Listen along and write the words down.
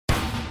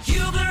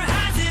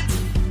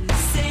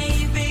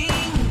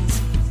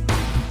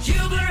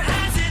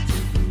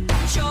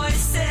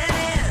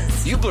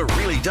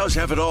does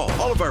have it all.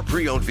 All of our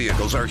pre-owned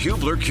vehicles are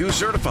Hubler Q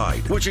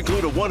certified, which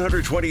include a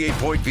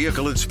 128-point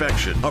vehicle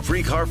inspection, a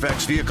free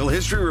Carfax vehicle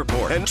history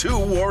report, and 2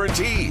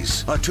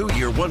 warranties. A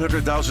 2-year,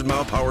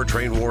 100,000-mile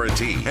powertrain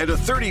warranty, and a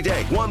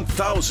 30-day,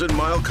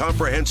 1,000-mile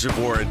comprehensive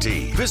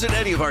warranty. Visit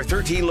any of our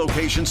 13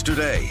 locations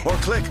today, or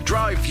click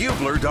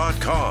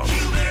drivehubler.com.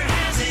 Hubler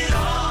has it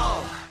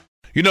all.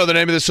 You know the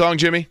name of this song,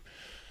 Jimmy?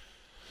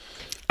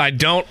 I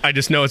don't. I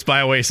just know it's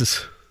by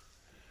Oasis.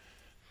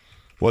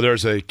 Well,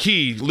 there's a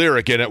key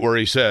lyric in it where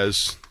he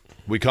says,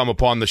 we come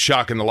upon the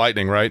shock and the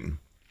lightning, right?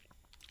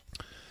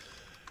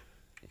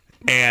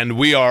 And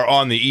we are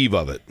on the eve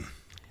of it,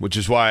 which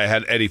is why I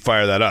had Eddie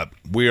fire that up.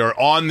 We are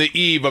on the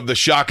eve of the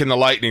shock and the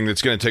lightning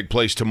that's going to take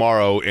place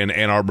tomorrow in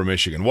Ann Arbor,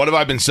 Michigan. What have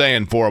I been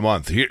saying for a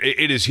month?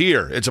 It is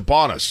here. It's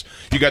upon us.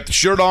 You got the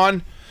shirt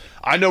on.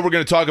 I know we're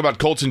going to talk about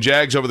Colts and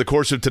Jags over the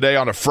course of today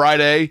on a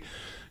Friday.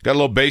 Got a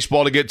little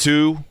baseball to get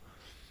to.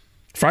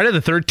 Friday the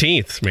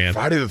 13th, man.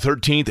 Friday the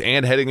 13th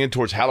and heading in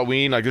towards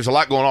Halloween. Like, there's a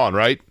lot going on,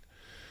 right?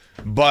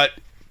 But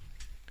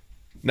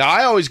now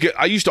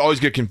I used to always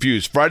get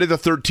confused. Friday the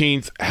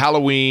 13th,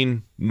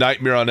 Halloween,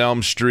 Nightmare on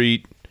Elm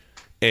Street,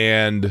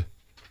 and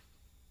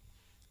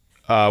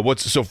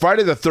so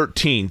Friday the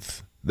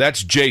 13th,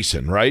 that's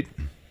Jason, right?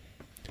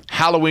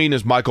 Halloween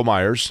is Michael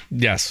Myers.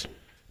 Yes.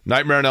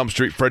 Nightmare on Elm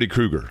Street, Freddy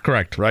Krueger.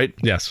 Correct. Right?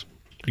 Yes.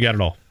 You got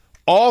it all.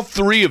 All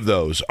 3 of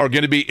those are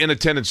going to be in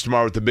attendance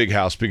tomorrow at the Big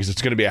House because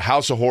it's going to be a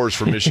house of horrors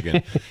for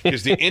Michigan.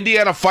 Because the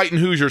Indiana Fighting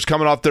Hoosiers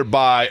coming off their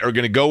bye are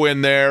going to go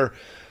in there,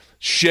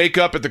 shake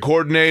up at the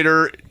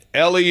coordinator,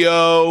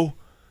 LEO.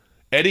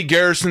 Eddie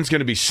Garrison's going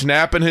to be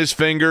snapping his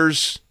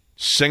fingers,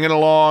 singing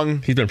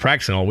along. He's been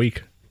practicing all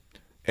week.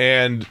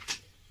 And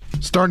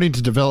starting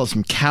to develop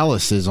some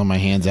calluses on my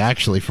hands,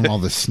 actually, from all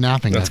the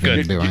snapping I've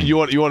been doing. You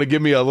want to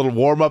give me a little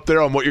warm up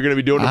there on what you're going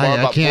to be doing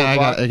tomorrow? I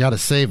can't. I got to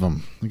save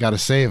them. I got to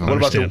save them.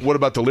 What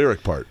about the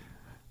lyric part?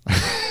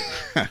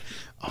 I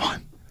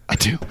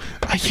do.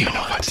 You know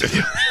what to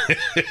do.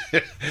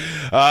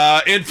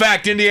 In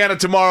fact, Indiana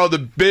tomorrow, the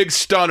big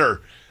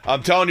stunner.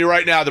 I'm telling you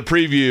right now, the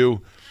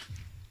preview.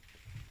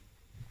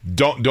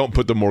 Don't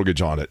put the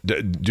mortgage on it.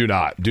 Do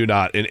not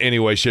in any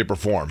way, shape, or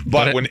form.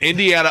 But when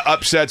Indiana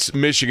upsets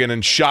Michigan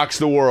and shocks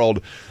the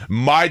world,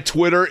 my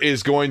Twitter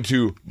is going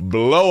to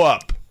blow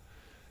up.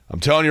 I'm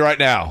telling you right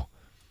now.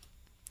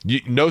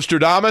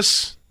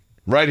 Nostradamus,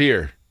 right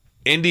here.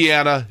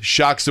 Indiana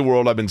shocks the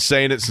world. I've been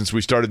saying it since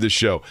we started this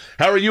show.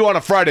 How are you on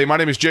a Friday? My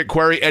name is Jake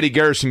Query. Eddie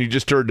Garrison, you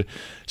just heard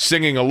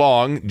singing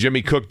along.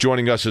 Jimmy Cook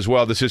joining us as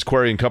well. This is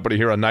Query and Company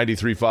here on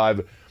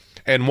 93.5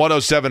 and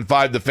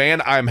 107.5 The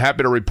Fan. I'm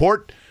happy to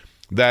report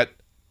that,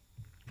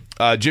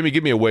 Jimmy,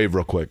 give me a wave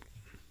real quick.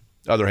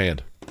 Other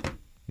hand.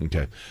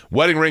 Okay.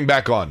 Wedding ring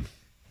back on.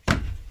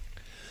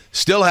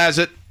 Still has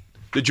it.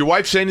 Did your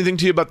wife say anything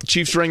to you about the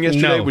Chiefs ring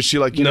yesterday? No. Was she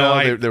like, they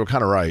were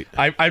kind of right?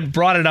 I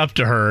brought it up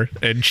to her,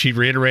 and she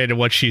reiterated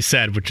what she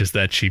said, which is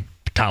that she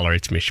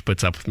tolerates me. She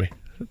puts up with me.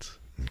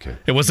 Okay.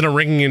 It wasn't a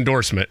ringing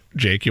endorsement,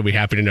 Jake. You'll be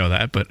happy to know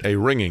that. But a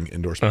ringing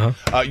endorsement.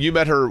 You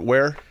met her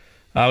where?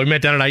 We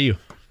met down at IU.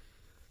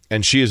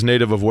 And she is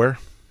native of where?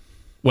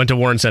 Went to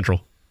Warren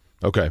Central.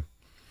 Okay.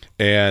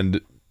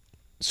 And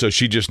so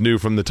she just knew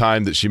from the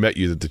time that she met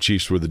you that the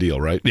Chiefs were the deal,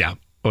 right? Yeah.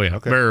 Oh, yeah.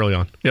 Okay. Very early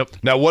on. Yep.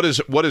 Now, what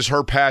is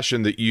her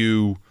passion that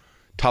you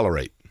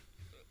tolerate?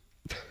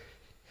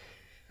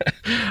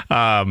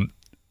 God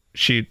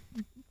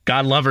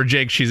love her,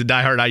 Jake. She's a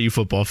diehard IU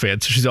football fan,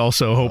 so she's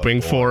also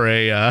hoping for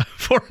an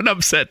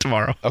upset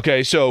tomorrow.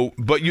 Okay, so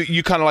but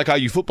you kind of like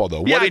IU football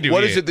though. Yeah, I do.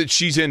 What is it that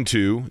she's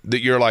into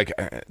that you're like,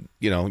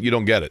 you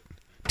don't get it?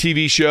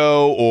 TV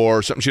show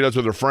or something she does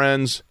with her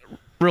friends?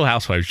 Real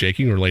Housewives, Jake.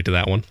 You can relate to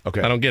that one.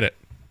 Okay. I don't get it.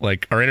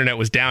 Like, our internet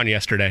was down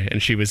yesterday,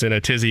 and she was in a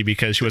tizzy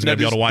because she wasn't going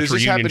to be able to watch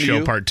Reunion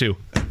Show Part 2.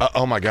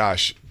 Oh, my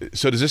gosh.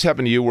 So does this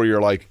happen to you where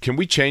you're like, can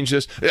we change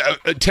this?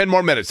 10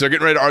 more minutes. They're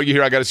getting ready to argue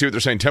here. I got to see what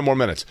they're saying. 10 more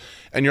minutes.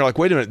 And you're like,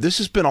 wait a minute. This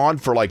has been on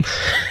for like,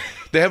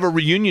 they have a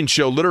reunion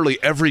show literally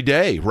every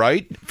day,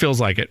 right?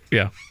 Feels like it,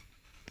 yeah.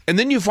 And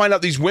then you find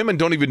out these women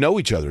don't even know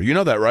each other. You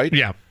know that, right?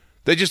 Yeah.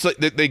 They just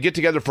they get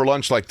together for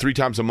lunch like 3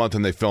 times a month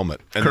and they film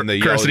it. And then they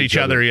curse at each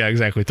other. Yeah,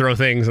 exactly. Throw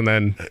things and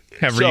then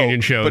have reunion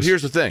shows. But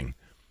here's the thing.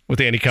 With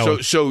Andy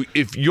Cohen. So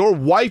if your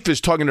wife is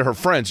talking to her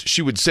friends,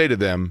 she would say to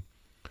them,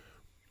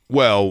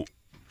 well,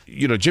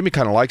 Jimmy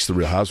kind of likes the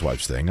Real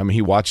Housewives thing. I mean,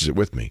 he watches it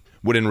with me.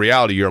 When in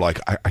reality, you're like,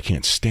 I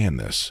can't stand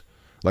this.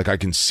 Like, I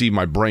can see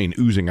my brain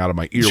oozing out of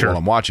my ear while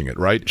I'm watching it,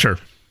 right? Sure.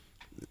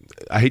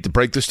 I hate to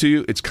break this to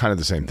you. It's kind of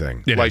the same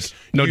thing. It is.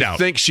 No doubt. You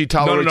think she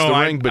tolerates the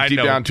ring, but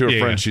deep down to her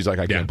friends, she's like,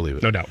 I can't believe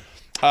it. No doubt.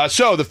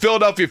 So the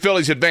Philadelphia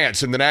Phillies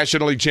advance in the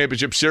National League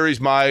Championship Series.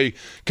 My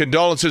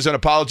condolences and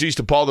apologies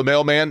to Paul the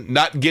Mailman.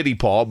 Not Giddy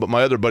Paul, but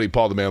my other buddy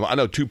Paul the Mailman. I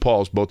know 2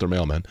 Pauls, both are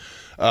mailmen.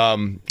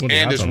 And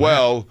as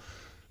well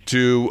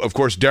to, of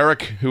course,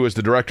 Derek, who is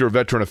the Director of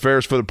Veteran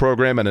Affairs for the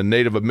program and a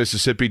native of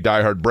Mississippi,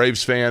 diehard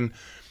Braves fan.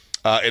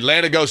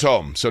 Atlanta goes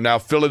home. So now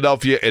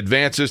Philadelphia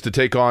advances to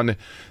take on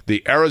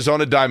the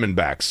Arizona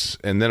Diamondbacks.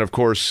 And then, of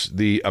course,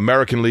 the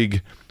American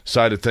League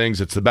side of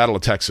things, it's the Battle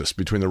of Texas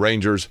between the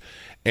Rangers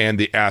and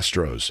the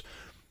Astros.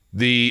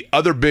 The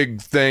other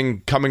big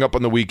thing coming up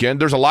on the weekend,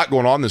 there's a lot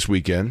going on this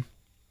weekend.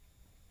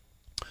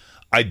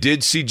 I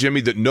did see,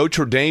 Jimmy, that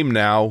Notre Dame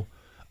now,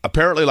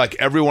 apparently like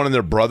everyone and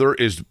their brother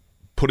is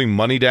putting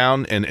money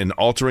down and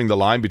altering the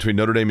line between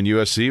Notre Dame and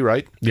USC,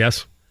 right?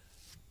 Yes.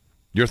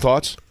 Your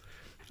thoughts?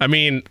 I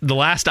mean, the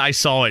last I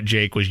saw it,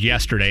 Jake, was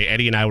yesterday.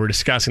 Eddie and I were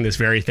discussing this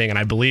very thing, and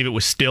I believe it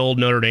was still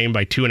Notre Dame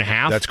by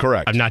 2.5. That's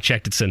correct. I've not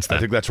checked it since then. I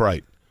think that's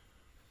right.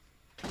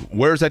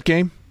 Where's that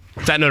game?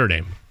 It's at Notre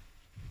Dame.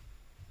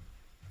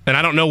 And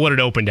I don't know what it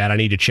opened at. I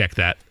need to check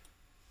that.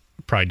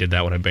 Probably did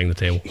that when I banged the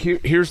table.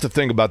 Here's the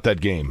thing about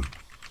that game.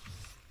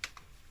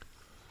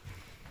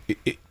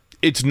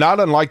 It's not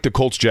unlike the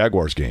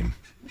Colts-Jaguars game.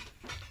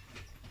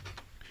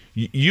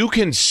 You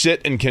can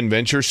sit and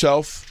convince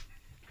yourself.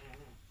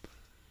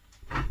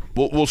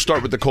 We'll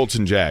start with the Colts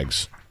and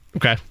Jags.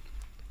 Okay.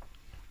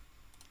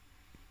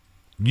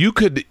 You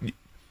could,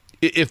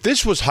 if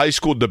this was high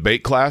school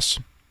debate class,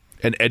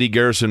 and Eddie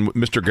Garrison,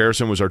 Mr.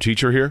 Garrison was our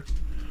teacher here,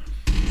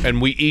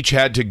 and we each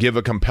had to give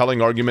a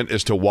compelling argument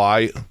as to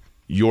why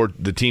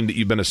the team that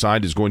you've been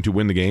assigned is going to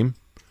win the game.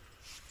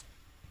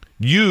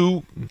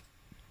 You,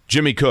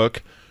 Jimmy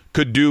Cook,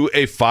 could do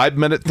a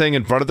 5-minute thing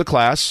in front of the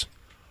class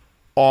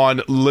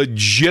on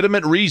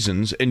legitimate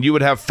reasons, and you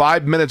would have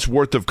 5 minutes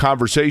worth of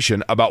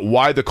conversation about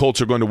why the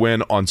Colts are going to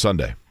win on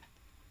Sunday.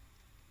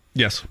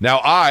 Yes. Now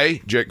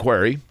I, Jake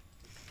Query,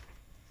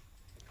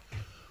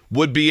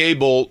 would be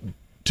able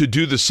to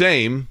do the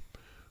same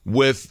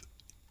with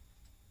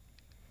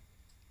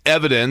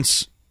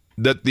evidence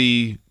that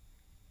the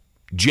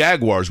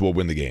Jaguars will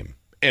win the game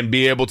and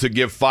be able to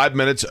give 5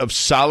 minutes of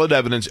solid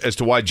evidence as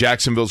to why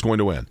Jacksonville is going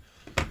to win.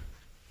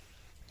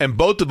 And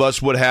both of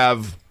us would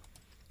have,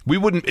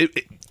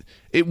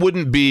 it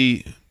wouldn't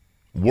be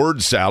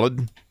word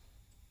salad.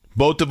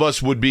 Both of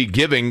us would be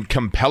giving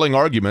compelling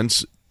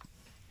arguments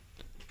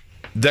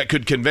that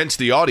could convince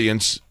the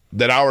audience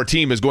that our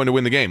team is going to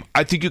win the game.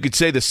 I think you could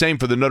say the same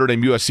for the Notre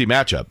Dame USC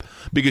matchup,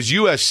 because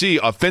USC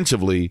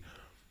offensively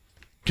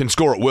can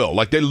score at will.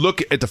 Like, they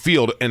look at the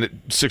field and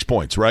it's 6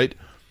 points, right?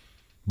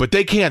 But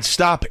they can't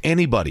stop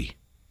anybody.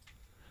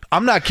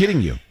 I'm not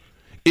kidding you.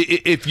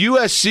 If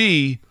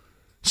USC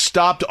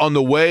stopped on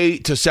the way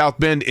to South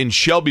Bend in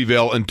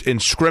Shelbyville and in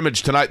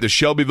scrimmage tonight, the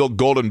Shelbyville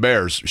Golden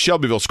Bears,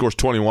 Shelbyville scores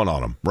 21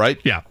 on them, right?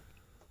 Yeah.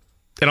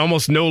 And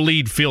almost no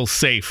lead feels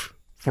safe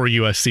for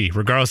USC,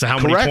 regardless of how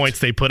many points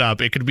they put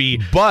up. It could be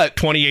 28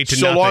 to nothing.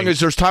 So long as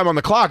there's time on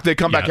the clock, they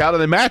come back out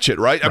and they match it,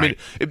 right? I mean,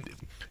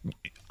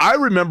 I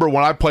remember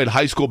when I played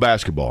high school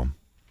basketball,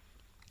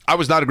 I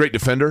was not a great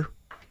defender.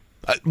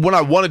 When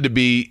I wanted to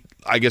be,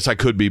 I guess I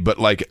could be, but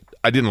like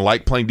I didn't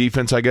like playing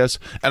defense, I guess.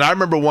 And I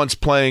remember once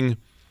playing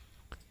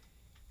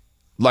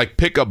like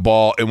pickup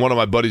ball, and one of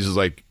my buddies is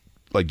like,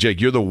 Jake,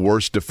 you're the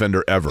worst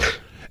defender ever.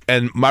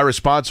 And my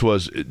response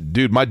was,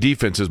 dude, my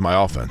defense is my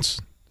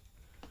offense.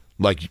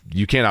 Like,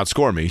 you can't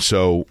outscore me,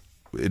 so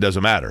it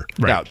doesn't matter.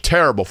 Right. Now,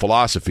 terrible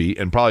philosophy,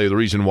 and probably the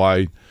reason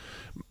why,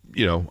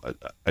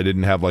 I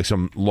didn't have like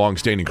some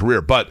long-standing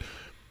career. But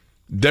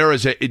there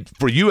is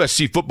for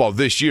USC football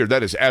this year,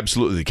 that is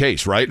absolutely the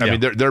case, right? Yeah. I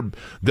mean,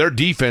 their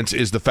defense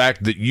is the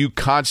fact that you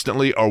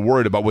constantly are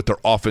worried about what their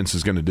offense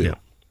is going to do. Yeah.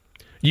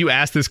 You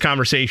asked this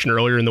conversation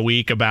earlier in the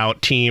week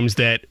about teams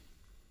that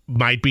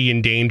might be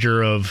in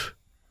danger of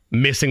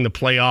missing the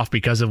playoff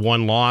because of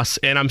one loss,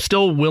 and I'm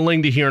still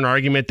willing to hear an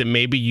argument that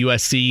maybe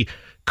USC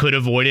could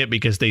avoid it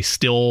because they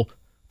still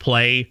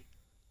play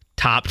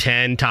top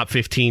 10, top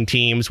 15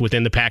 teams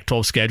within the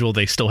Pac-12 schedule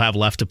they still have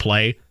left to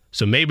play.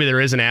 So maybe there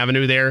is an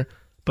avenue there,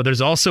 but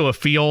there's also a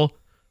feel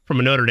from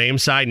a Notre Dame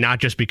side, not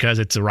just because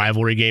it's a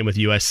rivalry game with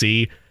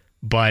USC,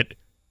 but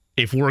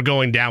if we're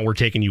going down, we're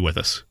taking you with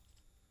us.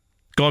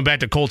 Going back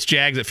to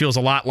Colts-Jags, it feels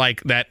a lot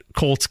like that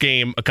Colts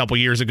game a couple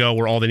years ago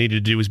where all they needed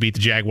to do was beat the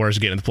Jaguars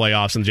to get into the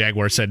playoffs, and the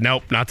Jaguars said,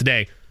 nope, not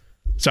today.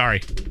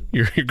 Sorry,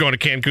 you're going to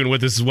Cancun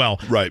with us as well.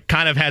 Right.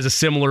 Kind of has a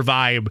similar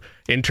vibe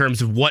in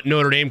terms of what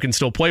Notre Dame can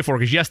still play for,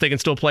 because yes, they can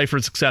still play for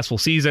a successful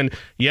season.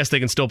 Yes, they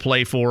can still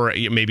play for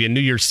maybe a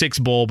New Year's Six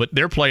bowl, but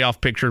their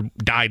playoff picture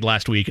died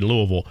last week in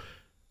Louisville.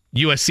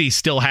 USC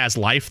still has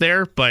life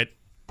there, but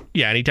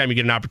yeah, anytime you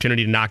get an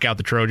opportunity to knock out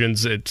the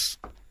Trojans, it's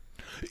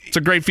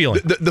a great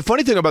feeling. The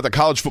funny thing about the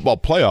college football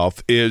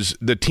playoff is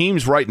the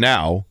teams right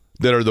now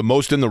that are the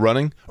most in the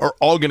running are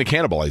all going to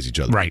cannibalize each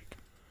other. Right.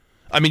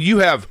 I mean, you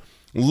have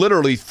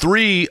literally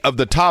 3 of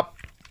the top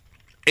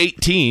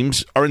 8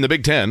 teams are in the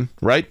Big Ten,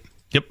 right?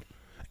 Yep.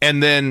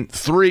 And then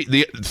 3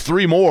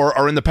 more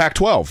are in the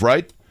Pac-12,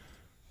 right?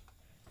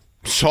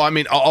 So, I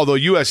mean, although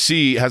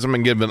USC hasn't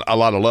been given a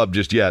lot of love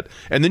just yet.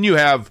 And then you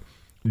have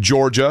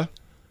Georgia.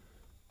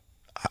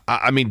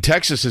 I mean,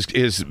 Texas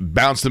has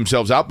bounced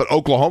themselves out, but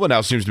Oklahoma now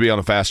seems to be on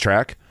a fast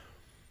track.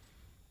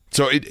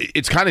 So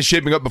it's kind of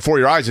shaping up before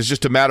your eyes. It's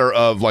just a matter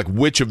of like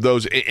which of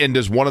those, and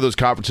does one of those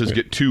conferences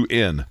get 2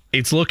 in?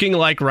 It's looking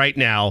like right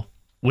now,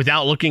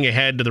 without looking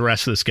ahead to the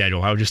rest of the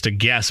schedule, I would just a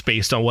guess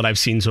based on what I've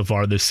seen so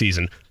far this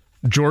season.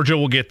 Georgia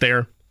will get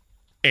there.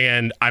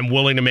 And I'm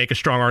willing to make a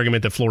strong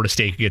argument that Florida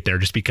State could get there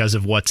just because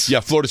of what's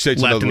Florida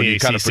State's left another in one the you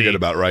ACC. kind of forget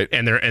about, right?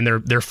 And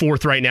they're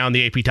fourth right now in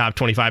the AP Top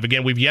 25.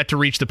 Again, we've yet to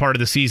reach the part of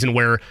the season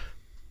where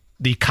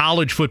the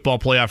college football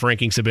playoff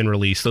rankings have been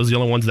released. Those are the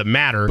only ones that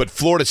matter. But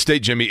Florida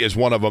State, Jimmy, is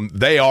one of them.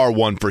 They are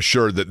one for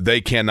sure that they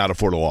cannot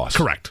afford a loss.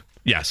 Correct.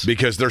 Yes.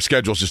 Because their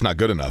schedule's just not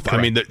good enough. Correct.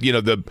 I mean,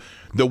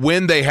 the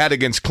win they had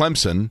against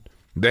Clemson,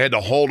 they had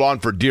to hold on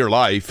for dear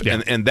life,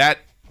 and that,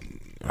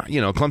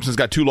 Clemson's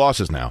got 2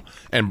 losses now,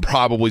 and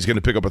probably is going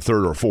to pick up a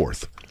third or a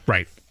fourth.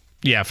 Right.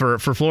 Yeah, for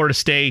Florida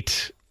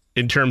State,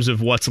 in terms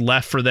of what's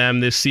left for them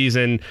this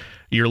season,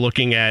 you're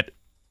looking at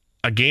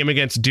a game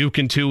against Duke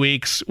in 2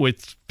 weeks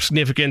with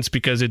significance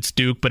because it's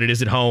Duke, but it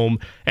is at home,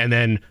 and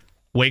then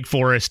Wake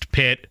Forest,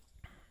 Pitt,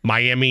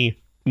 Miami,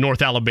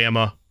 North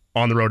Alabama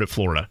on the road at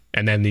Florida,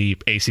 and then the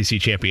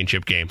ACC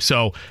championship game.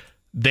 So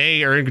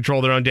they are in control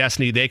of their own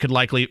destiny. They could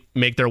likely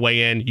make their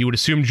way in. You would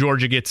assume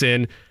Georgia gets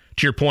in.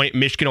 To your point,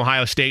 Michigan,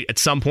 Ohio State at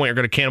some point are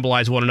going to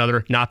cannibalize one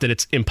another. Not that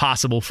it's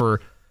impossible for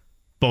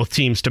both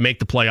teams to make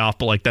the playoff,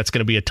 but that's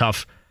going to be a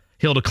tough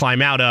hill to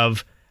climb out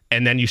of.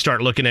 And then you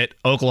start looking at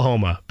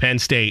Oklahoma, Penn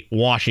State,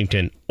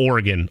 Washington,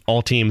 Oregon,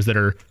 all teams that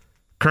are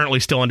currently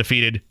still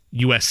undefeated,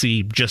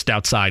 USC just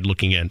outside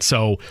looking in.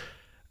 So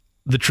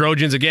the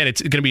Trojans, again,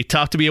 it's going to be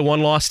tough to be a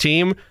one-loss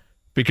team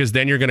because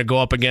then you're going to go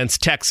up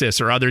against Texas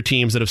or other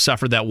teams that have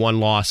suffered that one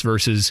loss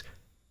versus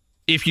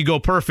if you go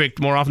perfect,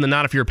 more often than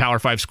not, if you're a Power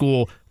 5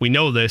 school, we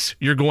know this,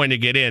 you're going to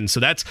get in. So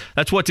that's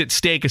what's at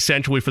stake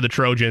essentially for the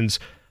Trojans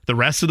the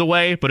rest of the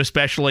way, but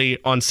especially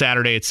on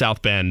Saturday at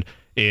South Bend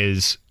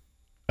is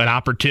an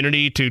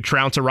opportunity to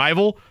trounce a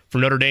rival. For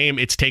Notre Dame,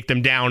 it's take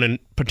them down and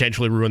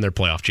potentially ruin their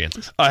playoff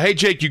chances. Hey,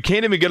 Jake, you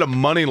can't even get a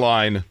money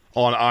line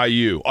on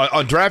IU.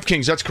 On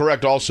DraftKings, that's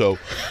correct also.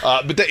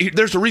 But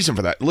there's a reason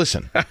for that.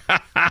 Listen.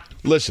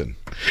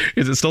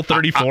 Is it still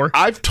 34?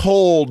 I've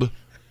told...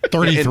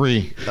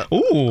 33.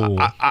 Ooh.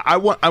 I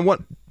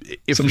want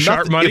if some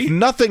sharp money. If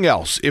nothing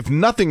else,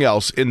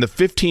 in the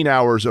 15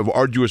 hours of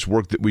arduous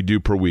work that we do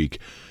per week,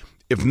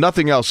 if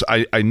nothing else,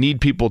 I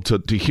need people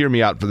to hear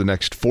me out for the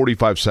next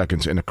 45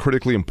 seconds in a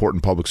critically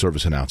important public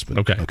service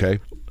announcement. Okay.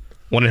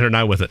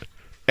 109 with it.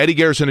 Eddie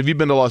Garrison, have you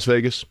been to Las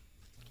Vegas?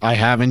 I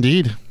have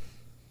indeed.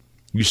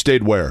 You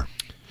stayed where?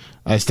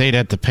 I stayed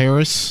at the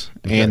Paris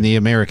and the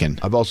American.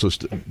 I've also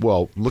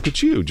look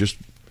at you, just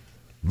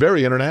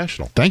very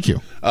international. Thank you.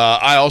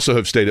 I also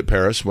have stayed at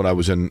Paris when I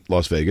was in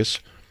Las Vegas.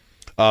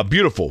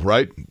 Beautiful,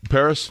 right?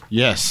 Paris?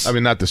 Yes. I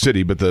mean, not the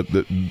city, but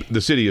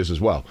the city is as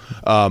well.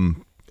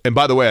 And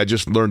by the way, I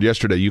just learned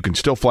yesterday you can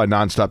still fly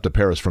nonstop to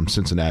Paris from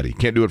Cincinnati.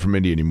 Can't do it from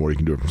Indy anymore. You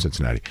can do it from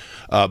Cincinnati.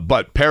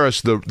 But Paris,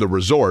 the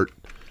resort,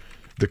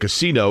 the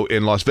casino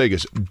in Las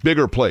Vegas,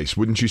 bigger place,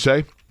 wouldn't you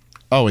say?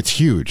 Oh, it's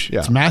huge. Yeah.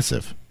 It's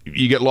massive.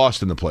 You get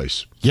lost in the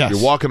place. Yes.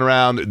 You're walking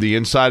around. The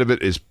inside of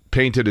it is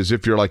painted as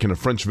if you're like in a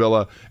French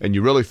villa, and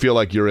you really feel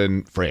like you're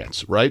in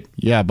France, right?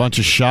 Yeah, a bunch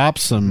of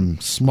shops, some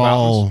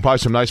small... Fountains. Probably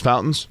some nice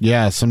fountains.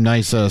 Yeah, some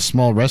nice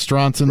small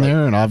restaurants in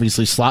there, and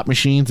obviously slot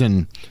machines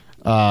and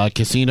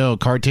casino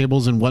card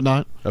tables and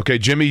whatnot. Okay,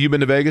 Jimmy, you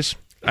been to Vegas?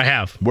 I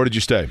have. Where did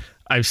you stay?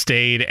 I've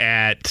stayed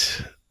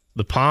at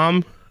the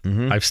Palm.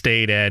 Mm-hmm. I've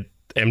stayed at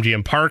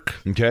MGM Park.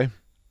 Okay.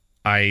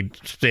 I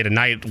stayed a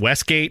night at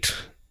Westgate,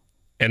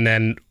 and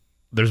then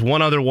there's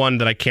one other one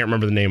that I can't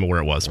remember the name of where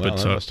it was, but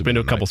so I've been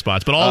to a couple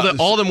spots. But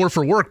all of them were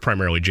for work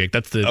primarily, Jake.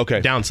 That's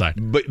the downside.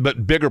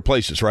 But bigger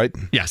places, right?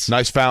 Yes.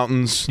 Nice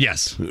fountains.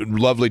 Yes.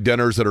 Lovely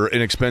dinners that are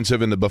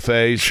inexpensive in the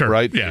buffets, sure.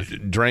 right? Yeah.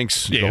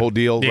 Drinks, the whole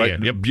deal, right?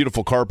 Yeah. Yep.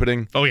 Beautiful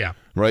carpeting. Oh, yeah.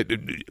 Right?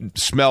 It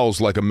smells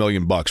like $1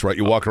 million, right?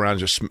 You walk around,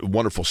 just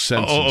wonderful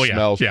scents and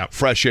smells. Yeah.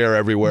 Fresh air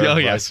everywhere. Oh,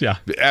 right? yes, yeah.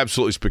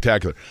 Absolutely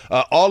spectacular.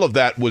 All of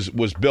that was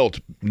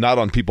built not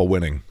on people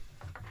winning,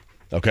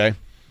 okay?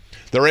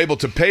 They're able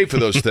to pay for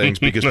those things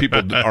because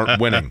people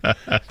aren't winning.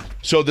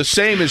 So the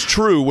same is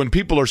true when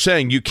people are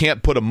saying you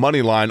can't put a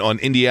money line on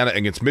Indiana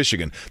against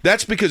Michigan.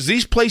 That's because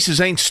these places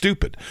ain't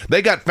stupid.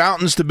 They got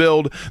fountains to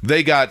build.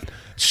 They got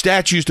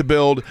statues to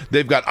build.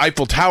 They've got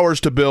Eiffel Towers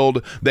to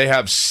build. They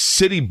have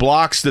city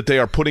blocks that they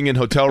are putting in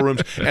hotel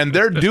rooms. And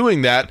they're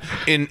doing that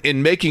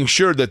in making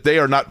sure that they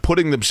are not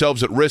putting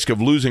themselves at risk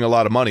of losing a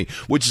lot of money,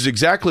 which is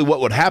exactly what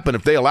would happen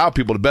if they allow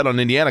people to bet on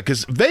Indiana,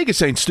 because Vegas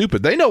ain't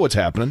stupid. They know what's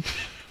happening.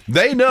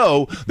 They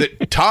know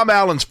that Tom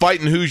Allen's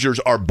Fighting Hoosiers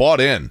are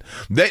bought in.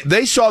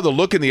 They saw the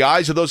look in the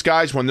eyes of those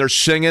guys when they're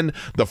singing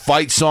the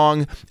fight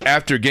song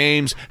after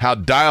games, how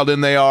dialed in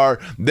they are.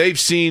 They've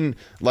seen,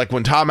 like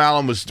when Tom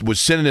Allen was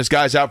sending his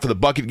guys out for the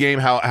bucket game,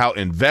 how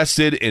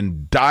invested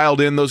and dialed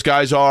in those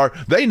guys are.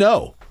 They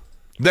know.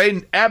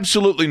 They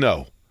absolutely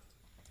know.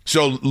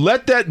 So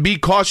let that be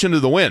caution to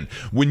the wind.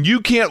 When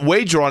you can't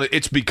wager on it,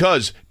 it's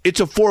because it's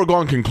a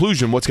foregone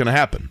conclusion what's going to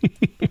happen.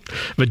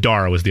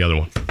 Vidara was the other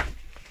one.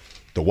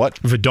 The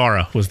what?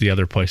 Vidara was the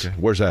other place. Okay.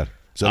 Where's that?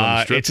 Is that on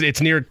the strip? It's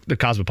near the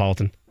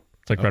Cosmopolitan.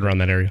 It's like right around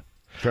that area.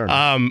 Fair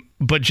enough.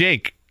 But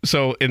Jake,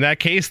 so in that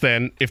case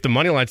then, if the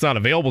money line's not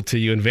available to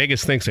you and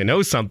Vegas thinks they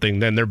know something,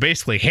 then they're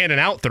basically handing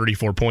out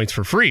 34 points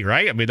for free,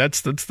 right? I mean, that's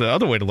the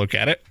other way to look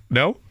at it.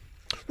 No?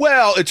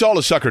 Well, it's all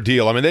a sucker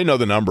deal. I mean, they know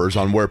the numbers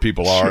on where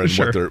people are and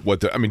Sure.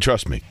 what they're. I mean,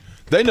 trust me,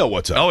 they know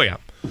what's up. Oh, yeah.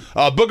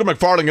 Booger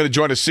McFarland going to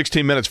join us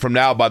 16 minutes from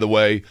now. By the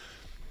way,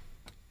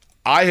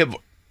 I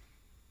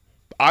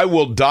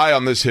will die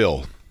on this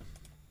hill.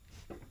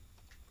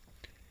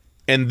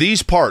 In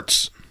these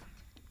parts,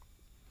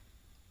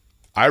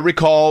 I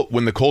recall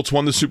when the Colts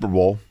won the Super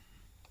Bowl,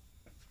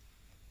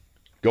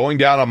 going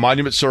down on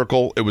Monument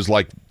Circle. It was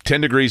like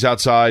 10 degrees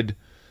outside.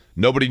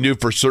 Nobody knew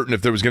for certain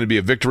if there was going to be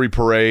a victory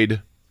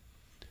parade.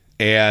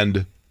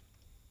 And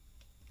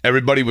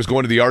everybody was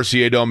going to the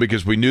RCA Dome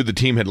because we knew the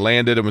team had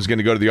landed and was going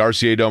to go to the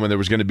RCA Dome, and there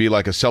was going to be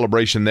like a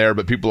celebration there.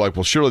 But people were like,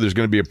 well, surely there's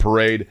going to be a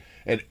parade.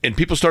 And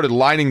people started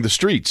lining the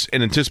streets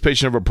in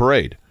anticipation of a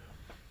parade.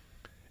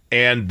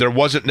 And there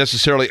wasn't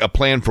necessarily a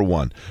plan for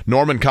one.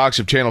 Norman Cox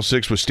of Channel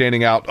 6 was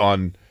standing out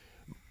on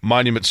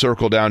Monument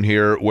Circle down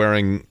here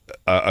wearing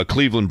a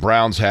Cleveland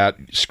Browns hat,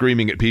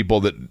 screaming at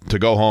people to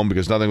go home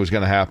because nothing was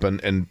going to happen.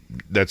 And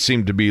that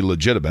seemed to be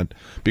legitimate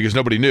because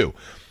nobody knew.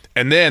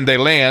 And then they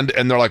land,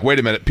 and they're like, wait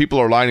a minute, people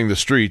are lining the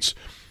streets,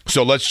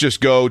 so let's just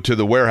go to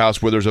the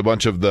warehouse where there's a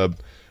bunch of the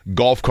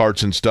golf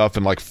carts and stuff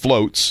and like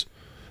floats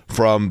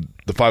from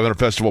the 500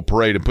 Festival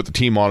Parade and put the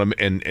team on them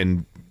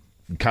and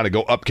kind of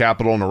go up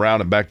Capitol and around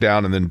and back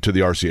down and then to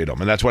the RCA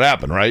Dome. And that's what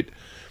happened, right?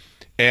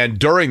 And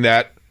during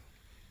that,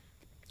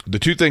 the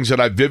two things that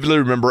I vividly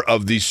remember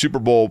of the Super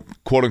Bowl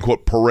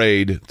quote-unquote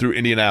parade through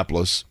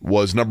Indianapolis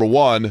was, number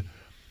one,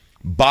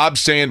 Bob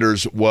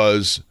Sanders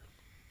was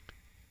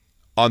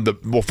on the,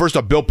 well, first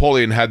off, Bill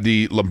Polian had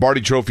the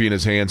Lombardi Trophy in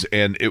his hands,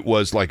 and it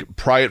was like,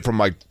 pry it from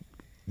my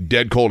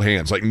dead cold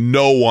hands. Like,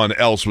 no one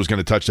else was going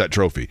to touch that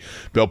trophy.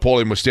 Bill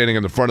Polian was standing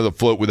in the front of the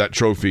float with that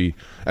trophy,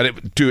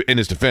 and in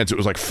his defense, it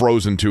was like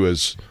frozen to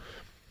his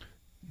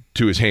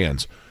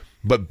hands.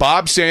 But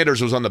Bob Sanders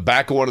was on the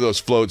back of one of those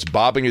floats,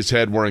 bobbing his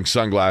head, wearing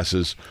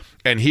sunglasses,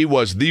 and he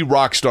was the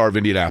rock star of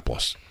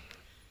Indianapolis.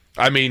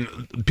 I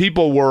mean,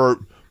 people were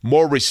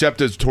more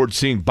receptive towards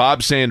seeing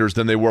Bob Sanders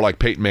than they were like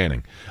Peyton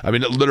Manning. I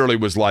mean, it literally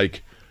was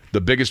like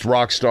the biggest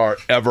rock star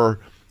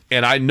ever.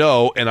 And I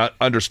know and I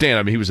understand.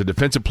 I mean, he was a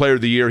Defensive Player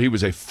of the Year. He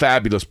was a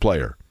fabulous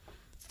player.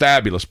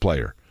 Fabulous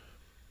player.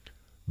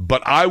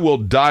 But I will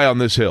die on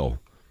this hill.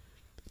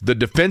 The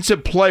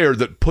defensive player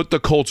that put the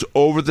Colts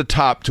over the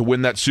top to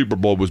win that Super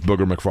Bowl was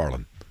Booger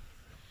McFarland.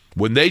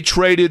 When they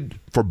traded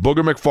for Booger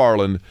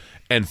McFarland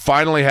and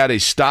finally had a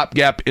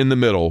stopgap in the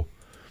middle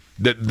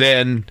that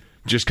then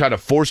just kind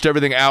of forced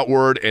everything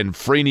outward, and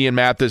Freeney and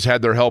Mathis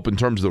had their help in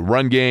terms of the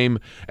run game,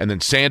 and then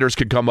Sanders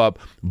could come up.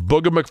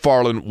 Booger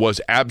McFarland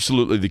was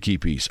absolutely the key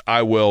piece.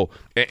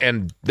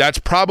 And that's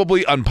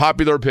probably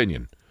unpopular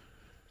opinion.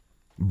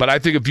 But I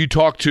think if you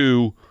talk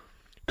to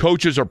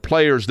coaches or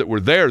players that were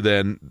there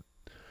then,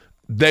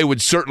 they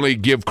would certainly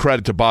give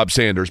credit to Bob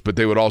Sanders, but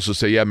they would also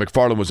say, yeah,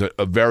 McFarland was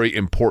a very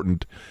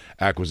important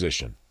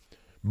acquisition.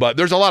 But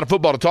there's a lot of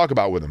football to talk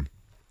about with him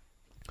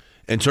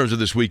in terms of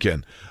this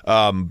weekend.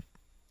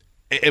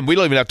 And we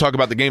don't even have to talk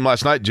about the game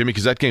last night, Jimmy,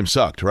 because that game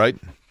sucked, right?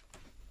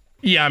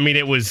 Yeah, I mean,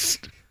 it was,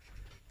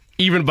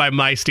 even by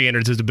my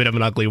standards, it was a bit of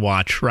an ugly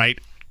watch, right?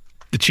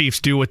 The Chiefs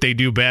do what they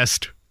do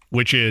best,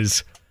 which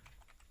is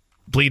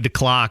bleed the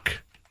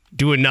clock,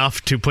 do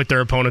enough to put their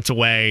opponents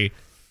away.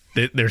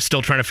 They're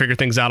still trying to figure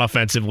things out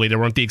offensively. There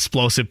weren't the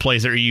explosive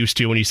plays that you're used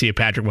to when you see a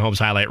Patrick Mahomes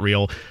highlight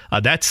reel.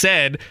 That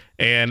said,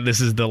 and this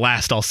is the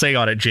last I'll say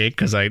on it, Jake,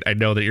 because I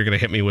know that you're going to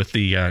hit me with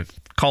the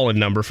call-in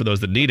number for those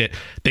that need it.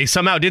 They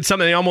somehow did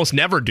something they almost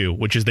never do,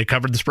 which is they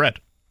covered the spread.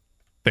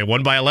 They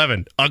won by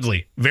 11.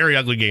 Ugly. Very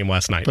ugly game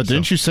last night. But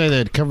didn't you say they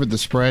had covered the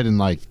spread in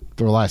like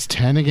their last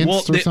 10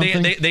 against or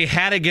something? They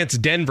had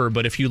against Denver,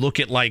 but if you look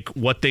at like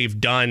what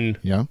they've done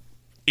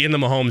in the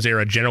Mahomes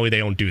era, generally they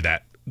don't do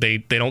that. They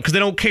don't, because they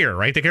don't care,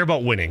 right? They care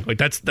about winning. Like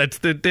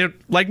they're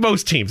like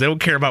most teams. They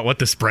don't care about what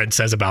the spread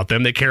says about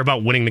them. They care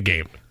about winning the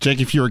game. Jake,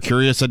 if you were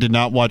curious, I did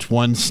not watch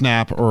one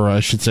snap, or I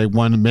should say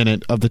 1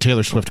 minute, of the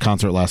Taylor Swift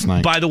concert last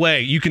night. By the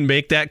way, you can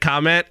make that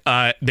comment.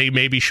 They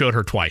maybe showed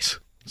her twice.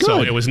 Good.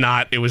 So it was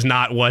not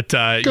what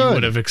you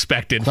would have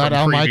expected. Glad from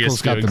Al previous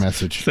Michaels got gigs. the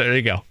message. So there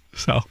you go.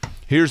 So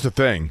here's the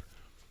thing.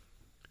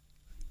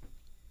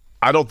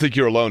 I don't think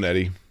you're alone,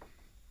 Eddie.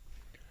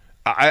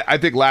 I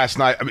think last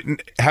night, I mean,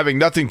 having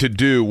nothing to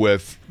do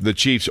with the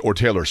Chiefs or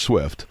Taylor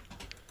Swift,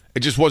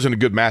 it just wasn't a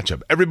good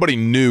matchup. Everybody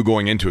knew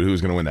going into it who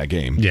was going to win that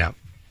game. Yeah.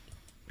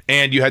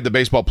 And you had the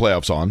baseball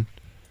playoffs on.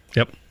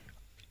 Yep.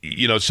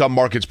 You know, some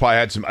markets probably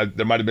had some,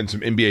 there might have been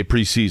some NBA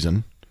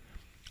preseason.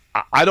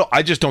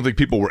 I just don't think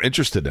people were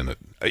interested in it.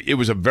 It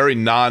was a very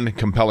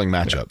non-compelling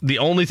matchup. The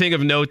only thing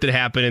of note that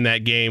happened in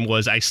that game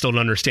was I still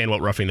don't understand what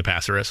roughing the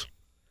passer is.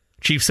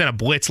 Chiefs sent a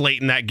blitz late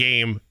in that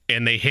game,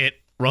 and they hit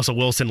Russell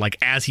Wilson like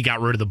as he got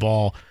rid of the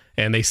ball,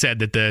 and they said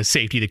that the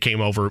safety that came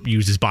over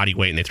used his body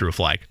weight and they threw a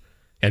flag.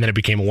 And then it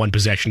became a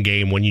one-possession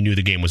game when you knew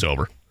the game was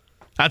over.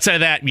 Outside of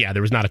that, yeah,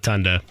 there was not a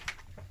ton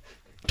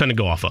to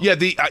go off of. Yeah,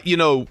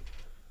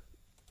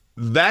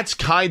 that's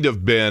kind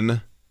of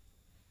been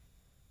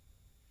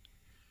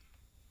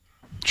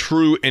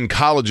true in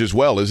college as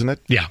well, isn't it?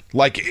 Yeah.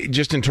 Like,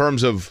 just in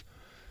terms of,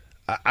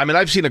 I mean,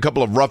 I've seen a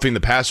couple of roughing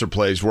the passer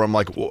plays where I'm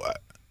like, well,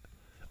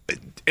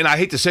 and I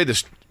hate to say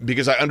this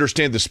because I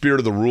understand the spirit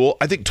of the rule.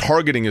 I think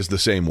targeting is the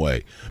same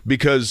way,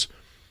 because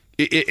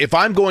if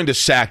I'm going to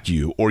sack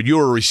you or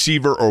you're a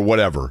receiver or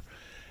whatever,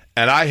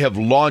 and I have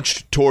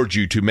launched towards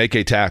you to make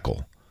a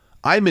tackle,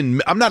 I'm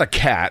not a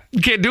cat.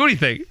 You can't do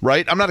anything.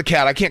 Right? I'm not a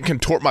cat. I can't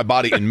contort my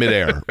body in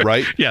midair,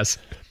 right? Yes.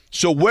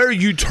 So where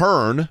you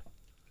turn,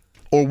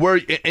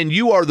 and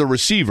you are the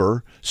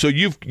receiver, so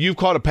you've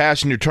caught a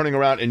pass and you're turning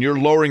around and you're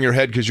lowering your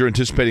head because you're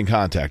anticipating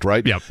contact,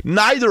 right? Yep.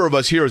 Neither of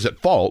us here is at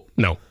fault.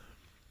 No.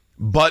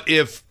 But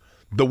if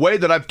the way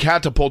that I've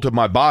catapulted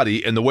my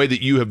body and the way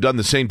that you have done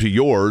the same to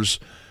yours,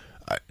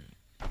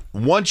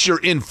 once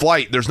you're in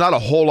flight, there's not a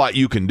whole lot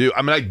you can do.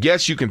 I mean, I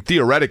guess you can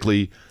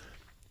theoretically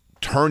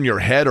turn your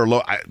head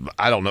or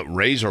I don't know,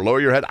 raise or lower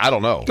your head. I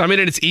don't know. I mean,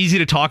 it's easy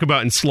to talk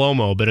about in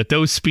slow-mo, but at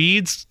those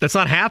speeds, that's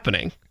not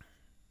happening.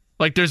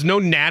 Like, there's no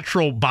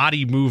natural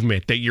body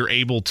movement that you're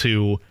able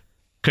to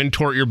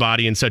contort your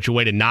body in such a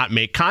way to not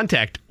make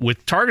contact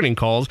with targeting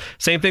calls.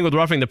 Same thing with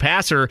roughing the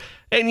passer.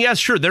 And yes,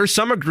 sure, there's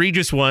some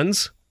egregious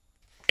ones,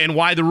 and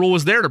why the rule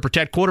was there to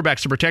protect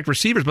quarterbacks, to protect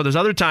receivers, but there's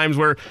other times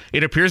where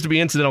it appears to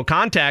be incidental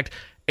contact,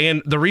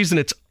 and the reason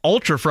it's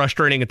ultra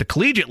frustrating at the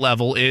collegiate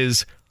level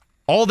is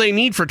all they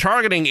need for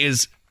targeting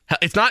is,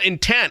 it's not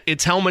intent,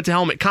 it's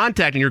helmet-to-helmet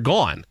contact, and you're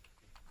gone.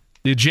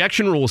 The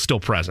ejection rule is still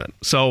present.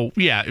 So,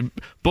 yeah,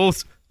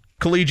 both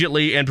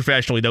collegiately and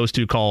professionally, those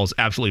two calls,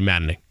 absolutely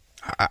maddening.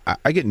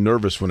 I get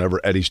nervous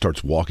whenever Eddie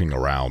starts walking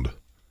around.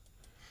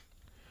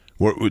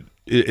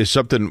 Is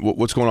something,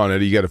 what's going on,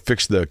 Eddie? You got to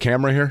fix the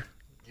camera here?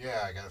 Yeah,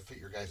 I got to fit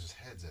your guys'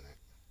 heads in it.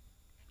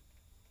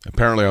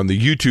 Apparently on the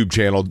YouTube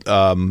channel,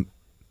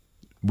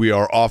 we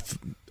are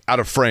out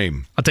of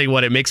frame. I'll tell you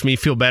what, it makes me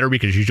feel better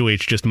because usually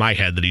it's just my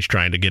head that he's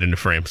trying to get into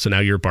frame. So now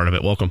you're part of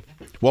it. Welcome.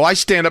 Well, I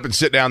stand up and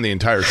sit down the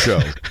entire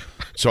show.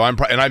 So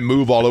and I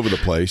move all over the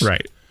place.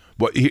 Right.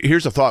 Well,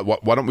 here's a thought.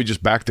 Why don't we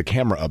just back the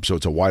camera up so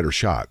it's a wider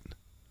shot?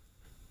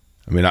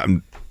 I mean,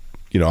 I'm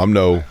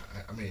no.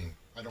 I mean,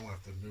 I don't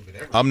have to move it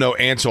everywhere. I'm no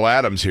Ansel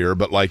Adams here,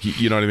 but like,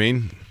 you know what I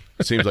mean?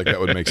 It seems like that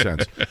would make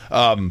sense.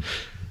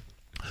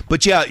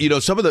 But yeah,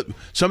 some of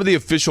the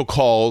official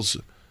calls,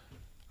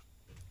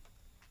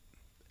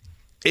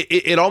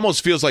 it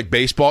almost feels like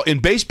baseball. In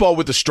baseball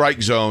with the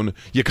strike zone,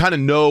 you kind of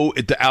know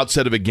at the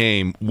outset of a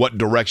game what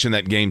direction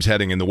that game's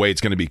heading and the way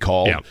it's going to be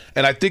called. Yeah.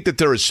 And I think that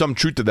there is some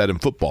truth to that in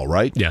football,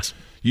 right? Yes.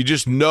 You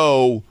just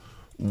know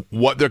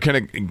what they're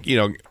kind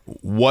of,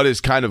 what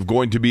is kind of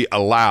going to be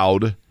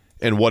allowed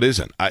and what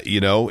isn't,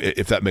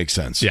 if that makes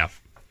sense. Yeah.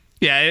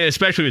 Yeah,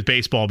 especially with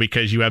baseball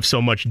because you have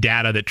so much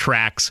data that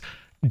tracks,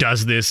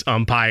 does this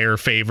umpire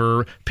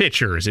favor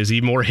pitchers? Is he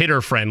more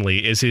hitter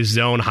friendly? Is his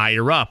zone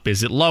higher up?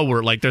 Is it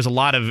lower? Like, there's a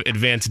lot of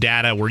advanced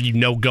data where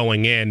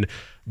going in,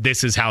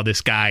 this is how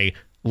this guy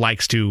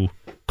likes to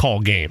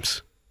call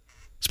games.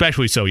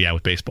 Especially so, yeah,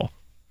 with baseball.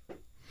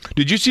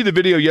 Did you see the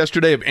video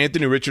yesterday of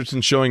Anthony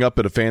Richardson showing up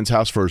at a fan's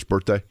house for his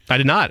birthday? I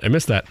did not. I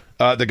missed that.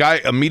 The guy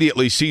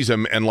immediately sees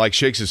him and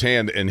shakes his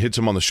hand and hits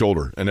him on the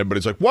shoulder. And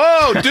everybody's like,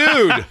 whoa,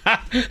 dude!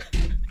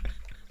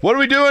 What are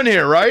we doing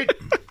here, right?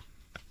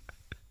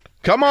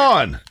 Come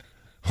on.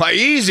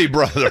 Easy,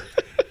 brother.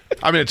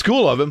 I mean, it's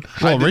cool of him.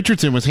 Well,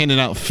 Richardson was handing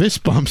out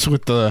fist bumps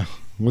with the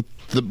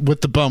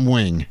bum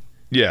wing.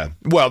 Yeah.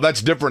 Well,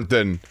 that's different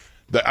than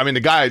the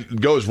guy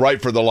goes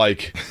right for the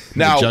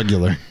now the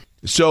jugular.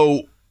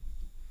 So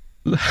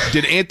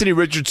did Anthony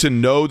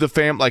Richardson know the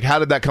fam? How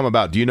did that come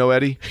about? Do you know,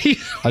 Eddie?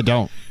 I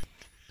don't.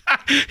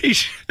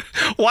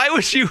 Why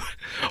would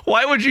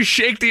you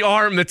shake the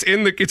arm that's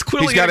in the? It's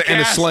clearly he's got it in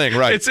a sling,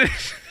 right?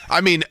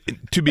 I mean,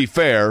 to be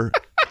fair,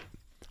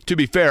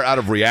 out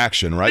of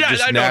reaction, right? Yeah,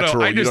 just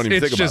natural. You don't even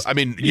think about it. I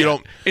mean, you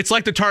don't. It's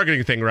like the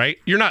targeting thing, right?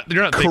 You're not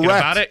thinking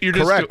about it. You're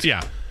just correct.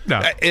 Yeah. No.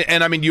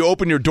 And I mean, you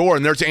open your door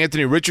and there's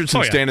Anthony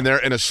Richardson standing there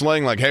in a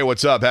sling, hey,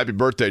 what's up? Happy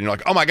birthday! And you're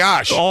like, oh my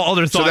gosh! All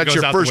their thought so that's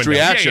goes your first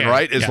reaction,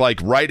 right? Is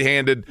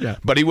right-handed. Yeah.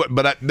 But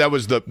that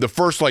was the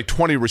first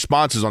 20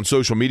 responses on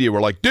social media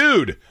were like,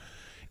 dude,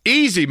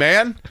 easy,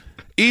 man,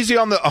 easy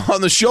on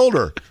the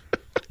shoulder.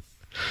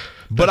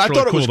 But I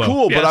thought it was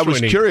cool. But I was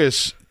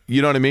curious.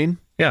 You know what I mean?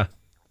 Yeah.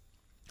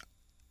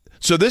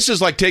 So this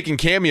is like taking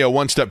Cameo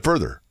one step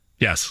further.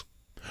 Yes.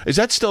 Is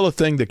that still a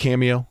thing? The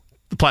Cameo?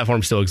 The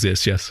platform still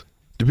exists. Yes.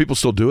 Do people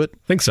still do it?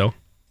 I think so.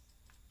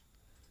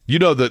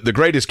 The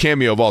greatest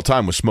cameo of all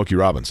time was Smokey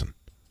Robinson.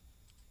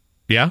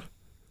 Yeah?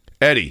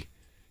 Eddie,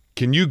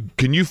 can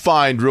you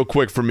find real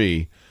quick for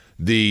me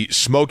the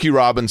Smokey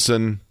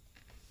Robinson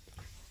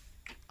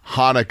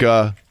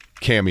Hanukkah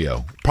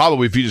cameo?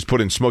 Probably if you just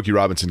put in Smokey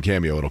Robinson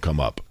cameo, it'll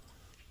come up.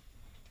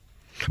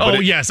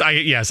 But yes,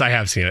 I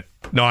have seen it.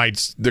 No,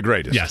 it's the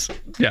greatest.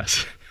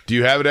 Yes. Do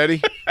you have it,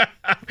 Eddie?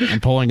 I'm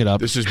pulling it up.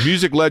 This is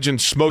music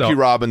legend Smokey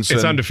Robinson.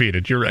 It's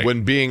undefeated. You're right.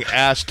 When being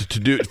asked to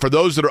do, for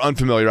those that are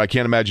unfamiliar, I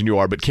can't imagine you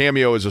are, but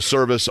Cameo is a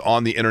service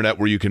on the internet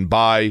where you can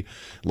buy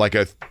a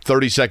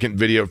 30-second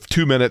video,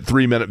 2-minute,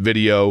 3-minute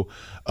video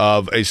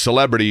of a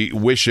celebrity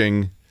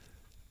wishing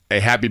a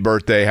happy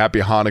birthday, happy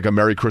Hanukkah,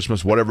 Merry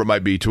Christmas, whatever it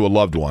might be to a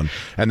loved one,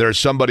 and there's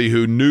somebody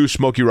who knew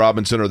Smokey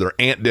Robinson or their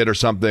aunt did or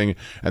something,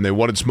 and they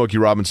wanted Smokey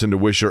Robinson to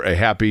wish her a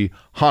happy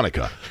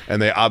Hanukkah,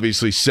 and they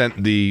obviously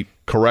sent the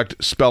correct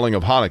spelling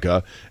of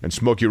Hanukkah, and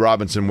Smokey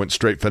Robinson went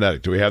straight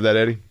phonetic. Do we have that,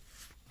 Eddie?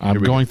 I'm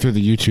going through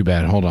the YouTube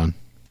ad. Hold on.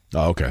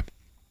 Oh, okay.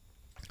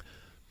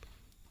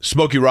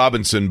 Smokey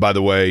Robinson, by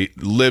the way,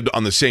 lived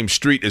on the same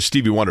street as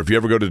Stevie Wonder. If you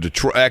ever go to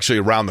Detroit, actually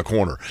around the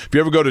corner. If you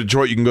ever go to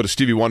Detroit, you can go to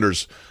Stevie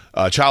Wonder's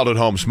childhood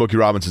home. Smokey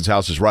Robinson's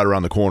house is right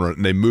around the corner,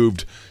 and they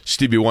moved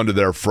Stevie Wonder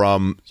there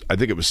from, I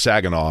think it was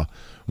Saginaw,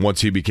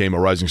 once he became a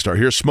rising star.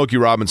 Here's Smokey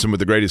Robinson with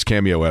the greatest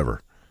cameo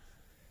ever.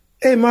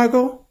 Hey,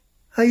 Marco,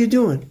 how you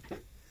doing?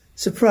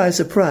 Surprise,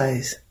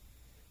 surprise.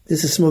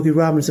 This is Smokey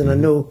Robinson. I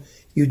know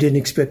you didn't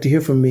expect to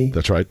hear from me.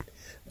 That's right.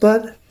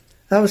 But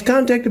I was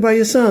contacted by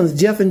your sons,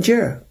 Jeff and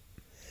Jared.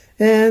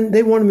 And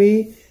they told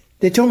me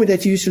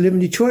that you used to live in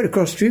Detroit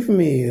across the street from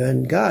me.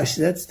 And gosh,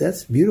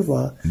 that's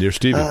beautiful. Dear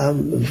Stevie.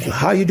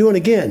 How you doing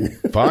again?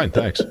 Fine,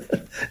 thanks.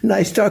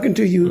 Nice talking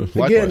to you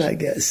Likewise. again, I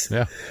guess.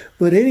 Yeah.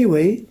 But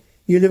anyway,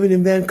 you're living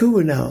in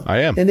Vancouver now. I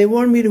am. And they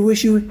wanted me to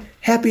wish you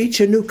happy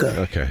Chanukah.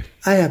 Okay.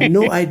 I have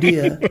no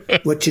idea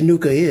what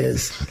Chanukah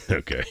is.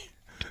 Okay.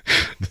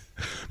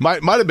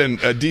 Might have been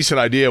a decent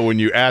idea when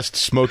you asked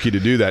Smokey to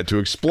do that, to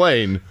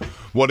explain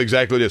what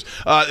exactly it is.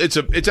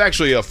 It's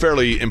actually a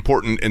fairly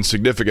important and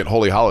significant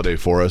holy holiday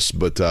for us,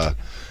 but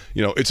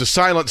it's a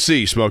silent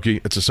C, Smokey.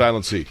 It's a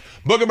silent C.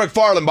 Booger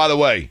McFarland, by the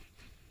way,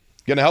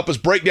 going to help us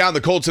break down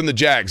the Colts and the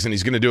Jags, and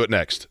he's going to do it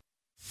next.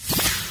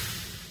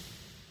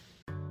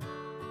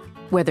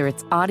 Whether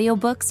it's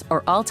audiobooks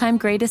or all-time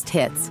greatest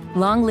hits,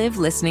 long live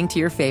listening to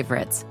your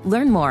favorites.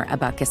 Learn more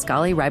about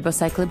Kisqali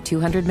Ribociclib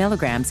 200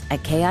 milligrams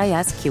at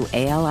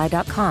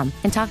KISQALI.com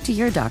and talk to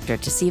your doctor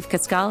to see if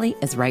Kisqali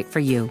is right for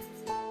you.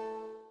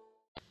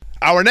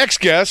 Our next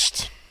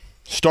guest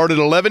started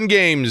 11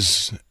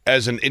 games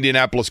as an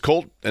Indianapolis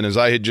Colt, and as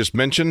I had just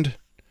mentioned,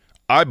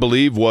 I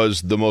believe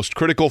was the most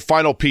critical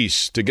final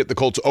piece to get the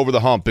Colts over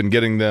the hump and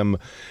getting them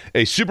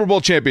a Super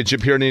Bowl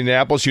championship here in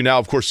Indianapolis. You now,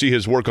 of course, see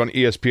his work on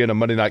ESPN and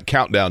Monday Night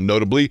Countdown,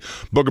 notably.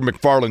 Booger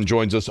McFarland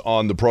joins us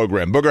on the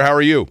program. Booger, how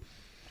are you?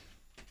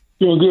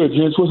 Doing good,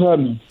 Gents. What's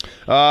happening?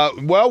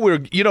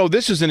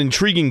 This is an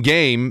intriguing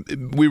game.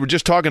 We were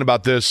just talking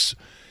about this,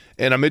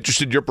 and I'm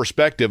interested in your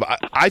perspective.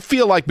 I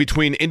feel like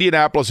between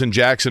Indianapolis and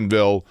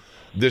Jacksonville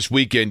this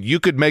weekend, you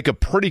could make a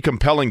pretty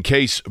compelling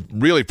case,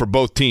 really, for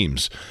both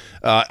teams.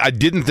 I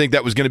didn't think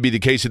that was going to be the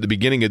case at the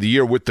beginning of the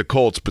year with the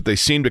Colts, but they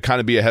seem to kind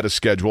of be ahead of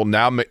schedule.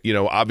 Now,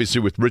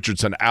 obviously with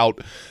Richardson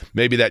out,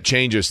 maybe that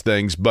changes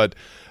things, but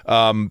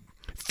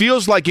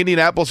feels like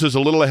Indianapolis is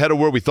a little ahead of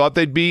where we thought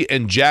they'd be,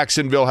 and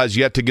Jacksonville has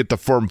yet to get the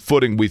firm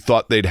footing we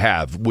thought they'd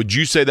have. Would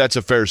you say that's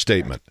a fair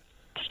statement?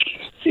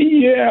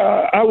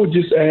 Yeah, I would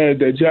just add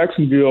that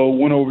Jacksonville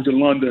went over to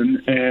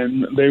London,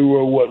 and they were,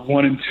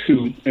 1-2,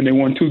 and they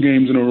won 2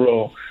 games in a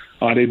row.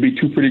 They beat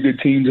 2 pretty good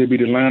teams. They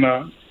beat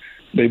Atlanta.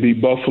 They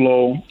beat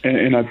Buffalo.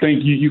 And I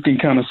think you can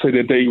kind of say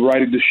that they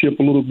righted the ship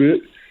a little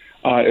bit.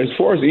 As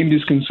far as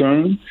Indy's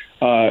concerned,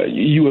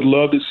 you would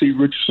love to see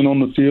Richardson on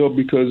the field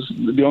because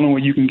the only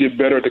way you can get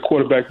better at the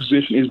quarterback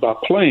position is by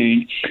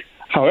playing.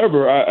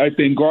 However, I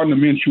think Gardner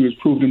Minshew has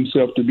proved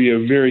himself to be a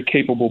very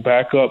capable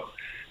backup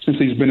since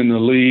he's been in the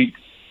league.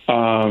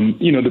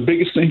 The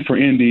biggest thing for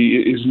Indy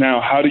is now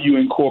how do you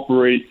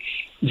incorporate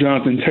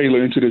Jonathan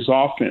Taylor into this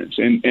offense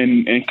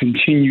and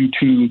continue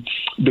to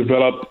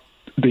develop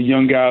the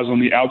young guys on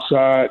the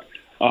outside.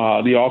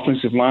 The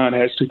offensive line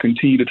has to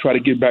continue to try to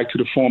get back to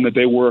the form that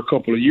they were a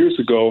couple of years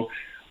ago.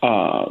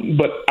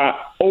 But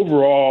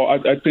overall,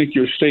 I think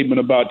your statement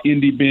about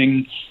Indy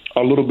being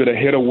a little bit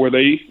ahead of where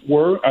they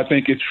were, I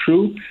think it's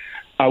true.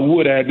 I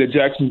would add that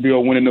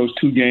Jacksonville winning those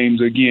 2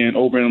 games again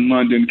over in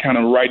London, kind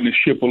of righting the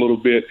ship a little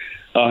bit,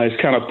 has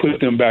kind of put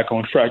them back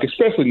on track,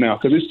 especially now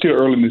because it's still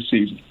early in the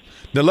season.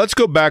 Now let's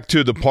go back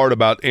to the part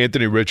about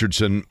Anthony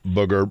Richardson,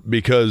 Booger,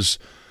 because,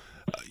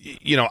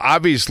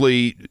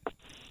 obviously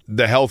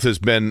the health has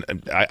been,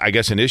 I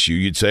guess, an issue,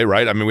 you'd say,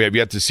 right? I mean, we have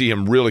yet to see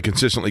him really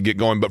consistently get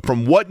going. But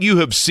from what you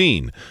have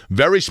seen,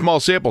 very small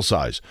sample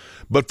size,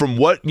 but from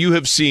what you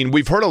have seen,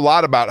 we've heard a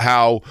lot about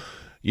how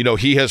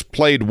he has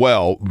played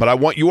well, but I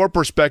want your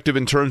perspective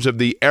in terms of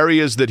the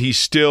areas that he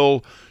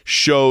still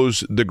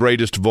shows the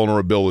greatest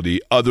vulnerability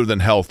other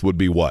than health would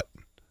be what?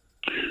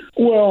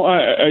 Well,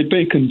 I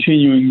think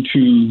continuing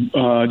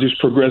to just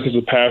progress as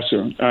a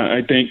passer.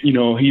 I think,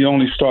 he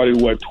only started,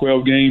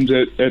 12 games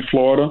at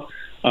Florida.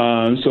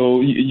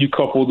 So you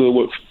couple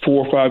the,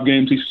 4 or 5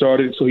 games he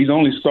started. So he's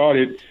only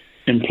started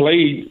and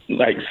played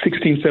like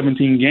 16,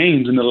 17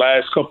 games in the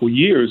last couple of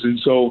years. And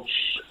so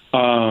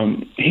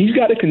he's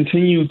got to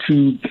continue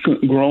to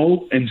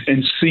grow and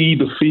see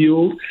the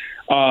field.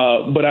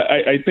 But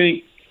I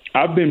think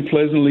I've been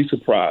pleasantly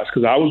surprised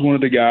because I was one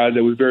of the guys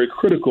that was very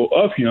critical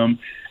of him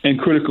and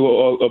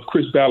critical of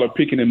Chris Ballard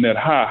picking him that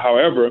high.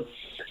 However,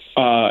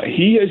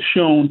 he has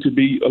shown to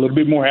be a little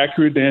bit more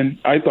accurate than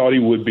I thought he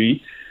would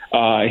be.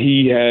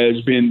 He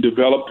has been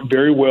developed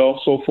very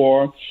well so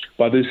far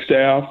by this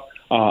staff.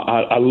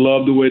 I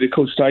love the way that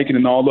Coach Steichen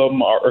and all of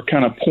them are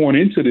kind of pouring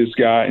into this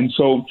guy. And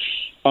so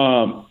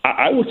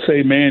I would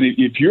say, man,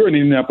 if you're an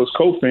Indianapolis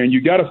Colts fan,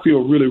 you got to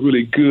feel really,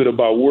 really good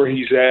about where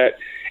he's at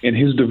in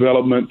his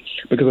development,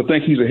 because I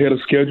think he's ahead of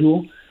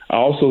schedule. I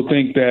also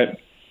think that,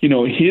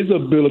 his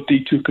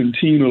ability to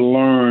continue to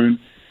learn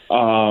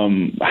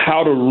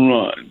how to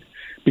run,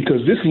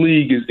 because this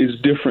league is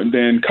different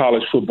than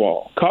college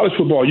football. College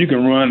football, you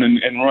can run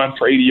and run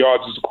for 80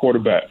 yards as a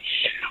quarterback.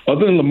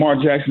 Other than Lamar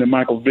Jackson and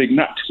Michael Vick,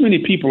 not too many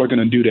people are going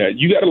to do that.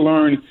 You got to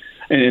learn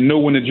and know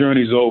when the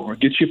journey's over.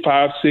 Get your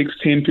 5, 6,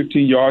 10,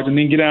 15 yards, and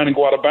then get out and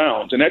go out of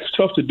bounds. And that's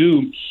tough to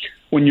do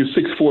when you're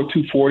 6'4",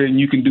 240, and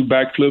you can do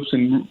backflips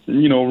and,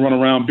 run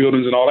around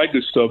buildings and all that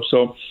good stuff.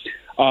 So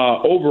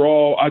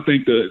overall, I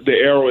think the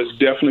arrow is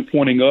definitely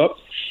pointing up.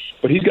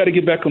 But he's got to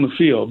get back on the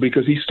field,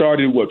 because he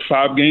started,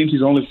 5 games?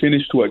 He's only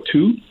finished,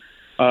 2?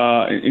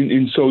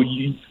 And so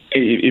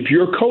if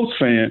you're a Colts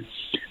fan,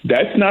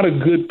 that's not a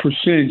good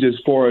percentage as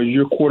far as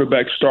your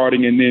quarterback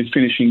starting and then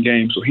finishing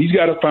games. So he's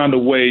got to find a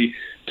way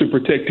to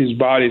protect his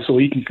body so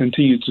he can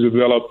continue to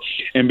develop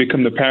and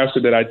become the passer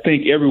that I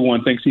think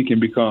everyone thinks he can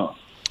become.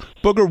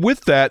 Booger,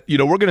 with that, we're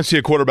going to see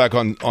a quarterback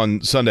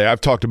on Sunday.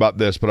 I've talked about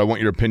this, but I want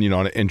your opinion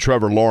on it. And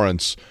Trevor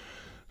Lawrence,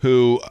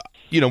 who,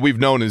 we've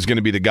known is going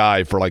to be the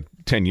guy for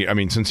 10 years. I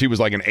mean, since he was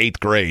in 8th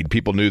grade,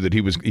 people knew that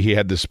he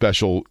had this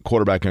special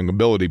quarterbacking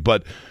ability.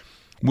 But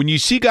when you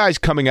see guys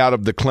coming out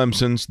of the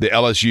Clemsons, the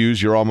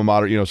LSUs, your alma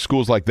mater,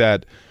 schools like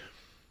that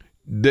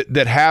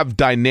have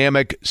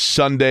dynamic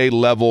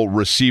Sunday-level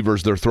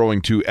receivers they're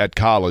throwing to at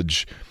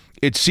college,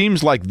 it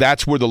seems like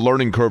that's where the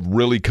learning curve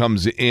really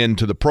comes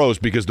into the pros,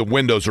 because the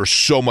windows are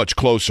so much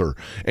closer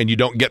and you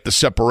don't get the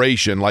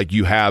separation like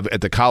you have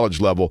at the college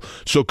level.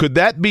 So could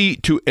that be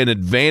to an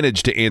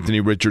advantage to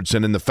Anthony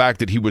Richardson in the fact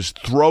that he was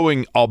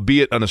throwing,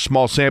 albeit on a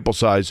small sample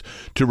size,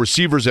 to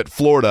receivers at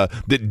Florida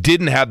that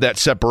didn't have that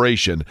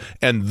separation,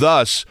 and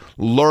thus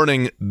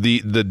learning the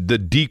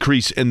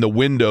decrease in the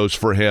windows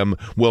for him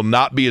will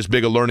not be as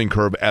big a learning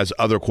curve as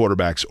other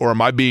quarterbacks? Or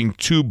am I being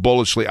too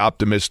bullishly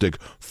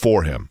optimistic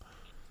for him?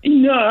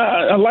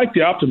 I like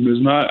the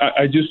optimism.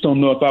 I just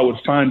don't know if I would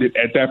find it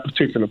at that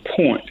particular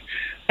point.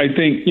 I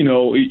think,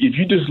 if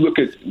you just look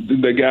at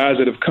the guys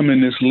that have come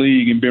in this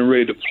league and been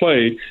ready to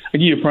play, I'll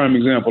give you a prime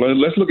example.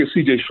 Let's look at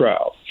C.J.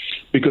 Stroud.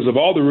 Because of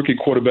all the rookie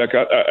quarterback,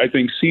 I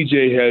think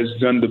C.J. has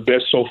done the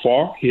best so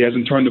far. He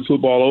hasn't turned the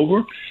football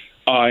over.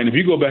 And if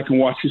you go back and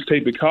watch his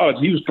tape at college,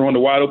 he was throwing to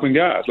wide open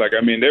guys.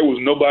 There was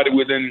nobody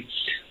within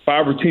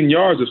 5 or 10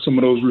 yards of some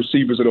of those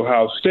receivers at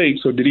Ohio State.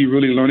 So did he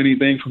really learn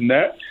anything from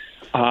that?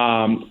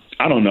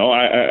 I don't know.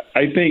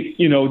 I think,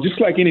 just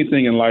like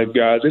anything in life,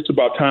 guys, it's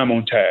about time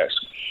on task.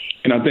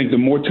 And I think the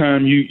more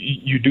time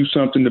you do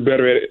something, the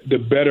better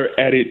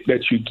at it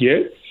that you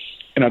get.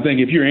 And I think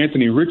if you're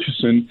Anthony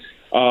Richardson,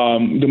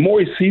 the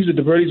more he sees it,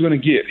 the better he's going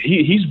to get.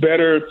 He's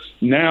better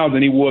now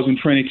than he was when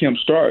training camp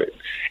started.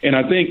 And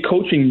I think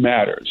coaching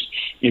matters.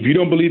 If you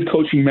don't believe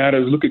coaching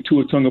matters, look at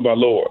Tua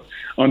Tagovailoa.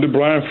 Under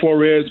Brian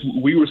Flores,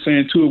 we were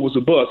saying Tua was a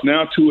bust.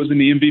 Now Tua is in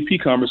the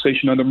MVP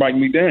conversation under Mike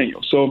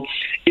McDaniel. So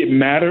it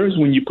matters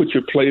when you put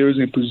your players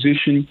in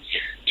position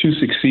to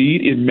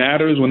succeed. It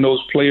matters when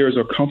those players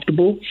are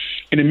comfortable.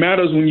 And it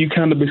matters when you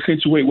kind of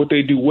accentuate what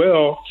they do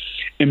well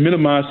and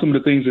minimize some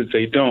of the things that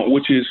they don't,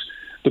 which is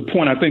the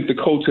point I think the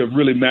Colts have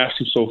really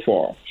mastered so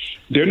far.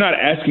 They're not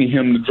asking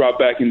him to drop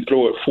back and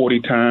throw it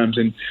 40 times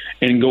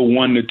and go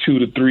 1 to 2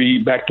 to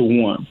 3 back to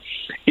 1.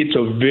 It's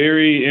a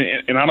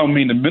very, and I don't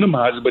mean to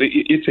minimize it, but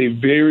it's a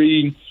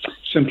very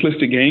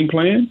simplistic game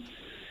plan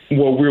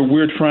where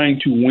we're trying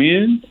to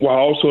win while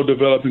also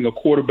developing a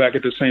quarterback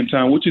at the same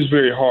time, which is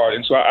very hard.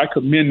 And so I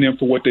commend them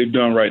for what they've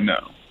done right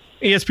now.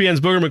 ESPN's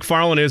Booger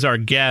McFarland is our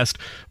guest.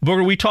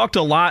 Booger, we talked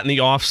a lot in the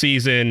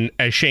offseason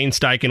as Shane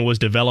Steichen was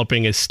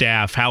developing his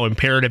staff, how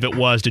imperative it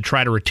was to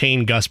try to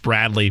retain Gus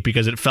Bradley,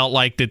 because it felt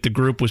like that the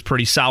group was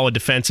pretty solid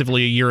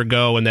defensively a year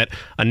ago and that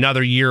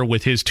another year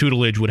with his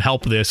tutelage would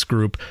help this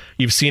group.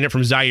 You've seen it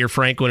from Zaire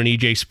Franklin and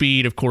E.J.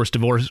 Speed, of course,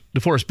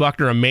 DeForest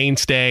Buckner, a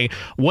mainstay.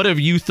 What have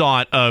you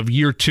thought of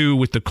year 2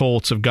 with the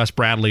Colts of Gus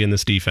Bradley in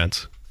this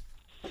defense?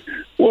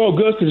 Well,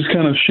 Gus has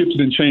kind of shifted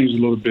and changed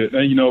a little bit.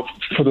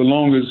 For the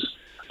longest,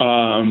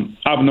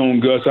 I've known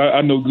Gus.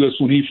 I know Gus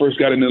when he first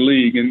got in the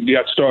league and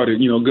got started.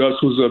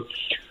 Gus was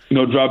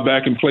drop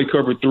back and play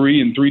cover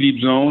 3 and 3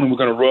 deep zone, and we're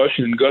going to rush,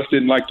 and Gus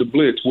didn't like the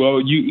blitz.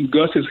 Well,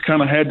 Gus has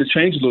kind of had to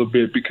change a little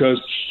bit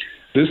because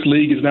this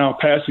league is now a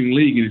passing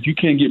league, and if you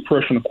can't get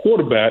pressure on the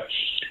quarterback,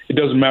 it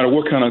doesn't matter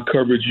what kind of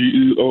coverage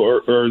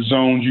or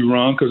zones you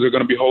run, because there are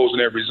going to be holes in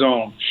every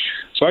zone.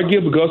 So I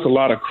give Gus a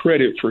lot of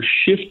credit for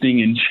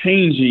shifting and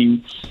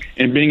changing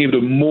and being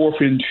able to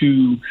morph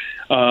into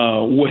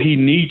what he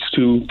needs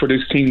to for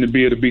this team to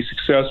be able to be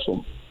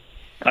successful.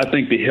 I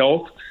think the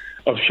health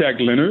of Shaq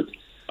Leonard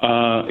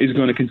is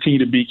going to continue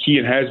to be key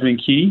and has been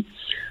key.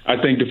 I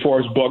think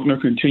DeForest Buckner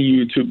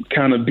continued to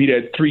kind of be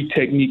that 3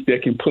 technique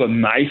that can put a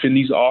knife in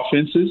these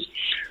offenses.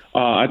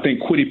 I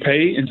think Kwity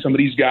Paye and some of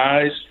these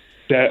guys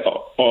that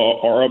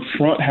are up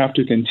front have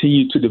to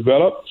continue to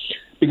develop.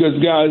 Because,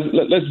 guys,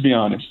 let's be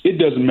honest. It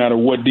doesn't matter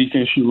what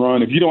defense you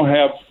run. If you don't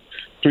have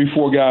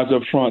 3-4 guys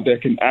up front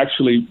that can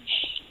actually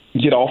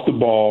get off the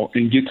ball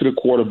and get to the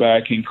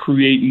quarterback and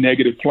create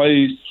negative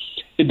plays,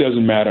 it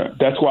doesn't matter.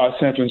 That's why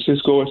San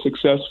Francisco is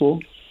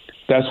successful.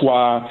 That's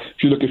why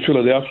if you look at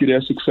Philadelphia,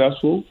 they're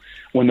successful.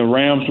 When the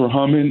Rams were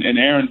humming and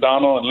Aaron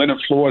Donald and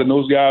Leonard Floyd and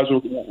those guys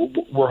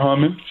were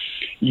humming,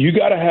 you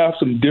got to have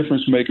some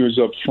difference makers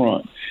up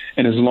front.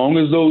 And as long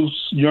as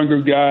those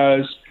younger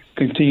guys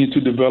continue to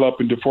develop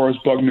and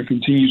DeForest Buckner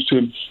continues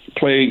to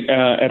play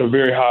at a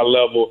very high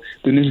level,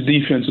 then this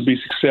defense will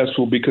be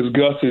successful because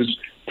Gus has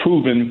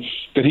proven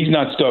that he's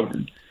not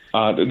stubborn.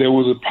 There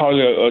was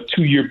probably a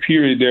 2-year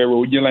period there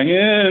where you're like,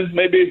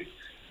 maybe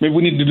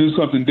we need to do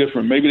something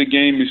different. Maybe the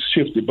game is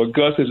shifted. But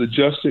Gus has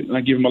adjusted, and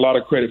I give him a lot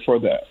of credit for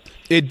that.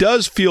 It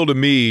does feel to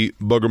me,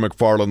 Booger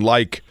McFarland,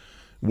 like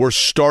we're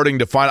starting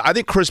to find – I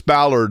think Chris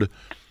Ballard –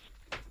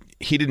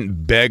 he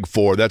didn't beg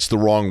for, that's the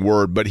wrong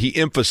word, but he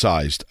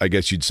emphasized, I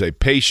guess you'd say,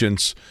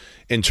 patience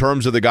in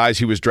terms of the guys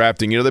he was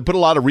drafting. You know, they put a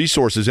lot of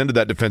resources into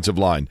that defensive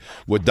line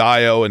with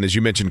Dio and, as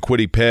you mentioned,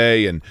 Kwity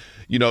Paye. And,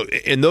 you know,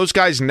 and those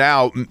guys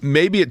now,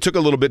 maybe it took a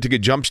little bit to get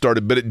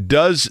jump-started, but it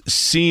does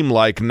seem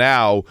like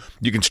now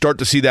you can start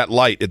to see that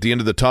light at the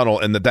end of the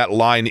tunnel and that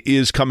line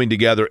is coming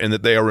together and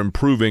that they are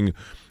improving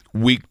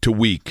week to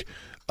week.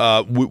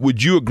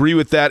 Would you agree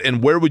with that?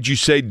 And where would you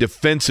say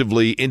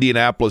defensively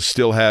Indianapolis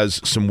still has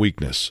some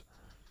weakness?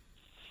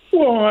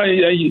 Well,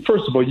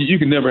 first of all, you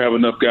can never have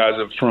enough guys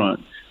up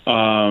front.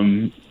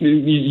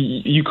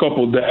 You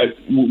couple that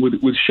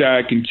with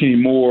Shaq and Kenny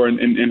Moore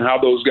and how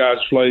those guys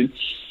play.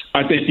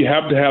 I think you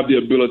have to have the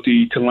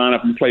ability to line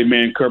up and play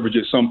man coverage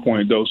at some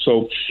point, though.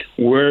 So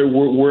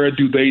where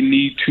do they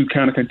need to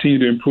kind of continue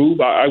to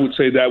improve? I would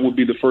say that would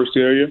be the first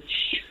area.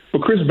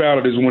 But Chris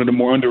Ballard is one of the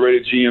more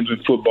underrated GMs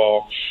in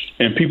football,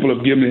 and people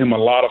have given him a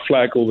lot of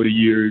flack over the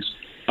years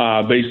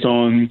based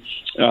on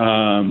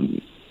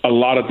a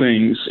lot of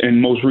things,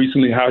 and most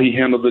recently how he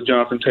handled the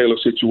Jonathan Taylor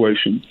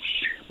situation.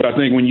 But I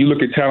think when you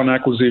look at talent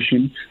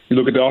acquisition, you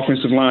look at the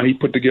offensive line he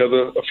put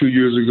together a few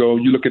years ago,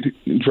 you look at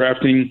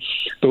drafting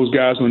those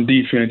guys on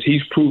defense,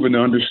 he's proven to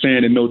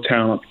understand and know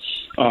talent.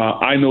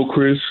 I know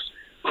Chris.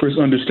 Chris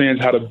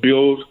understands how to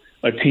build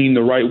a team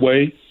the right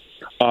way.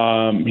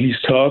 He's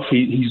tough.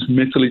 He's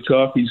mentally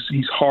tough.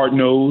 He's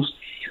hard-nosed.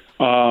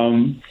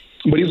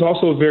 But he's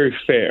also very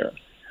fair.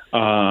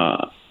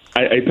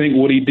 I think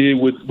what he did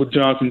with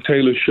Jonathan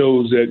Taylor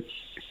shows that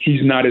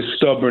he's not as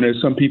stubborn as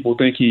some people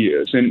think he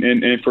is.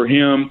 And for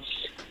him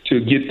to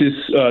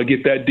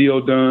get that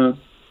deal done,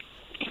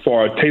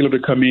 for Taylor to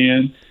come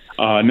in,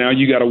 now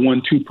you got a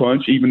 1-2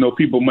 punch, even though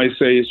people may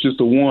say it's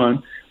just a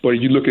one. But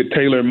if you look at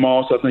Taylor and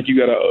Moss, I think you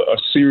got a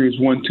serious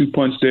 1-2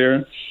 punch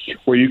there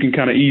where you can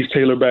kind of ease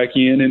Taylor back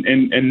in.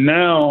 And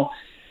now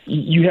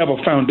you have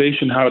a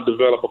foundation how to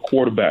develop a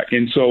quarterback.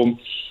 And so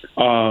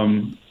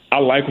I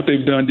like what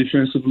they've done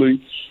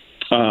defensively.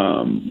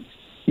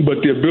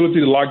 But the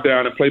ability to lock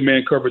down and play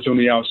man coverage on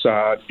the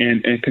outside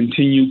and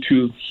continue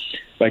to,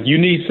 like, you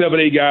need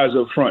 7-8 guys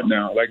up front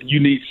now. Like, you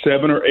need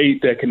 7 or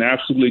 8 that can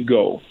absolutely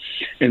go.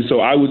 And so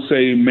I would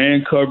say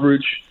man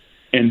coverage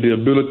and the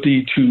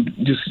ability to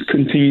just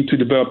continue to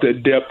develop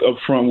that depth up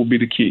front will be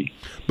the key.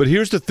 But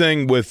here's the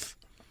thing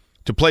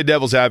to play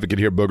devil's advocate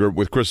here, Booger,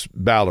 with Chris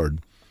Ballard.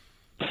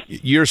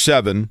 Year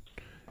 7,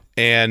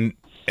 and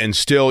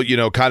still, you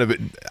know, kind of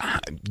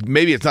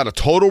maybe it's not a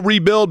total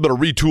rebuild, but a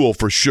retool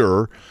for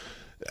sure.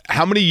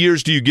 How many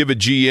years do you give a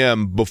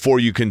GM before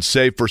you can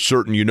say for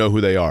certain you know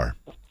who they are?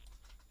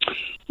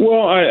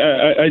 Well,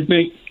 I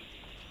think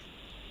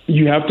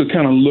you have to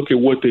kind of look at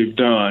what they've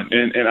done.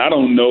 And I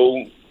don't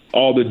know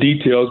all the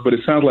details, but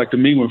it sounds like to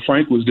me when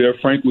Frank was there,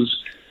 Frank was,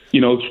 you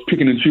know,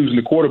 picking and choosing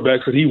the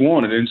quarterbacks that he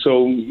wanted. And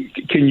so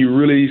can you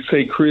really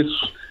say Chris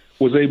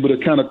was able to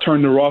kind of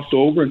turn the roster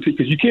over?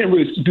 Because you can't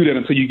really do that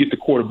until you get the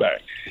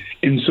quarterback.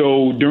 And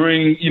so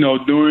during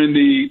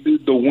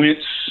the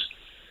Wentz,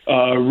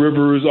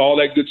 Rivers, all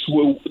that good,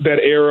 that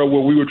era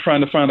where we were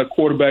trying to find a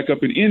quarterback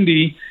up in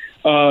Indy,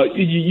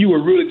 you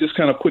were really just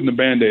kind of putting a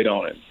Band-Aid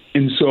on it.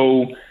 And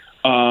so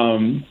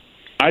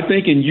I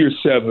think in year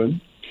 7,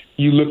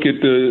 you look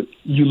at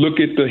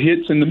the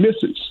hits and the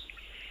misses.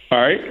 All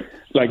right,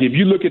 like if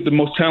you look at the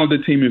most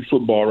talented team in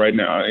football right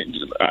now,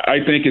 I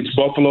think it's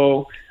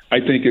Buffalo. I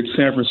think it's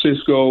San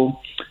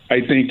Francisco.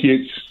 I think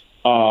it's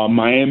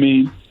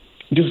Miami.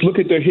 Just look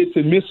at their hits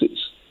and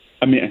misses.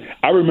 I mean,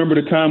 I remember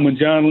the time when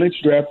John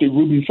Lynch drafted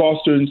Reuben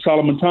Foster and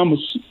Solomon Thomas,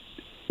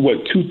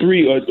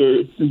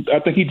 2-3, I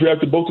think he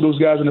drafted both of those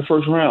guys in the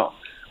first round.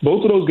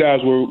 Both of those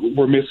guys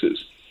were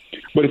misses.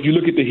 But if you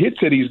look at the hits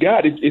that he's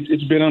got,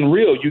 it's been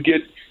unreal. You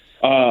get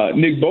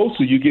Nick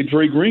Bosa, you get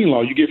Dre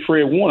Greenlaw, you get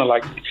Fred Warner.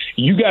 Like,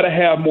 you got to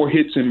have more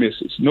hits and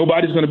misses.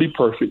 Nobody's going to be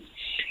perfect.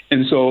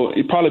 And so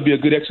it'd probably be a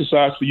good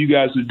exercise for you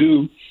guys to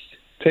do.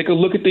 Take a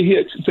look at the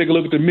hits and take a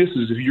look at the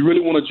misses. If you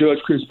really want to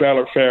judge Chris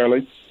Ballard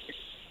fairly,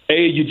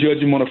 you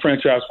judge him on a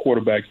franchise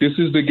quarterback. This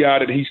is the guy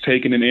that he's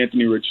taken in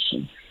Anthony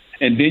Richardson.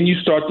 And then you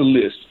start the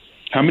list.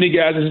 How many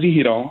guys has he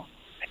hit on?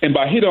 And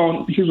by hit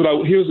on, here's what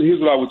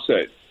I would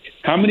say.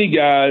 how many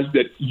guys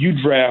that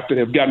you drafted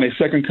have gotten a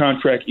second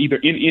contract either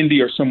in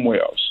Indy or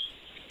somewhere else?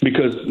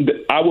 Because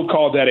I would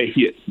call that a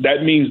hit.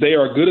 That means they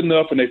are good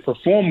enough and they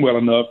perform well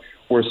enough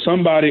where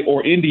somebody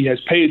or Indy has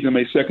paid them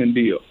a second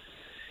deal.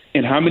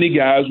 And how many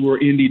guys were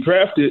Indy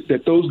drafted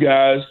that those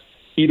guys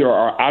either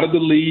are out of the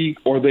league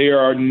or they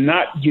are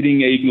not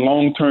getting a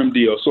long-term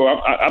deal? So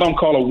I don't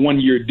call a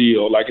one-year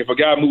deal. Like if a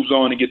guy moves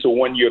on and gets a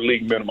one-year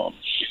league minimum,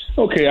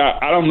 okay,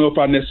 I don't know if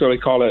I necessarily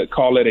call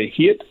it a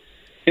hit.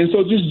 And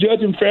so just judge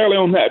him fairly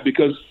on that,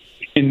 because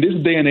in this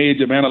day and age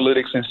of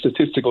analytics and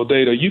statistical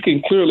data, you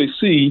can clearly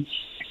see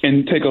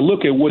and take a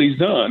look at what he's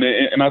done.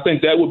 And I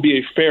think that would be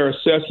a fair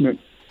assessment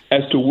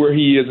as to where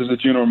he is as a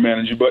general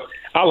manager. But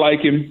I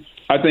like him.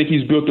 I think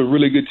he's built a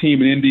really good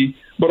team in Indy.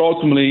 But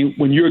ultimately,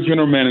 when you're a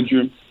general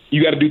manager,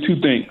 you got to do two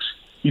things.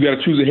 You got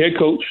to choose a head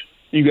coach,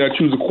 and you got to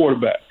choose a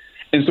quarterback.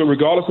 And so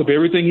regardless of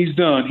everything he's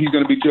done, he's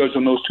going to be judged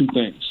on those two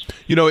things.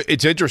 You know,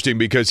 it's interesting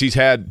because he's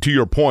had, to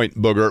your point,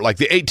 Booger, like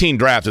the 18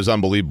 draft is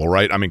unbelievable,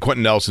 right? I mean,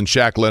 Quentin Nelson,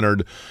 Shaq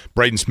Leonard,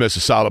 Braden Smith's a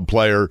solid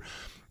player.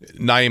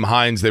 Naeem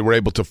Hines, they were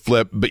able to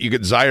flip. But you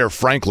get Zaire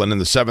Franklin in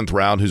the 7th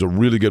round, who's a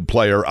really good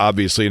player,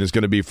 obviously, and is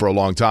going to be for a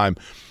long time.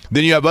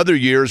 Then you have other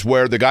years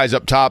where the guys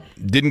up top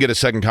didn't get a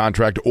second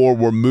contract or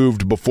were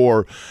moved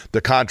before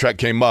the contract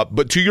came up.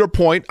 But to your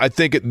point, I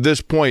think at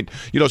this point,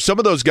 you know, some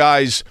of those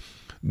guys,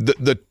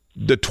 the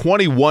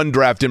 21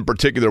 draft in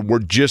particular, we're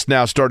just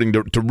now starting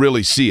to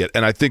really see it.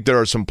 And I think there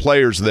are some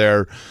players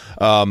there.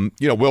 You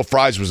know, Will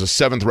Fries was a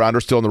 7th rounder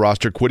still in the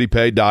roster, Kwity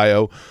Paye,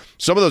 Dio.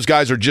 Some of those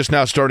guys are just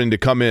now starting to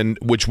come in,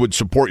 which would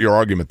support your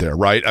argument there,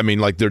 right? I mean,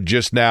 like they're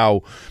just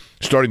now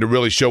starting to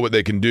really show what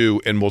they can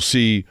do, and we'll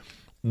see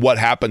what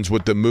happens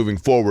with them moving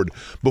forward.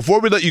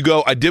 Before we let you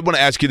go, I did want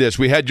to ask you this.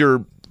 We had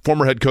your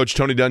former head coach,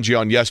 Tony Dungy,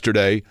 on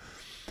yesterday,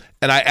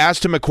 and I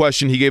asked him a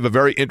question. He gave a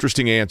very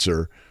interesting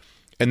answer.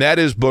 And that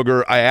is,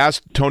 Booger, I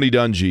asked Tony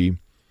Dungy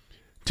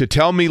to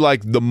tell me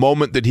like the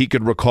moment that he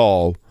could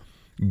recall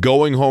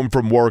going home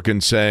from work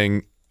and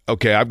saying,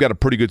 okay, I've got a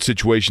pretty good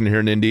situation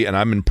here in Indy and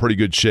I'm in pretty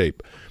good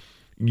shape.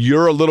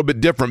 You're a little bit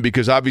different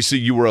because obviously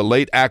you were a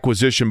late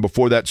acquisition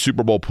before that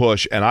Super Bowl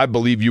push, and I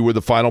believe you were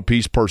the final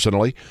piece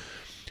personally.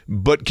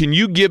 But can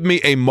you give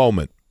me a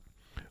moment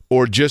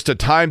or just a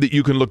time that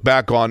you can look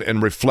back on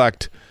and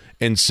reflect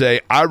and say,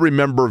 I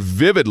remember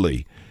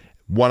vividly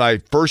when I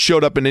first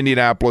showed up in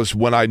Indianapolis,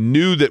 when I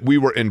knew that we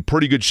were in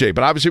pretty good shape.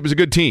 And obviously it was a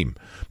good team.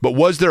 But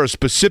was there a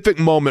specific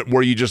moment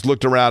where you just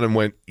looked around and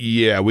went,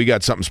 yeah, we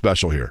got something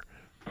special here?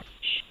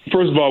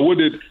 First of all, what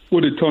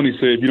did Tony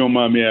say, if you don't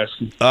mind me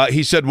asking?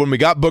 He said when we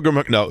got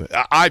Booger – no,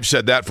 I've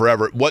said that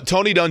forever. What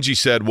Tony Dungy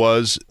said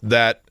was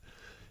that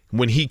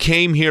when he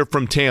came here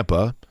from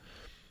Tampa,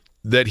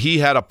 that he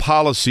had a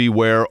policy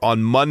where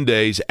on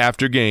Mondays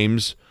after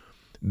games –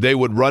 they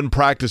would run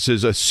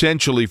practices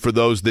essentially for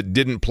those that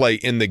didn't play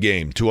in the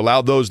game, to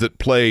allow those that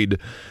played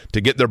to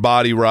get their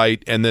body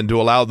right, and then to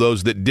allow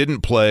those that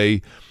didn't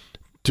play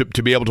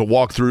to be able to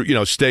walk through, you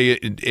know, stay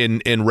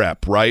in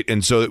rep, right?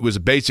 And so it was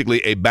basically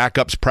a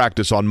backups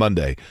practice on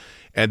Monday.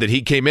 And that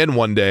he came in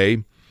one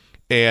day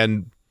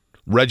and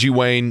Reggie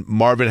Wayne,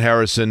 Marvin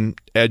Harrison,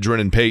 Edgerrin,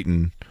 and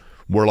Peyton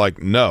were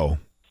like, no.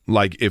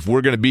 Like, if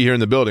we're going to be here in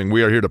the building,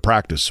 we are here to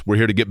practice. We're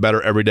here to get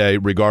better every day,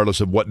 regardless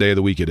of what day of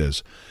the week it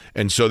is.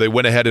 And so they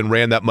went ahead and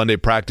ran that Monday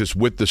practice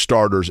with the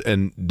starters,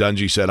 and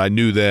Dungy said, I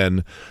knew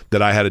then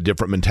that I had a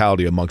different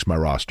mentality amongst my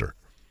roster.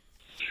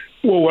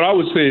 Well, what I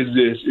would say is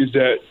this, is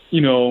that,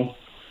 you know,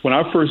 when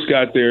I first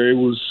got there, it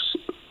was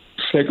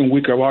second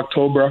week of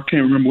October. I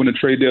can't remember when the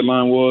trade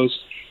deadline was.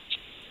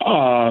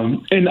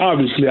 And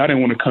obviously I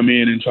didn't want to come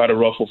in and try to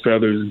ruffle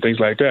feathers and things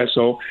like that.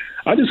 So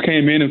I just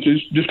came in and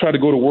just tried to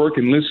go to work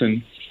and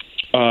listen.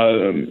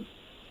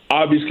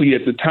 Obviously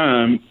at the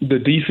time, the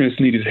defense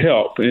needed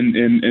help.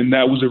 And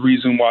that was the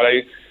reason why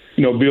they,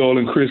 you know, Bill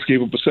and Chris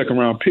gave up a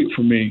second-round pick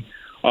for me.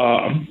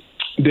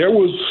 There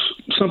was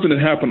something that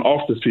happened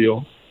off the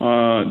field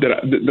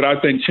that I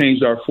think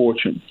changed our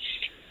fortune.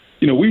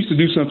 You know, we used to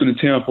do something in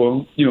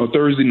Tampa, you know,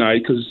 Thursday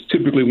night, because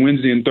typically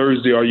Wednesday and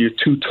Thursday are your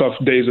two tough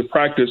days of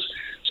practice.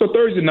 So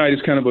Thursday night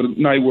is kind of a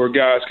night where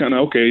guys kind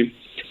of, okay,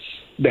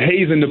 the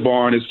hay's in the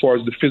barn as far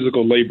as the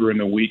physical labor in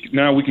the week.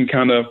 Now we can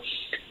kind of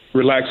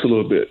relax a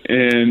little bit.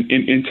 And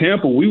in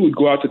Tampa, we would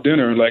go out to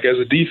dinner, like as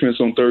a defense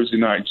on Thursday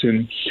nights.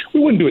 And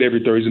we wouldn't do it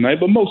every Thursday night,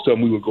 but most of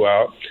them we would go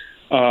out.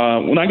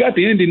 When I got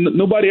to Indy,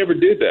 nobody ever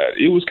did that.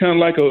 It was kind of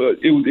like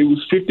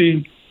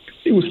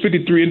it was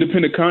 53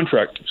 independent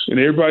contractors, and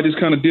everybody just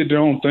kind of did their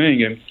own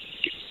thing.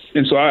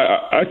 And so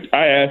I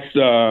asked,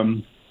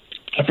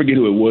 I forget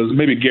who it was,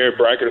 maybe Garrett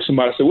Brackett or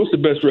somebody. I said, what's the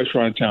best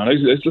restaurant in town?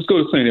 Let's go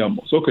to St.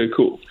 Elmo's. Okay,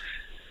 cool.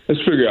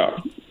 Let's figure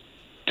out.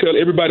 Tell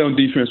everybody on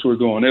defense we're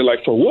going. They're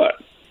like, for what?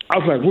 I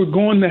was like, we're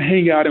going to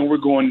hang out and we're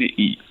going to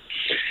eat.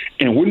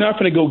 And we're not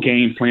going to go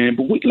game plan,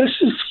 but let's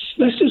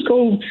just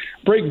go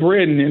break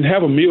bread and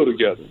have a meal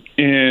together.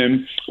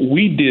 And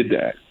we did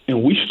that.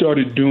 And we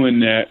started doing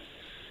that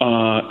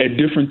at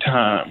different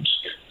times.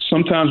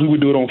 Sometimes we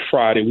would do it on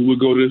Friday. We would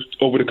go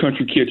over to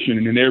Country Kitchen,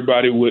 and then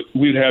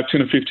we'd have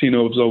 10 or 15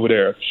 of us over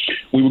there.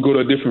 We would go to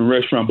a different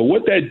restaurant. But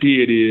what that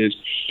did is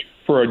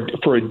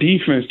for a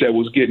defense that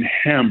was getting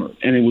hammered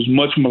and it was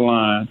much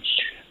maligned,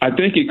 I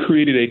think it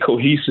created a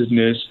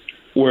cohesiveness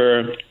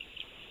where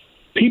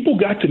people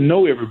got to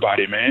know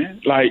everybody,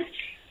 man. Like,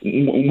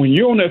 when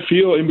you're on that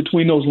field in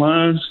between those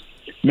lines,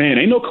 man,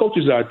 ain't no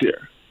coaches out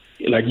there.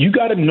 Like, you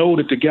got to know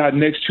that the guy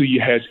next to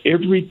you has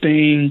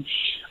everything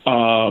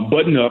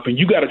buttoned up, and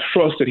you got to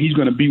trust that he's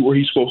going to be where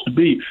he's supposed to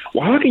be.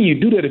 Well, how can you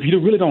do that if you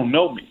really don't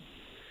know me?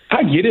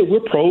 I get it, we're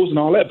pros and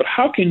all that, but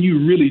how can you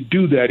really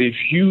do that if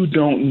you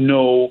don't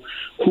know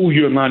who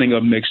you're lining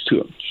up next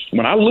to?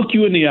 When I look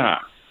you in the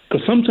eye,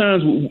 because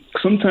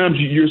sometimes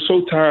you're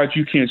so tired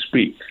you can't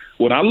speak.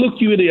 When I look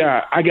you in the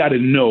eye, I got to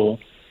know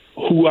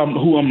who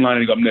I'm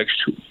lining up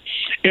next to.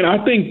 And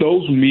I think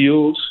those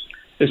meals,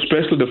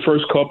 especially the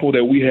first couple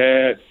that we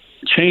had,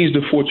 changed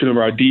the fortune of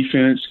our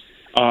defense.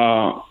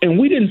 And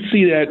we didn't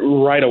see that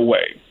right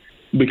away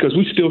because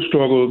we still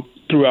struggled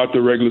throughout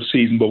the regular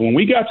season. But when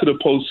we got to the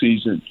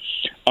postseason,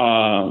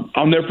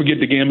 I'll never forget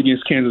the game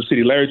against Kansas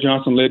City. Larry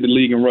Johnson led the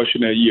league in rushing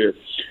that year.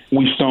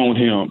 We stoned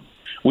him.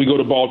 We go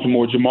to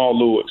Baltimore, Jamal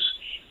Lewis,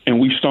 and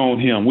we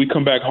stoned him. We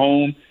come back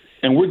home,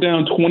 and we're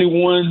down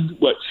 21-6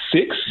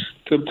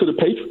 to the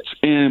Patriots.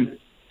 And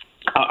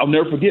I'll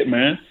never forget,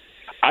 man,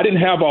 I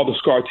didn't have all the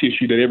scar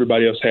tissue that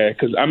everybody else had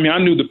because, I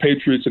knew the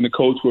Patriots and the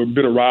Colts were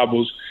bitter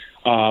rivals,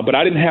 but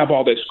I didn't have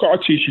all that scar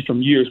tissue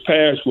from years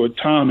past where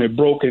Tom had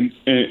broken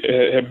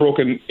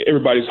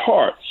everybody's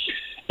heart.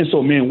 And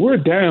so, man, we're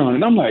down,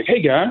 and I'm like,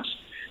 hey, guys,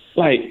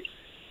 like,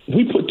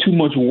 we put too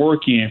much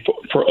work in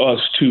for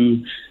us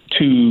to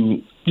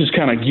just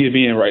kind of give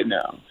in right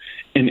now.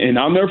 And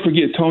I'll never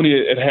forget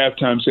Tony at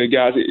halftime said,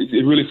 guys,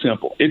 it's really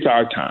simple. It's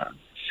our time.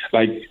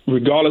 Like,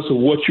 regardless of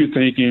what you're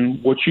thinking,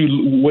 what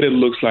it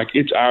looks like,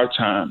 it's our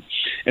time.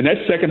 And that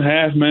second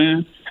half,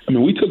 man,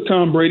 we took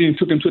Tom Brady and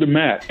took him to the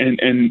mat. And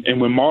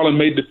when Marlon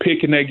made the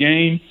pick in that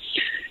game,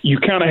 you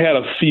kind of had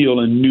a feel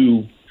and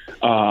knew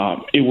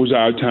it was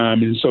our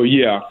time. And so,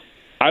 yeah,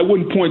 I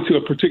wouldn't point to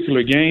a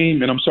particular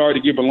game, and I'm sorry to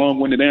give a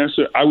long-winded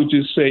answer. I would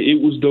just say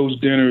it was those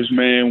dinners,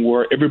 man,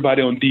 where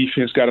everybody on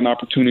defense got an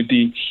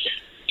opportunity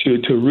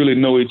to really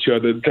know each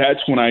other. That's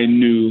when I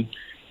knew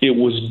it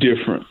was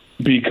different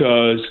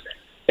because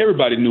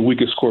everybody knew we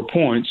could score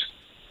points.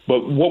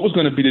 But what was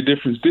going to be the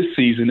difference this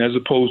season as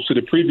opposed to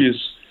the previous,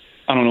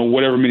 I don't know,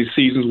 whatever many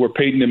seasons where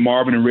Peyton and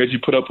Marvin and Reggie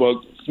put up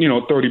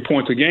 30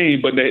 points a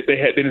game, but they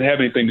didn't have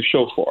anything to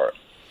show for it.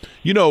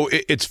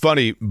 It's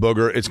funny,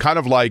 Booger. It's kind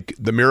of like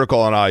the Miracle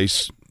on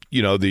Ice.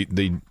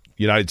 The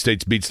United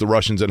States beats the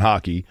Russians in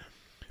hockey.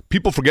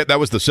 People forget that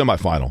was the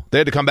semifinal. They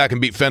had to come back and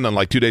beat Finland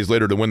like 2 days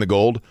later to win the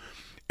gold.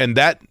 And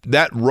that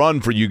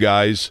run for you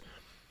guys,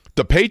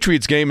 the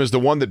Patriots game is the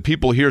one that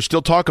people here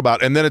still talk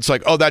about. And then it's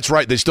like, oh, that's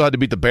right. They still had to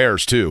beat the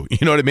Bears too.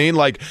 You know what I mean?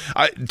 Like,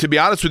 to be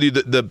honest with you,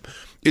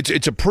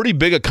 it's a pretty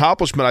big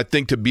accomplishment, I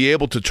think, to be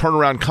able to turn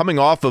around coming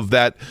off of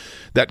that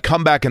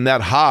comeback and that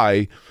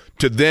high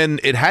to then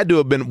it had to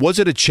have been, was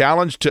it a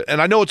challenge to,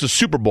 and I know it's a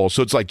Super Bowl,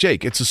 so it's like,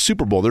 Jake, it's a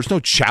Super Bowl. There's no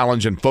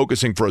challenge in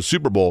focusing for a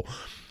Super Bowl.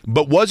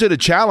 But was it a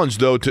challenge,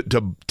 though,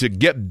 to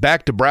get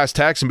back to brass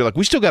tacks and be like,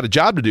 we still got a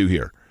job to do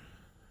here?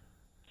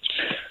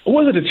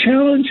 Was it a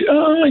challenge?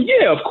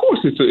 Yeah, of course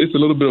it's a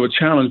little bit of a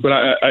challenge, but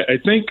I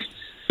think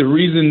the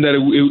reason that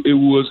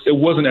it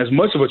wasn't as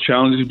much of a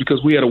challenge is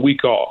because we had a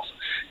week off.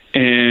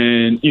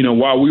 And,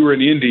 while we were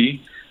in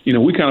Indy,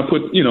 we kind of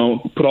put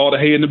all the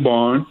hay in the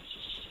barn.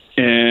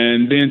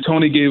 And then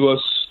Tony gave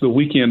us the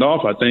weekend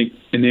off, I think.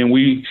 And then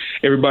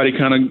everybody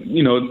kind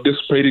of,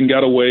 dissipated and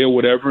got away or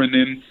whatever. And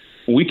then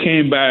we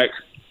came back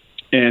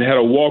and had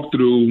a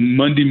walkthrough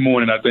Monday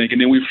morning, I think.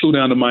 And then we flew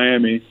down to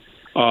Miami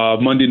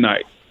Monday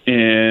night.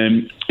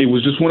 And it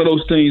was just one of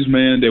those things,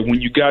 man, that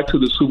when you got to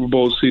the Super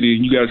Bowl city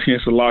and you got a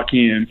chance to lock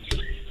in,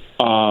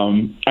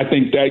 I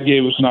think that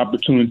gave us an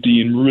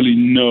opportunity and really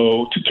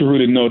know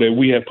that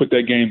we had put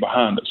that game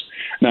behind us.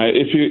 Now,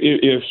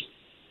 if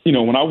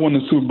when I won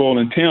the Super Bowl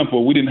in Tampa,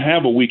 we didn't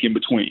have a week in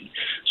between.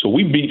 So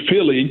we beat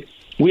Philly.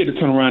 We had to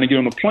turn around and get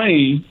on a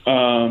plane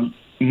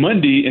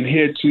Monday and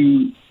head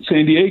to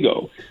San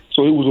Diego.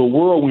 So it was a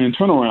whirlwind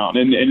turnaround,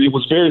 and it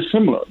was very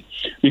similar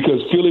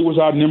because Philly was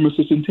our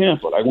nemesis in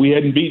Tampa. Like, we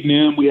hadn't beaten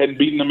them. We hadn't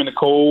beaten them in the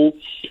cold,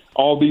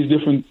 all these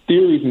different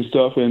theories and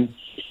stuff. And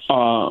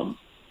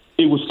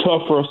it was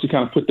tough for us to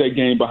kind of put that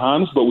game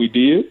behind us, but we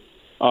did.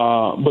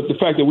 But the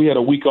fact that we had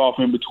a week off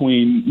in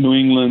between New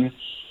England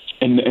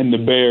and the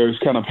Bears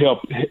kind of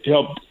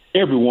helped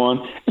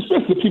everyone,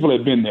 especially the people that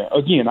had been there.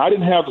 Again, I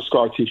didn't have the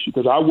scar tissue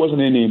because I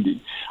wasn't in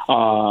Indy.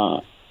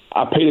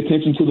 I paid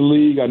attention to the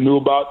league. I knew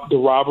about the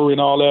rivalry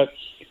and all that.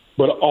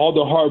 But all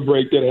the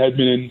heartbreak that had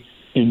been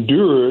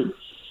endured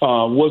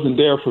wasn't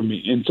there for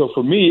me. And so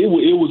for me, it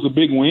was a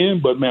big win.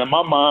 But, man,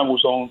 my mind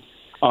was on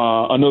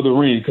another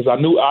ring because I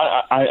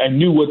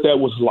knew what that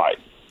was like.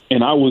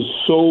 And I was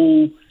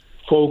so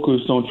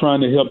focused on trying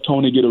to help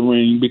Tony get a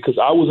ring because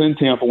I was in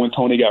Tampa when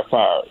Tony got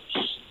fired.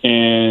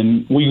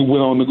 And we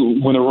went on to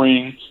win a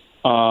ring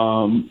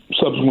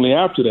subsequently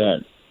after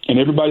that. And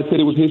everybody said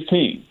it was his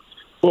team.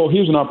 Well,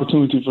 here's an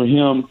opportunity for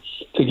him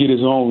to get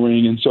his own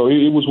ring. And so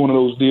it was one of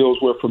those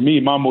deals where, for me,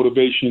 my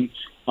motivation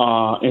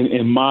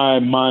and my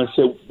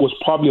mindset was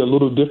probably a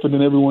little different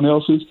than everyone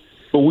else's,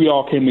 but we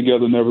all came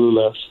together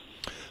nevertheless.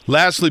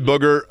 Lastly,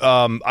 Booger,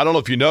 I don't know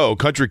if you know,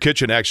 Country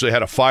Kitchen actually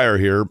had a fire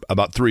here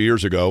about 3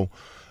 years ago.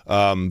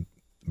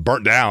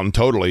 Burnt down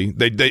totally.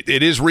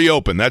 It is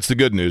reopened. That's the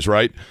good news,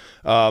 right?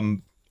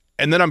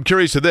 And then I'm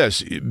curious to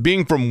this.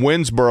 Being from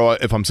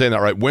Winsboro, if I'm saying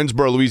that right,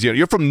 Winsboro, Louisiana.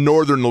 You're from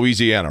northern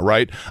Louisiana,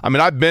 right? I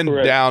mean, I've been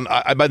down.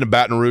 I've been to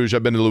Baton Rouge.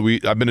 I've been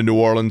to New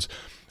Orleans.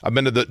 I've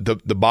been to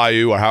the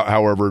Bayou, or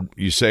however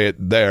you say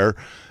it there.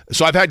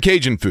 So I've had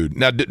Cajun food.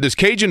 Now, does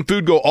Cajun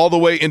food go all the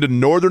way into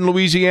northern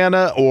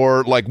Louisiana,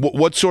 or like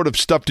what sort of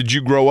stuff did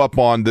you grow up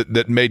on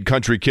that made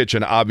Country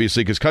Kitchen?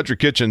 Obviously, because Country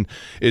Kitchen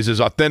is as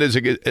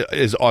authentic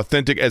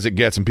as it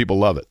gets, and people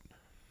love it.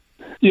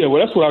 Yeah,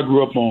 well, that's what I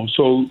grew up on.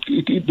 So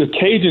the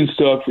Cajun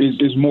stuff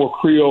is more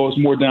Creole, it's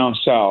more down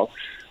south.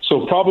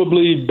 So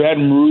probably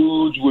Baton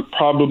Rouge would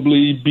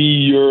probably be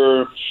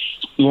your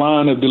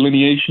line of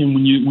delineation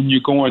when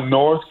you're going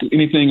north.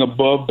 Anything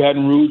above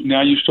Baton Rouge,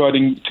 now you're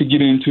starting to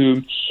get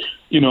into,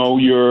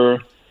 your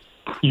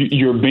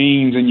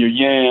beans and your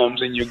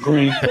yams and your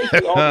greens,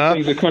 all the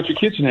things that Country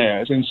Kitchen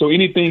has. And so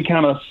anything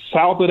kind of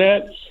south of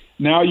that,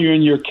 now you're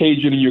in your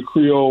Cajun and your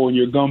Creole and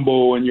your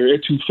gumbo and your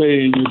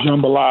etouffee and your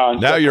jambalaya.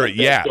 Now you're at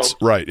Yats,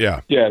 right?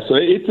 Yeah. Yeah. So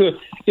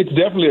it's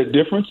definitely a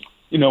difference,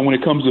 when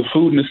it comes to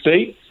food in the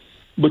state,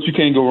 but you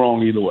can't go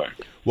wrong either way.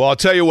 Well, I'll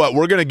tell you what,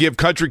 we're going to give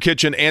Country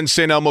Kitchen and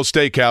St. Elmo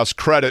Steakhouse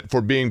credit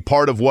for being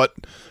part of what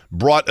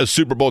brought a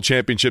Super Bowl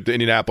championship to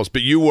Indianapolis.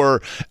 But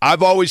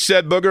I've always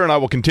said, Booger, and I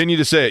will continue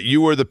to say it,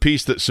 you were the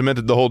piece that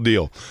cemented the whole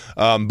deal.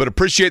 But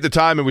appreciate the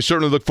time, and we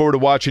certainly look forward to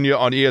watching you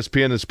on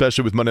ESPN,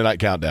 especially with Monday Night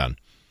Countdown.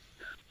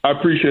 I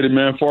appreciate it,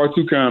 man. Far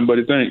too kind,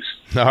 buddy. Thanks.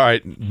 All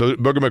right.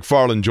 Booger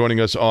McFarland joining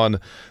us on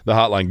the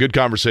hotline. Good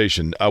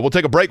conversation. We'll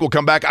take a break. We'll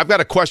come back. I've got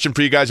a question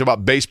for you guys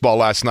about baseball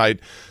last night.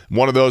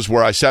 One of those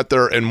where I sat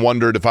there and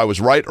wondered if I was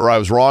right or I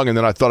was wrong, and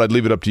then I thought I'd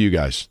leave it up to you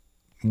guys.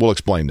 We'll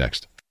explain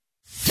next.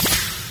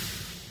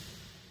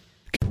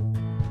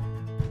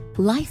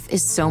 Life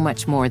is so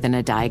much more than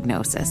a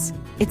diagnosis.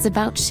 It's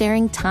about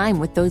sharing time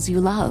with those you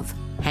love,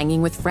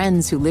 hanging with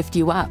friends who lift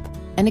you up,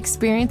 and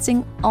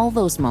experiencing all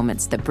those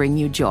moments that bring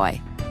you joy.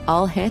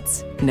 All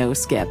hits, no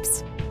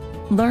skips.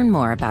 Learn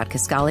more about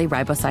Kisqali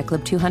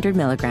Ribociclib 200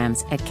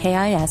 milligrams at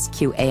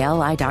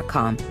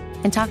KISQALI.com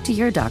and talk to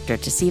your doctor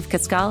to see if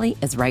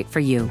Kisqali is right for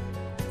you.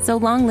 So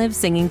long live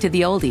singing to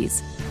the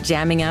oldies,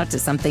 jamming out to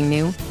something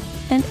new,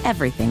 and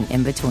everything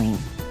in between.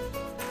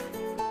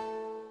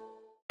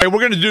 Hey, we're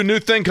going to do a new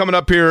thing coming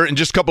up here in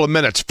just a couple of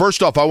minutes.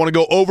 First off, I want to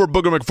go over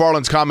Booger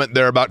McFarland's comment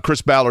there about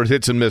Chris Ballard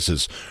hits and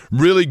misses.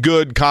 Really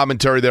good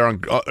commentary there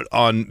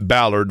on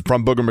Ballard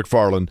from Booger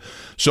McFarland.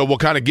 So we'll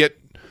kind of get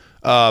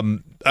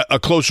a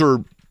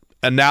closer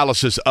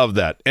analysis of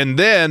that. And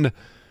then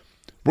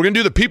we're going to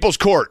do the People's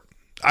Court.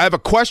 I have a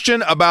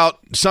question about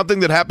something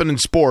that happened in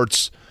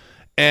sports,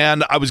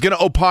 and I was going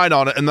to opine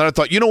on it, and then I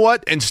thought, you know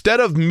what?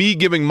 Instead of me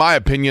giving my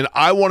opinion,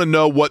 I want to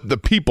know what the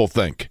people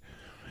think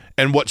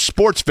and what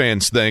sports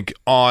fans think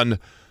on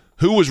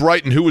who was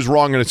right and who was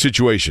wrong in a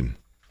situation.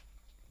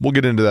 We'll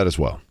get into that as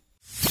well.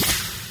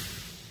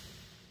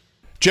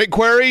 Jake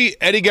Query,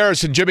 Eddie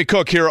Garrison, Jimmy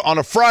Cook here on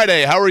a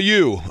Friday. How are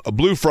you? A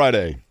Blue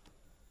Friday.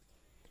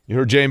 You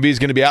heard J&B is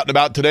going to be out and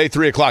about today,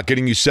 3 o'clock,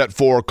 getting you set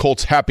for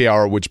Colts Happy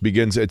Hour, which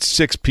begins at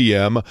 6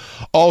 p.m.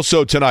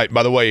 Also tonight,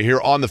 by the way,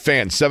 here on The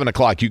Fan, 7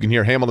 o'clock, you can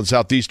hear Hamilton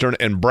Southeastern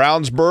and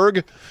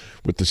Brownsburg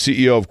with the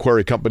CEO of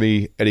Query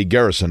Company, Eddie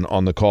Garrison,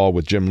 on the call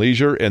with Jim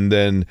Leisure. And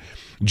then,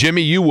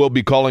 Jimmy, you will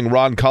be calling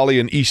Ron Colley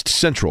in East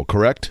Central,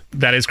 correct?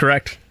 That is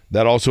correct.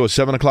 That also a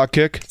 7 o'clock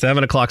kick?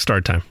 7 o'clock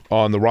start time.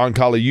 On the Ron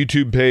Colley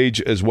YouTube page,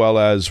 as well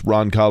as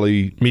Ron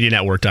Colley...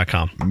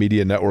 MediaNetwork.com.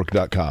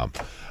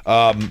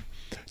 MediaNetwork.com.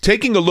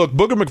 Taking a look,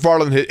 Booger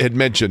McFarland had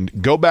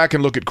mentioned, go back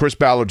and look at Chris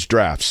Ballard's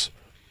drafts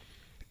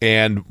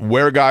and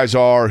where guys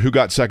are, who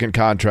got second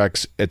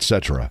contracts,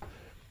 etc.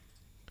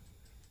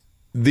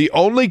 The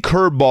only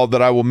curveball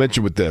that I will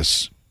mention with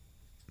this,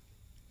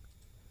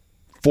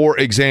 for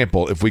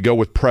example, if we go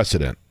with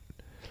precedent,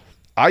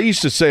 I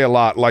used to say a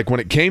lot, like when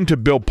it came to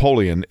Bill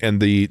Polian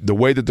and the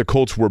way that the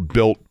Colts were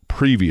built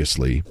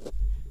previously,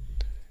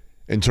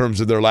 in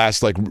terms of their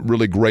last like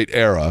really great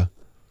era,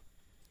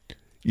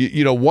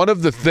 you know, one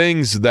of the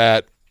things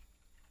that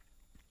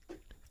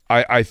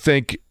I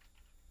think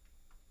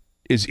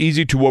is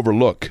easy to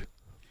overlook,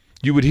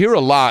 you would hear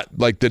a lot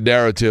like the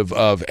narrative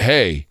of,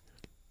 hey,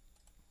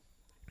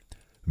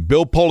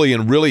 Bill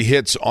Polian really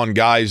hits on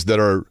guys that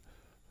are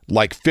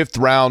like fifth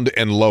round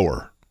and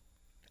lower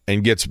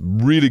and gets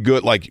really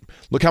good. Like,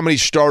 look how many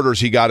starters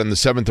he got in the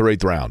 7th or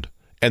 8th round.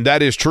 And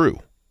that is true.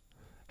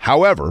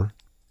 However,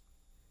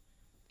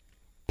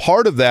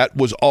 part of that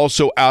was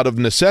also out of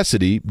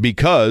necessity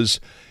because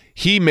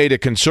he made a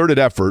concerted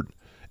effort,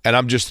 and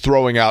I'm just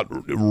throwing out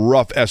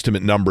rough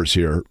estimate numbers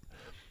here,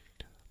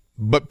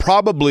 but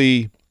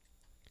probably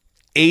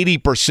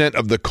 80%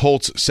 of the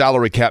Colts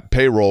salary cap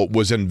payroll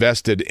was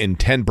invested in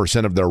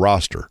 10% of their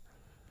roster.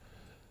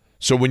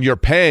 So when you're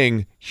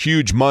paying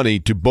huge money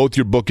to both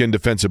your bookend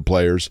defensive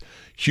players,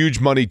 huge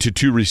money to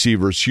 2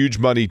 receivers, huge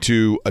money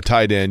to a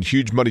tight end,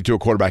 huge money to a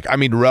quarterback, I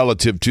mean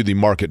relative to the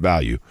market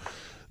value,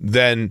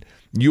 then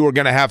you are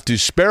going to have to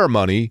spare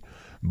money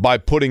by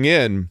putting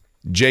in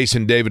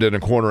Jason David in a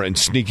corner and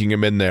sneaking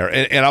him in there.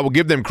 And I will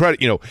give them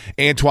credit,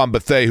 Antoine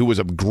Bethea, who was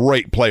a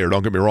great player,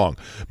 don't get me wrong.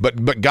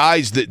 But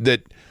guys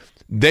that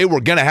they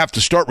were going to have to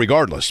start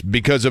regardless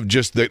because of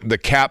just the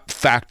cap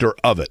factor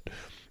of it.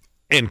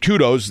 And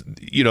kudos,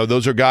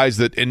 those are guys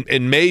that,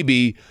 and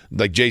maybe,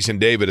 like Jason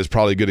David is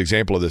probably a good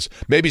example of this,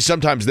 maybe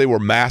sometimes they were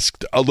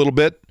masked a little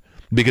bit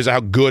because of how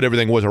good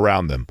everything was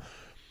around them.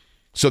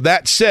 So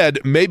that said,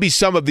 maybe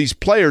some of these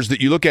players that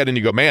you look at and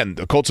you go, man,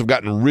 the Colts have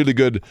gotten really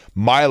good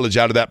mileage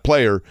out of that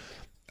player.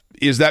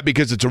 Is that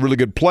because it's a really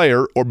good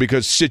player or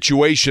because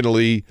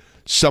situationally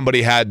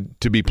somebody had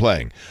to be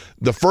playing?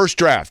 The first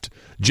draft,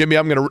 Jimmy,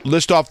 I'm going to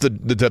list off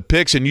the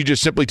picks and you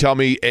just simply tell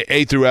me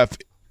A through F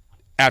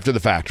after the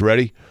fact.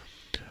 Ready?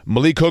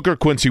 Malik Hooker,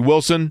 Quincy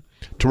Wilson,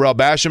 Terrell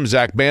Basham,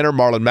 Zach Banner,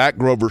 Marlon Mack,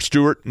 Grover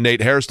Stewart,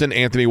 Nate Hairston,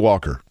 Anthony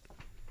Walker.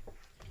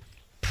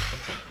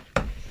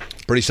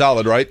 Pretty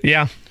solid, right?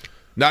 Yeah.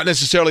 Not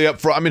necessarily up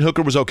front. I mean,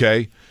 Hooker was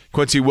okay.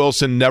 Quincy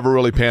Wilson never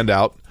really panned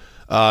out.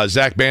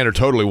 Zach Banner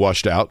totally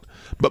washed out.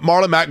 But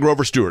Marlon Mack,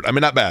 Grover Stewart, I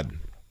mean, not bad.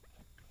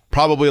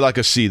 Probably like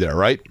a C there,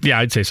 right? Yeah,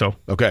 I'd say so.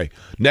 Okay.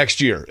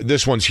 Next year,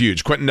 this one's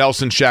huge. Quentin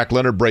Nelson, Shaq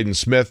Leonard, Braden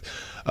Smith,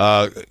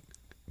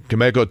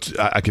 Kameko,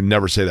 I can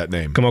never say that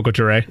name. Kamoko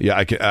Toure. Yeah,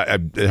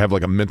 I have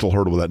like a mental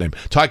hurdle with that name.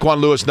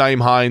 Tyquan Lewis,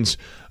 Naeem Hines,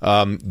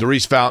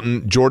 Darius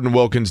Fountain, Jordan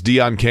Wilkins,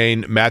 Deion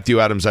Kane, Matthew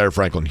Adams, Zaire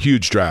Franklin.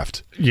 Huge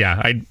draft.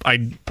 Yeah,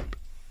 I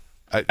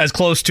as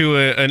close to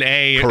an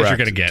A correct. as you're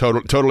going to get.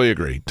 Totally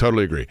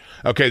agree.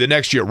 Okay, the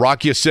next year,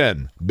 Rocky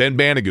Sin, Ben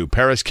Banigou,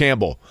 Paris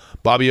Campbell,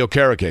 Bobby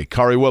Okereke,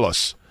 Kari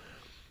Willis,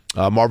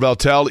 Marvell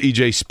Tell,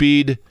 EJ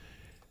Speed,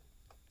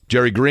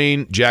 Jerry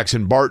Green,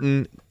 Jackson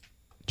Barton,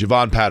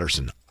 Javon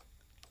Patterson.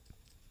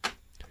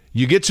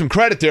 You get some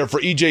credit there for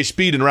EJ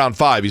Speed in round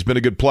 5. He's been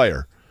a good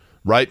player,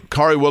 right?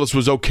 Kari Willis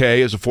was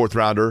okay as a 4th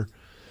rounder,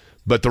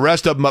 but the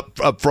rest of them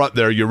up front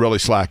there, you're really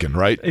slacking,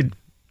 right?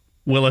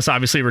 Willis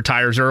obviously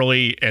retires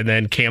early, and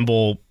then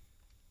Campbell,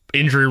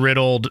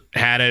 injury-riddled,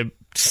 had a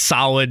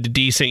solid,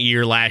 decent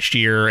year last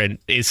year and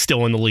is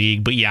still in the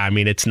league. But, yeah, I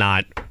mean, it's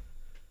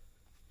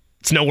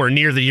nowhere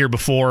near the year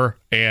before,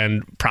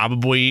 and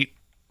probably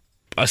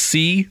a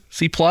C+,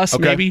 okay.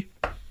 Maybe.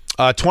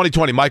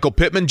 2020, Michael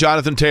Pittman,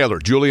 Jonathan Taylor,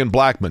 Julian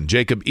Blackman,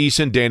 Jacob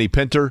Eason, Danny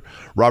Pinter,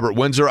 Robert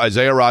Windsor,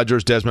 Isaiah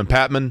Rodgers, Desmond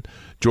Patman,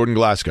 Jordan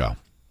Glasgow.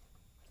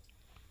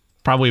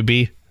 Probably a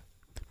B.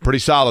 Pretty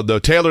solid, though.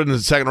 Taylor in the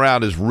second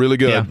round is really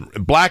good. Yeah.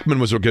 Blackman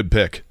was a good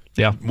pick.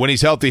 Yeah. When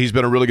he's healthy, he's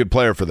been a really good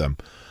player for them.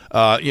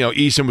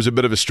 Eason was a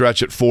bit of a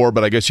stretch at 4,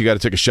 but I guess you got to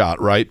take a shot,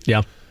 right?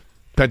 Yeah.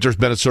 Pinter's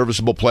been a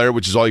serviceable player,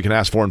 which is all you can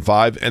ask for in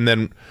 5. And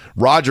then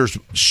Rodgers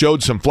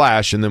showed some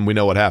flash, and then we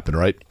know what happened,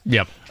 right?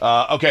 Yep.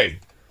 Okay.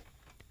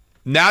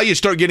 Now you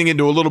start getting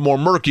into a little more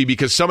murky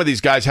because some of these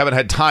guys haven't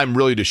had time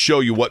really to show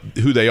you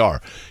who they are.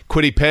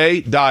 Kwity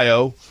Paye,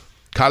 Dio,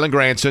 Kylan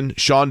Granson,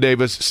 Sean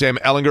Davis, Sam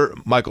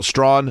Ellinger, Michael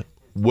Strawn,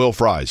 Will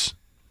Fries.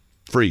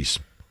 Freeze.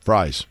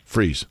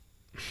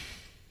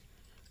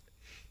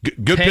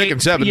 Good pick in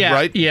 7,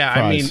 right? Yeah,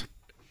 Fries.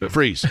 I mean...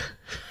 Freeze.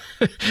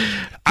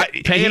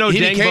 Paye and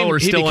Odengbo are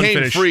still unfinished. He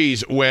became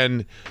Freeze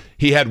when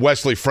he had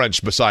Wesley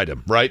French beside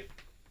him, right?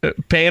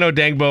 Paye and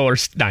Odengbo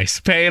are nice.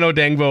 Paye and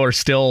Odengbo are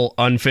still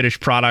unfinished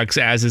products,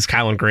 as is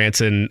Kylan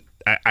Granson.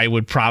 I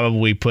would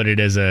probably put it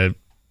as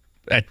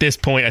at this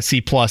point, a C+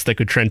 that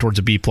could trend towards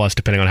a B+,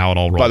 depending on how it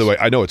all rolls. By the way,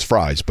 I know it's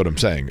Fries, but I'm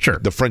saying sure.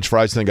 The French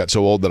fries thing got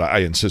so old that I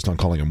insist on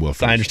calling him Will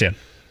Fries. I understand.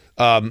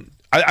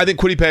 I think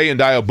Kwity Paye and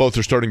Dio both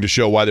are starting to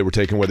show why they were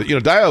taken with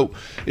it. Dio,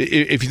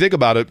 if you think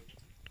about it,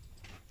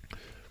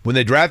 when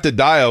they drafted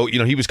Dio,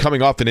 he was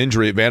coming off an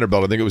injury at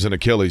Vanderbilt. I think it was an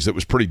Achilles that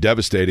was pretty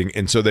devastating.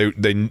 And so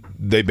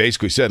they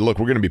basically said, look,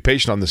 we're going to be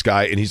patient on this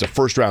guy, and he's a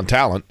first-round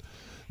talent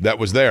that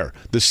was there.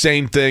 The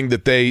same thing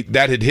that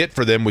had hit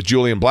for them with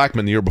Julian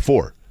Blackman the year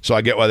before. So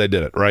I get why they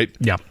did it, right?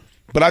 Yeah.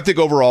 But I think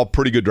overall,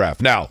 pretty good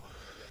draft. Now,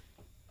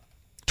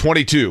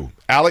 22,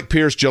 Alec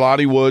Pierce,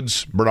 Jelani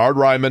Woods, Bernard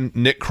Ryman,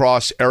 Nick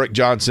Cross, Eric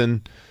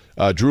Johnson,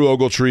 Drew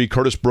Ogletree,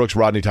 Curtis Brooks,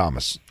 Rodney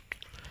Thomas.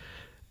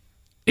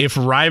 If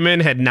Ryman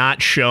had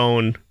not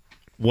shown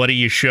what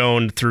he has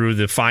shown through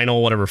the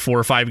final, 4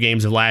 or 5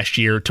 games of last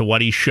year to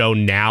what he's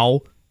shown now,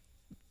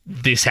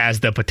 this has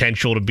the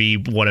potential to be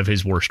one of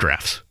his worst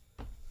drafts.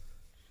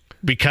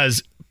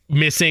 Because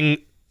missing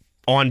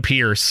on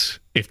Pierce,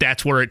 if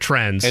that's where it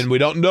trends. And we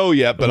don't know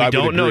yet, but I would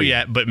agree. We don't know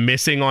yet, but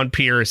missing on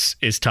Pierce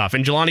is tough.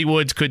 And Jelani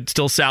Woods could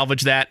still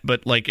salvage that,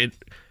 but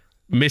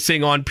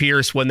missing on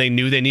Pierce when they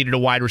knew they needed a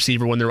wide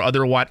receiver, when there were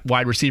other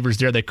wide receivers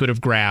there they could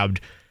have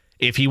grabbed,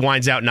 if he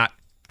winds out not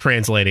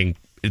translating,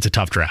 it's a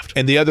tough draft.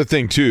 And the other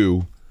thing,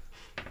 too,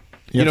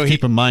 you have to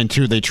keep in mind,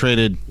 too, they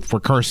traded for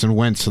Carson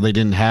Wentz, so they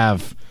didn't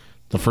have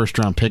the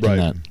first-round pick in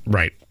that.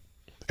 Right.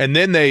 And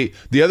then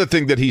the other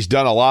thing that he's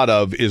done a lot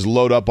of is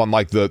load up on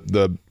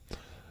the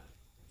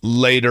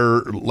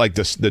later,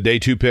 the day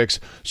 2 picks.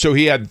 So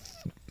he had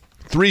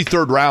 3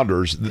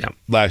 third-rounders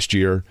last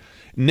year.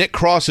 Nick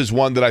Cross is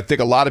one that I think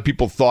a lot of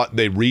people thought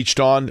they reached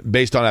on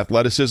based on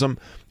athleticism,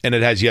 and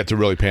it has yet to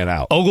really pan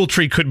out.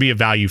 Ogletree could be a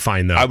value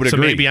find, though. I would agree.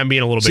 So maybe I'm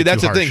being a little bit too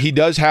that's harsh. the thing. He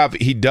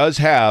does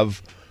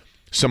have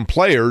some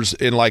players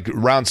in like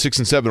round 6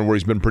 and 7 where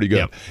he's been pretty good.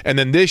 Yep. And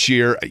then this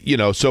year,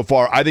 so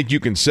far, I think you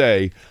can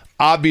say,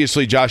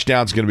 obviously, Josh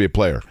Downs is going to be a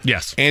player.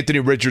 Yes. Anthony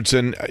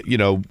Richardson,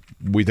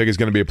 we think is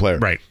going to be a player.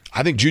 Right.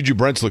 I think Juju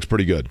Brents looks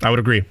pretty good. I would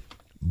agree.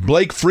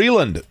 Blake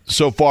Freeland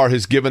so far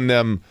has given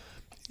them,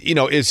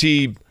 is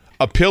he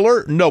a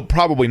pillar? No,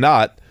 probably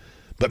not.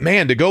 But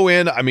man, to go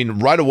in,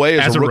 right away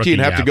as a rookie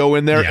and have to go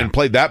in there and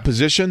play that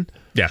position.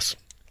 Yes.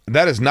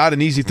 That is not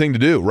an easy thing to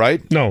do,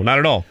 right? No, not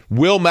at all.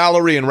 Will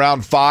Mallory in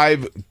round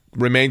 5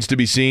 remains to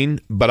be seen,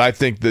 but I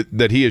think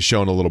that he has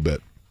shown a little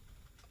bit.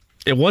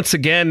 Once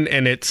again,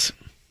 and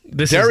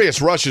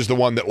Darius Rush is the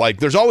one that,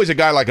 there's always a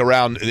guy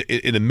around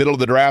in the middle of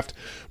the draft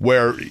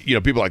where,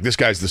 people are like, this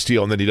guy's the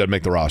steal, and then he doesn't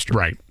make the roster.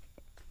 Right.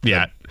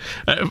 Yeah.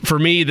 For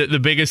me, the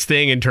biggest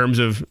thing in terms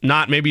of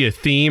not maybe a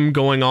theme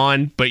going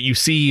on, but you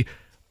see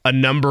a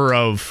number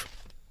of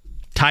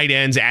tight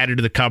ends added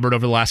to the cupboard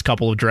over the last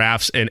couple of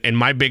drafts, and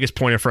my biggest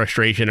point of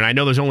frustration, and I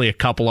know there's only a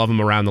couple of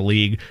them around the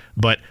league,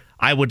 but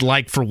I would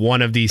like for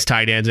one of these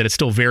tight ends, and it's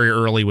still very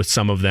early with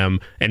some of them,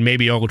 and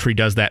maybe Ogletree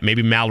does that,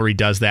 maybe Mallory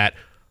does that,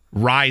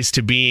 rise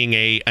to being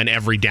an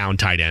every down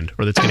tight end,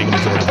 or that's getting the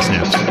majority of the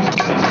snaps.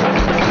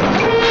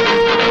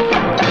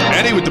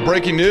 Eddie with the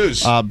breaking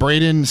news.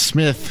 Braden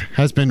Smith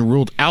has been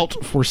ruled out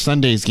for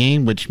Sunday's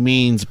game, which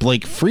means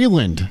Blake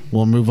Freeland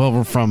will move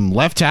over from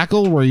left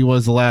tackle, where he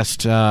was the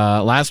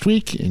last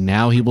week, and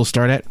now he will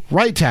start at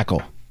right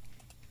tackle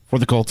for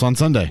the Colts on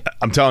Sunday.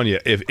 I'm telling you,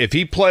 if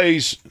he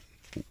plays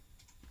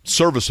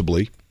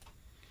serviceably,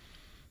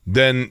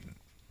 then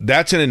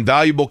that's an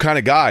invaluable kind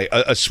of guy.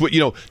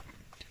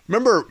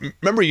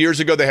 Remember years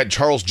ago they had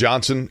Charles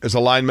Johnson as a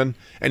lineman,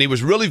 and he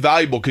was really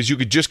valuable because you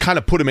could just kind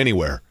of put him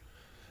anywhere.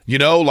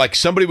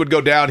 Somebody would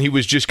go down, he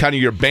was just kind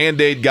of your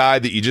Band-Aid guy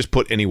that you just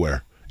put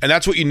anywhere. And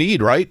that's what you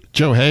need, right?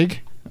 Joe Haig?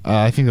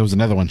 I think there was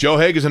another one. Joe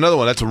Haig is another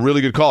one. That's a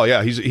really good call.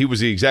 Yeah, he was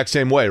the exact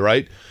same way,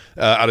 right?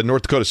 Out of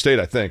North Dakota State,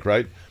 I think,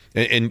 right?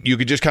 And you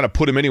could just kind of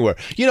put him anywhere.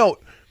 You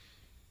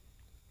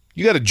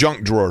got a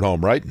junk drawer at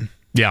home, right?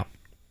 Yeah.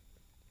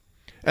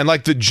 And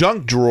the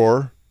junk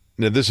drawer,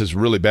 now this is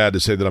really bad to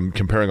say that I'm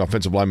comparing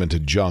offensive linemen to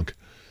junk,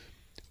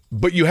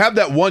 but you have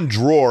that one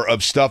drawer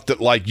of stuff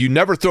that you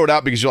never throw it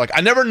out because you're like,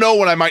 I never know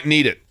when I might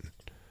need it.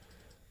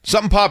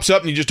 Something pops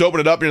up and you just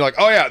open it up and you're like,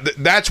 oh yeah,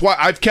 that's why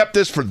I've kept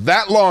this for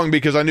that long,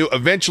 because I knew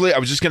eventually I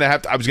was just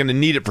I was going to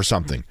need it for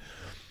something.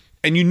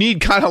 And you need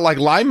kind of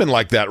linemen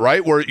like that,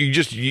 right? Where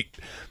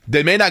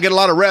they may not get a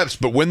lot of reps,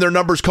 but when their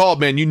number's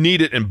called, man, you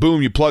need it, and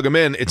boom, you plug them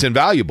in. It's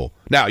invaluable.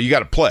 Now you got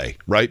to play,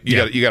 right?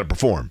 You got to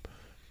perform.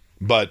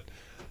 But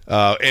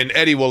and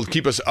Eddie will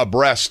keep us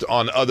abreast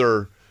on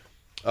other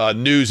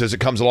news as it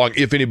comes along,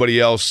 if anybody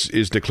else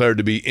is declared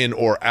to be in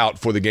or out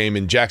for the game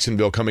in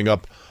Jacksonville coming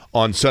up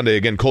on Sunday.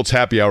 Again, Colts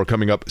Happy Hour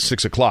coming up at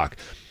 6 o'clock.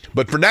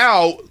 But for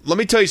now, let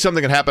me tell you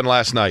something that happened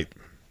last night.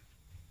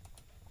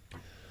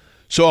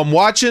 So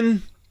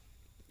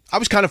I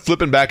was kind of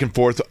flipping back and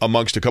forth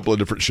amongst a couple of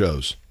different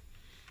shows.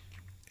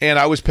 And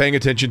I was paying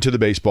attention to the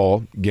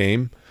baseball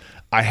game.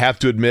 I have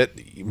to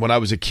admit, when I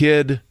was a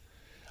kid,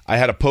 I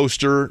had a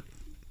poster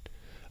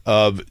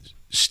of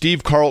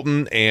Steve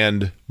Carlton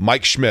and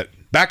Mike Schmidt.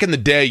 Back in the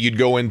day, you'd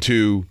go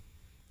into,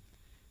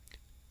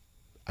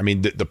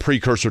 the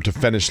precursor to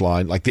Finish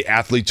Line, like the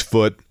Athlete's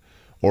Foot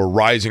or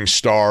Rising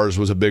Stars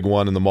was a big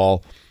one in the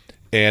mall.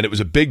 And it was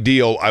a big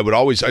deal.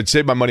 I'd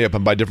save my money up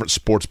and buy different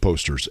sports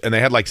posters. And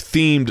they had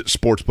themed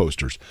sports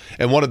posters.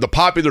 And one of the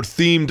popular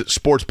themed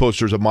sports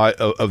posters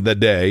of the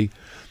day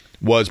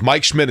was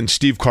Mike Schmidt and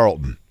Steve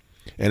Carlton.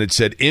 And it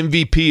said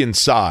MVP and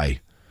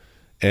Cy.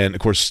 And of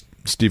course,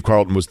 Steve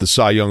Carlton was the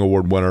Cy Young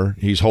Award winner.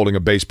 He's holding a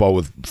baseball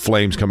with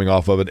flames coming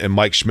off of it, and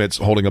Mike Schmidt's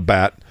holding a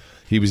bat.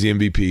 He was the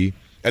MVP.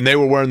 And they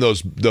were wearing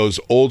those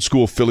old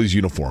school Phillies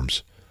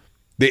uniforms.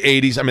 The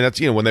 80s,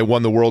 that's when they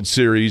won the World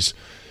Series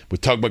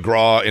with Tug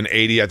McGraw in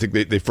 80. I think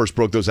they first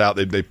broke those out.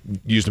 They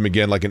used them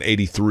again in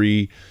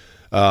 83.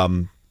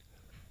 The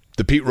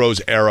Pete Rose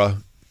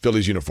era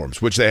Phillies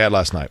uniforms, which they had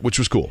last night, which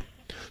was cool.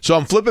 So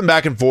I'm flipping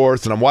back and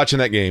forth, and I'm watching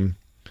that game.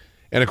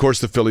 And, of course,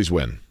 the Phillies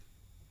win.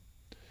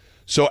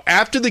 So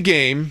after the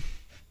game,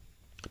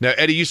 now,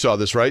 Eddie, you saw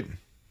this, right?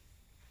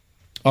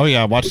 Oh,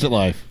 yeah, I watched it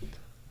live.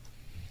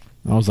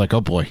 I was like,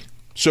 oh, boy.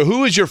 So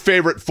who is your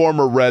favorite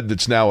former Red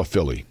that's now a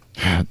Philly?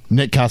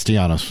 Nick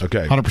Castellanos.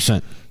 Okay.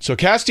 100%. So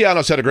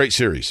Castellanos had a great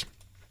series.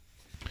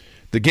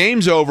 The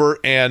game's over,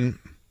 and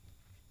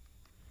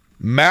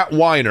Matt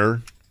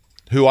Weiner,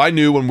 who I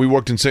knew when we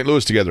worked in St.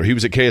 Louis together, he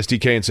was at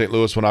KSTK in St.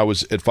 Louis when I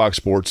was at Fox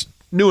Sports,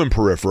 knew him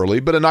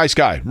peripherally, but a nice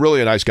guy,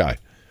 really a nice guy.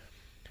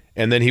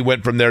 And then he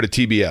went from there to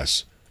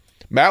TBS.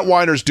 Matt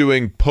Weiner's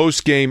doing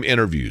post-game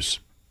interviews.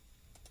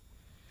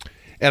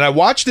 And I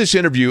watched this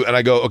interview, and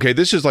I go, okay,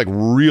 this is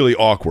really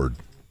awkward.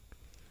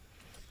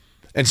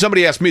 And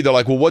somebody asked me, they're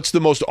like, well, what's the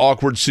most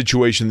awkward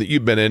situation that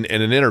you've been in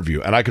an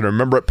interview? And I can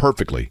remember it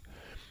perfectly.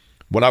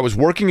 When I was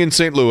working in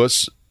St.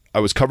 Louis,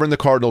 I was covering the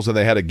Cardinals, and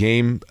they had a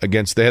 3-game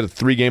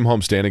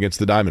homestand against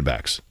the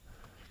Diamondbacks.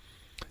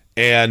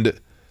 And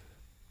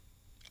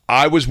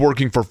I was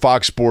working for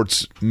Fox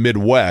Sports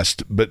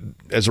Midwest, but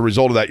as a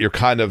result of that, you're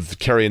kind of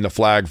carrying the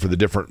flag for the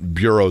different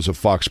bureaus of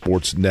Fox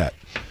Sports Net.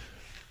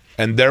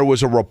 And there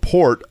was a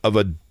report of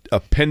a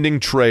pending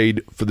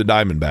trade for the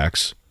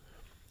Diamondbacks,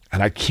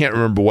 and I can't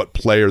remember what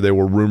player they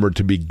were rumored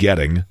to be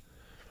getting,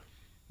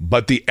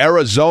 but the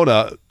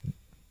Arizona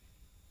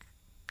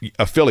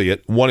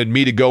affiliate wanted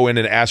me to go in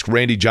and ask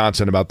Randy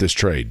Johnson about this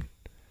trade.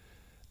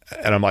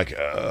 And I'm like,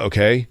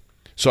 okay.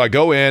 So I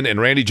go in,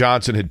 and Randy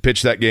Johnson had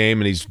pitched that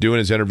game, and he's doing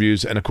his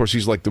interviews, and of course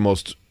he's like the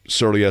most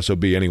surly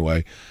SOB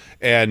anyway.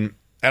 And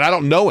I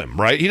don't know him,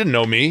 right? He didn't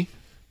know me.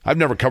 I've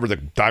never covered the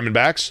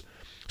Diamondbacks.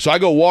 So I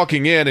go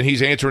walking in, and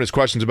he's answering his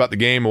questions about the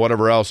game or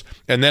whatever else.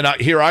 And then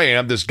here I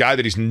am, this guy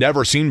that he's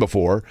never seen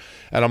before.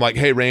 And I'm like,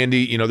 hey,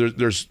 Randy,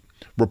 there's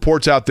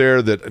reports out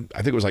there that I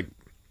think it was like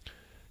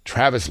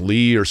Travis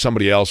Lee or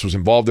somebody else was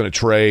involved in a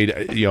trade.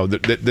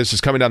 This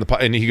is coming down the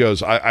pipe. And he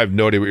goes, I have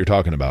no idea what you're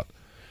talking about.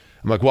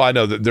 I'm like, well, I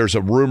know that there's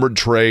a rumored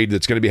trade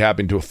that's going to be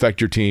happening to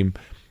affect your team.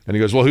 And he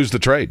goes, well, who's the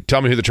trade?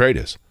 Tell me who the trade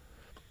is.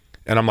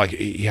 And I'm like,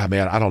 yeah,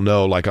 man, I don't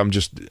know. Like, I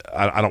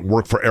don't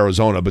work for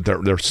Arizona, but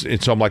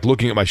and so I'm like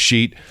looking at my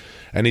sheet,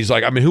 and he's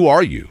like, I mean, who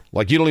are you?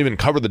 Like, you don't even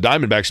cover the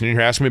Diamondbacks, and you're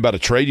here asking me about a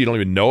trade you don't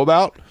even know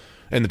about,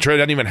 and the trade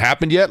hadn't even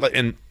happened yet.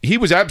 And he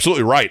was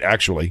absolutely right,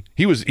 actually.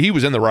 He was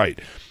in the right,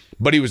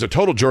 but he was a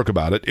total jerk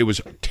about it. It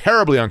was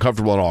terribly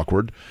uncomfortable and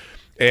awkward,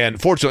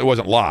 and fortunately, it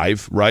wasn't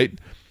live, right?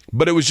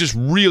 But it was just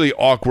really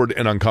awkward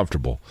and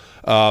uncomfortable.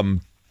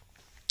 And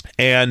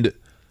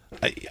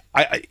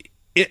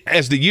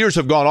as the years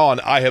have gone on,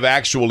 I have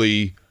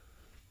actually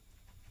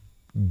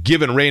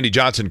given Randy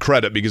Johnson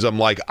credit because I'm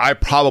like, I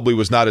probably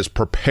was not as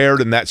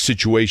prepared in that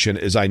situation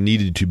as I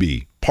needed to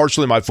be.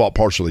 Partially my fault,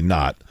 partially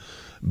not.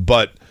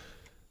 But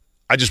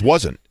I just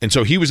wasn't. And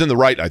so he was in the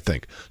right, I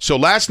think. So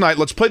last night,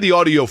 let's play the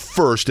audio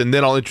first, and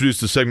then I'll introduce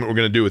the segment we're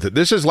going to do with it.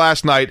 This is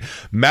last night,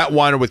 Matt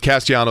Weiner with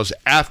Castellanos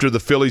after the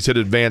Phillies had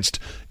advanced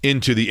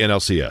into the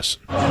NLCS.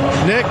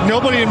 Nick,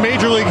 nobody in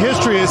Major League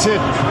history has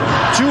hit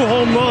 2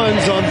 home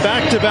runs on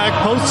back-to-back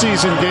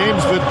postseason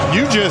games, but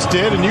you just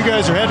did, and you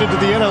guys are headed to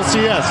the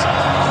NLCS.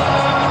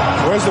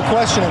 Where's the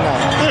question in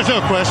that? There's no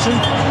question.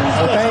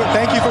 Well,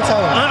 thank you for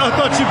telling me. I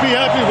thought you'd be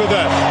happy with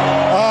that.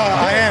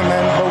 I am,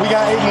 man, but we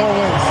got 8 more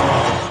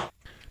wins.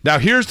 Now,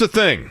 here's the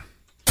thing.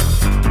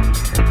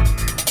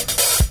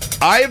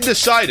 I have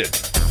decided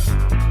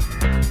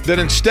that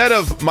instead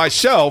of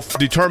myself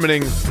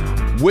determining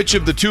which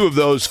of the two of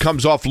those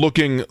comes off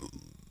looking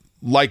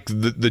like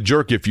the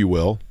jerk, if you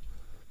will,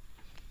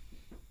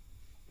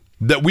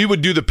 that we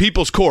would do the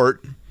People's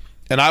Court,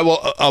 and I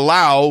will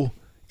allow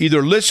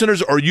either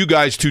listeners or you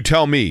guys to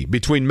tell me,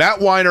 between Matt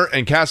Weiner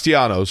and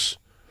Castellanos,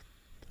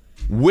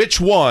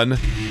 which one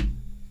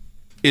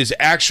is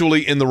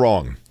actually in the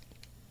wrong.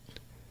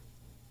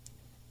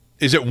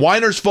 Is it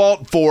Weiner's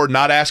fault for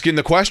not asking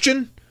the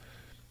question?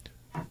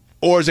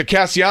 Or is it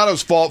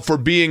Castellanos' fault for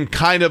being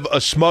kind of a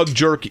smug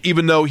jerk,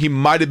 even though he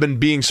might have been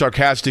being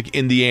sarcastic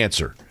in the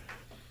answer?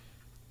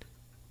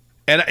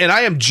 And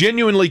I am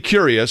genuinely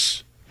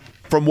curious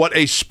from what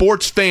a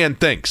sports fan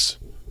thinks.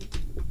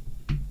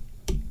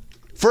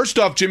 First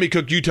off, Jimmy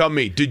Cook, you tell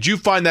me, did you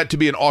find that to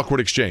be an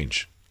awkward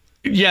exchange?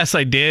 Yes,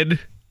 I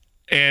did.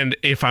 And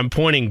if I'm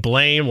pointing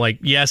blame, like,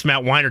 yes,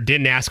 Matt Weiner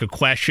didn't ask a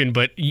question,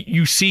 but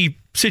you see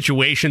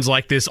situations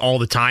like this all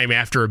the time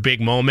after a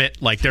big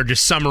moment. Like, they're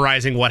just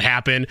summarizing what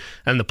happened,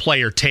 and the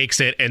player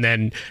takes it, and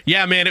then,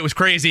 yeah, man, it was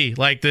crazy.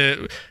 Like,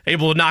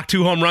 able to knock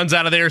 2 home runs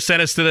out of there,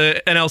 sent us to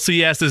the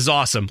NLCS. This is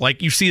awesome.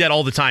 Like, you see that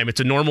all the time. It's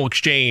a normal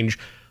exchange.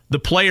 The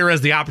player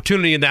has the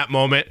opportunity in that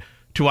moment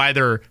to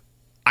either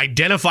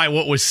identify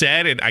what was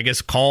said and, I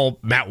guess, call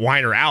Matt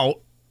Weiner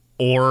out,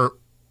 or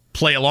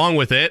play along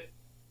with it.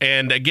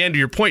 And again, to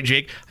your point,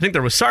 Jake, I think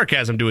there was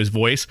sarcasm to his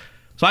voice.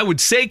 So I would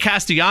say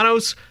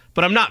Castellanos,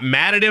 but I'm not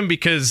mad at him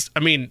because,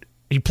 I mean,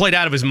 he played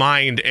out of his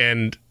mind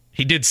and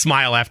he did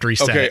smile after he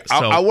said it. So.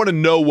 I want to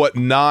know what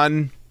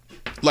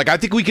I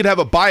think we could have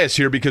a bias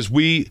here because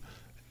we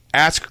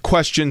ask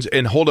questions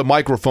and hold a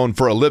microphone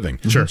for a living.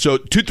 Sure. So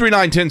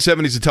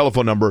 239-1070 is the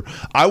telephone number.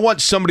 I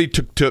want somebody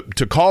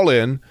to call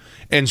in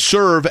and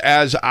serve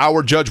as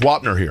our Judge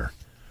Wapner here,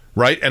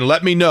 right? And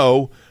let me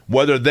know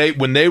whether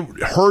when they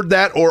heard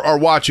that or are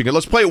watching it.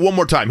 Let's play it one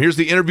more time. Here's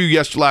the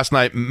interview last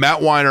night,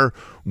 Matt Weiner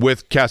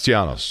with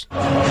Castellanos.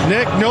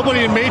 Nick,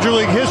 nobody in Major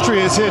League history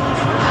has hit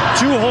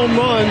 2 home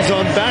runs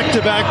on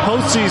back-to-back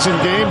postseason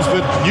games,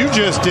 but you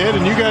just did,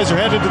 and you guys are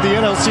headed to the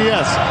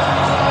NLCS.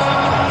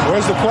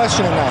 Where's the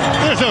question in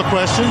that? There's no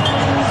question.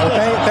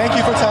 Well, thank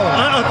you for telling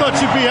me. I thought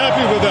you'd be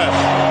happy with that.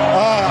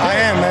 I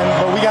am, man,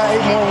 but we got 8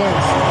 more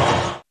wins.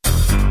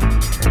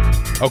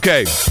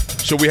 Okay,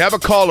 so we have a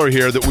caller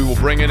here that we will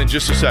bring in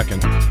just a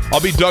second.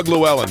 I'll be Doug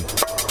Llewellyn.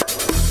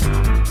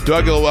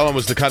 Doug Llewellyn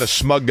was the kind of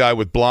smug guy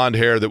with blonde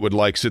hair that would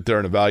sit there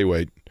and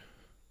evaluate.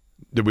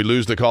 Did we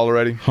lose the call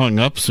already? Hung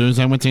up as soon as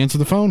I went to answer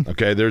the phone.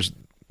 Okay,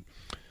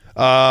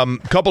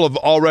 Couple of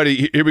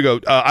already. Here we go.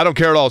 I don't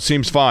care at all.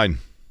 Seems fine.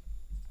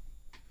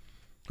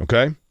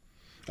 Okay.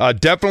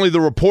 Definitely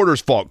the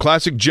reporter's fault.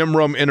 Classic Jim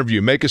Rome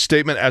interview. Make a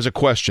statement as a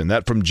question.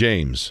 That from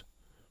James.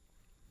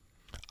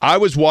 I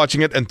was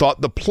watching it and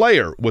thought the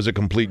player was a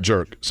complete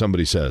jerk,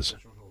 somebody says.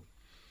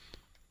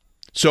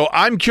 So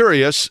I'm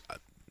curious.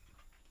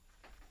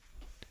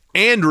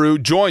 Andrew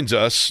joins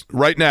us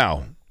right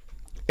now.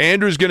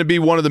 Andrew's going to be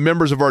one of the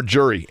members of our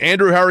jury.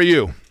 Andrew, how are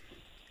you?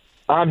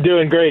 I'm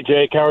doing great,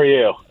 Jake. How are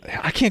you?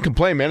 I can't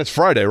complain, man. It's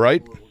Friday,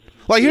 right?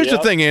 Like, here's the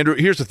thing, Andrew.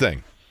 Here's the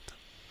thing.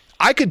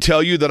 I could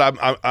tell you that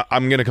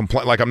I'm going to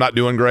complain, like I'm not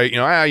doing great.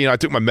 I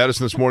took my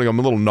medicine this morning. I'm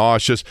a little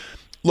nauseous.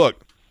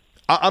 Look,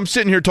 I'm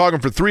sitting here talking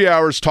for 3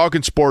 hours,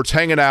 talking sports,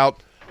 hanging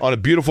out on a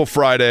beautiful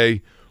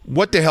Friday.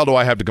 What the hell do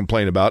I have to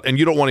complain about? And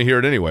you don't want to hear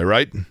it anyway,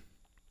 right?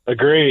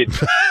 Agreed.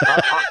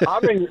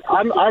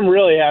 I'm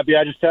really happy.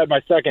 I just had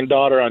my second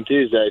daughter on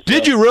Tuesday. So.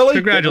 Did you really?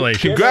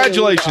 Congratulations.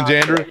 Congratulations,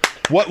 Andrew.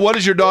 What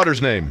is your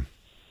daughter's name?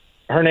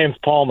 Her name's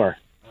Palmer.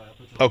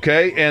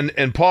 Okay,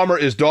 and Palmer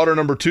is daughter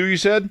number 2, you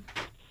said?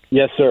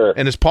 Yes, sir.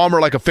 And is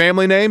Palmer like a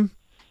family name?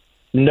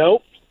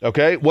 Nope.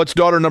 Okay, what's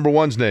daughter number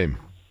 1's name?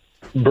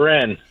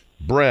 Bren,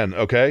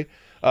 okay.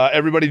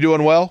 Everybody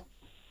doing well?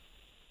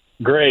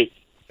 Great.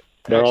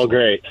 They're all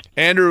great.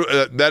 Andrew,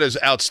 that is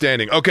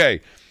outstanding. Okay,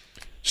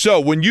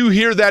 so when you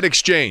hear that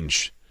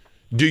exchange,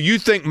 do you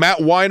think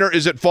Matt Weiner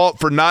is at fault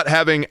for not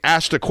having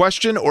asked a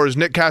question, or is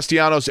Nick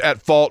Castellanos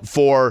at fault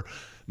for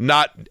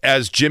not,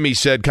 as Jimmy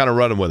said, kind of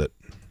running with it?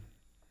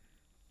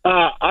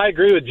 I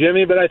agree with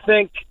Jimmy, but I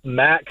think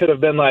Matt could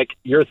have been like,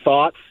 your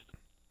thoughts.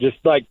 Just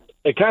like,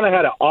 it kind of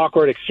had an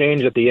awkward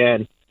exchange at the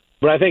end.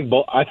 But I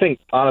think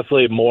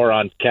honestly more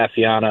on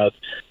Castellanos,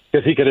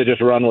 because he could have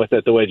just run with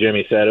it the way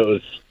Jimmy said. It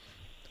was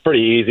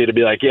pretty easy to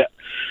be like,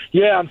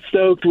 yeah, I'm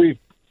stoked. We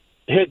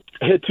hit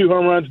 2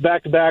 home runs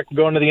back-to-back. We're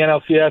going to the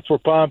NLCS. We're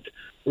pumped.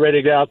 Ready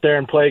to get out there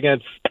and play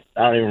against,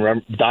 I don't even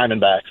remember,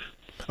 Diamondbacks.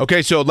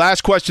 Okay, so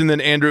last question then,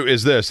 Andrew,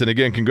 is this. And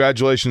again,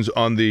 congratulations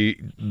on the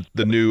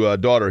new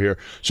daughter here.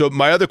 So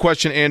my other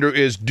question, Andrew,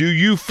 is do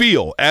you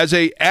feel, as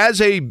a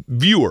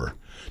viewer,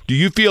 do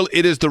you feel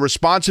it is the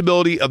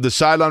responsibility of the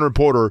sideline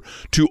reporter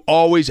to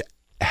always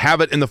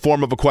have it in the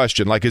form of a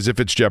question, like as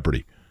if it's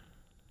Jeopardy?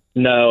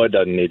 No, it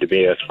doesn't need to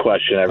be a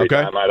question every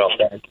time, I don't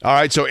think. All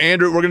right, so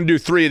Andrew, we're going to do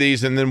 3 of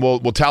these, and then we'll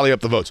tally up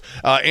the votes.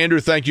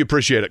 Andrew, thank you.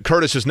 Appreciate it.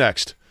 Curtis is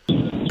next.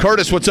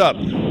 Curtis, what's up?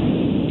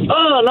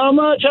 Oh, not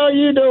much. How are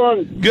you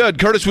doing? Good.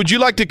 Curtis, would you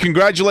like to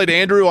congratulate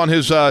Andrew on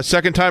his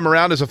second time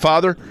around as a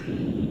father?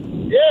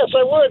 Yes,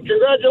 I would.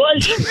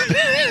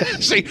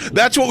 Congratulations. See,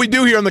 that's what we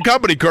do here in the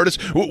company, Curtis.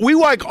 We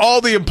like all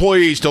the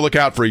employees to look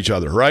out for each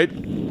other, right?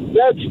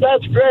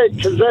 That's great,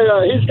 because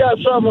he's got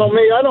something on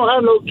me. I don't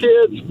have no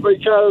kids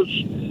because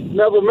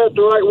never met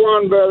the right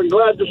one, but I'm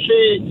glad to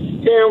see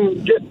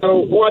him get to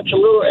watch a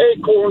little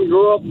acorn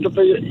grow up to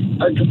be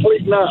a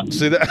complete nut.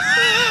 See that?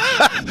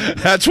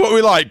 That's what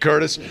we like,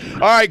 Curtis. All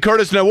right,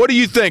 Curtis, now what do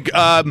you think?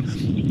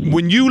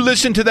 When you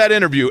listened to that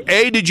interview,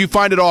 did you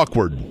find it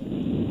awkward?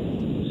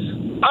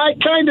 I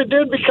kind of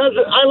did, because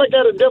I look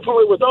at it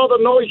differently with all the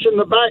noise in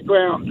the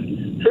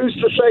background. Who's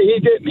to say he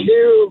didn't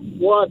hear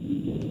what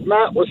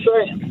Matt was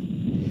saying?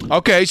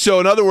 Okay, so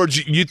in other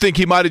words, you think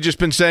he might have just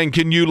been saying,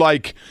 can you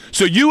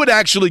so you would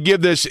actually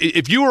give this,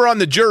 if you were on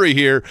the jury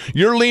here,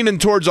 you're leaning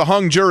towards a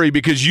hung jury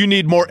because you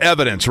need more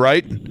evidence,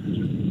 right?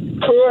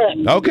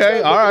 Correct.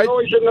 Okay, all right.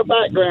 Noise in the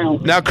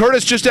background. Now,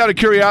 Curtis, just out of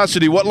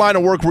curiosity, what line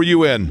of work were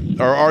you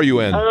in, or are you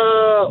in?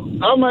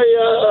 I'm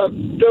a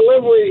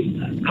delivery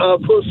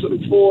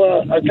person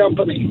for a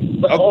company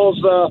that hauls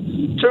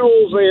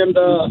tools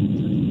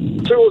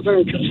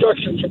and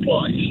construction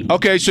supplies.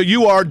 Okay, so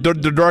you are the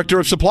director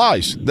of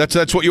supplies.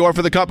 That's what you are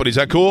for the company. Is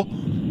that cool?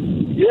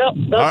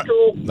 Yep, that's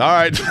cool. All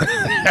right.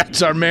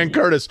 That's our man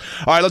Curtis.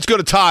 All right, let's go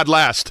to Todd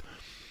last.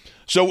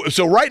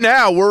 So right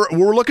now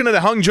we're looking at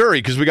a hung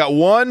jury because we got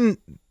one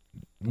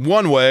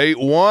way,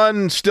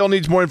 one still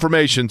needs more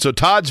information. So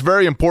Todd's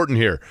very important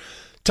here.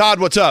 Todd,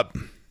 what's up?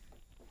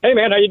 Hey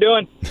man, how you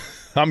doing?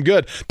 I'm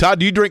good. Todd,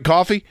 do you drink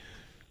coffee?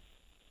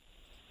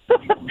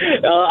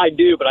 I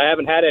do, but I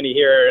haven't had any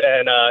here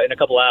in a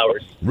couple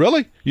hours.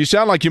 Really? You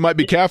sound like you might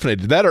be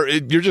caffeinated. That or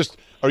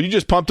are you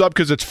just pumped up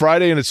because it's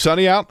Friday and it's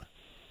sunny out?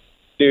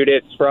 Dude,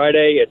 it's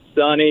Friday. It's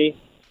sunny.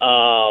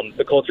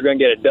 The Colts are going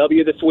to get a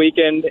W this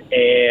weekend,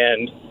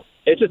 and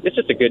it's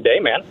just a good day,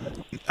 man.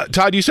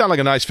 Todd, you sound like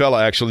a nice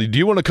fella, actually. Do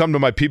you want to come to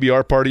my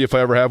PBR party if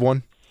I ever have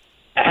one?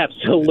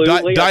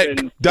 Absolutely.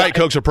 Diet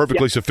Cokes are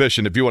perfectly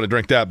sufficient if you want to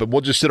drink that, but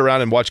we'll just sit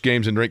around and watch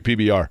games and drink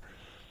PBR.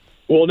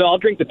 Well, no, I'll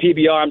drink the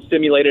PBR. I'm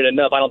stimulated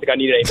enough. I don't think I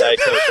need any Diet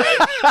Coke,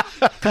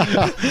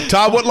 right?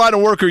 Todd, what line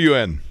of work are you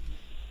in?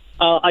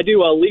 I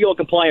do legal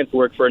compliance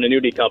work for an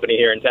annuity company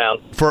here in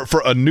town. For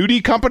a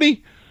nudie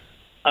company?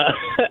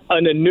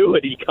 An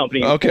annuity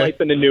company. Okay. Life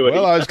and annuity.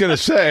 Well, I was going to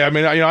say, I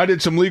mean, I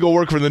did some legal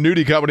work for the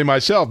nudie company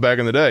myself back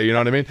in the day. You know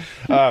what I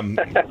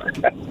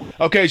mean?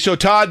 Okay, so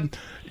Todd,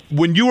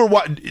 when you were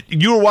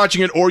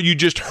watching it, or you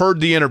just heard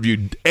the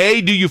interview,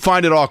 do you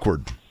find it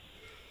awkward?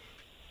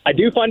 I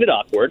do find it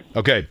awkward.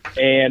 Okay.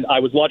 And I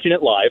was watching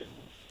it live.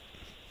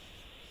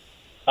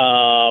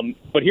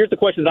 But here's the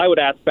questions I would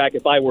ask back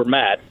if I were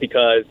Matt,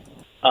 because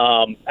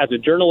as a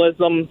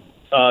journalism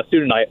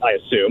student, I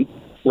assume,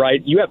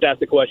 right, you have to ask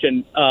the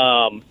question,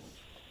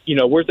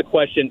 where's the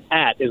question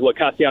at, is what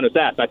Castellanos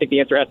asked. And I think the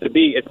answer has to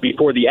be it's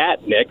before the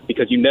at, Nick,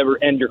 because you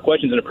never end your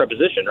questions in a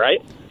preposition, right?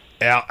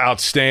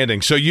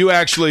 Outstanding. So you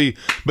actually,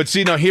 but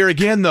see, now here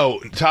again,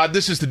 though, Todd,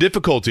 this is the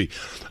difficulty.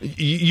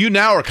 You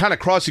now are kind of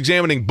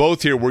cross-examining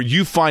both here where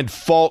you find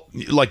fault,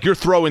 like you're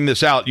throwing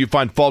this out, you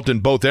find fault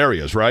in both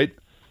areas, right?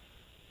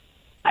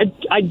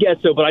 I guess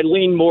so, but I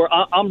lean more.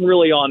 I'm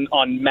really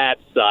on Matt's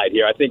side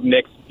here. I think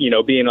Nick's,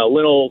 being a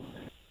little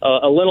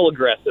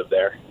aggressive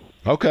there.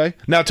 Okay.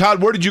 Now,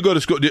 Todd, where did you go to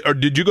school? Or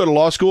did you go to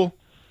law school?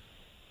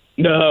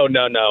 No.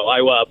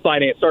 I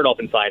started off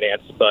in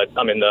finance, but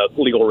I'm in the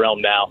legal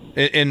realm now.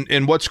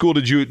 And what school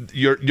did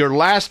your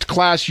last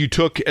class you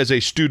took as a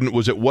student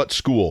was at what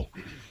school?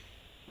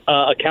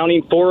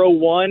 Accounting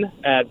 401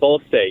 at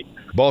Ball State.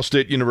 Ball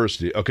State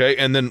University. Okay.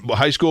 And then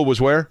high school was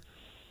where?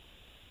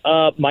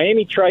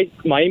 Miami Trace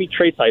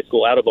High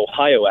School out of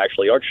Ohio,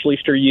 actually. Art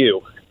Schleister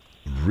U.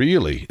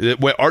 Really?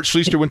 Art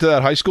Schleister went to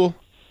that high school?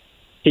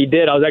 He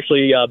did. I was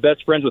actually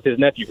best friends with his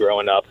nephew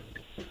growing up.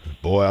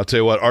 Boy, I'll tell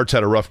you what, Art's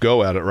had a rough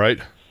go at it, right?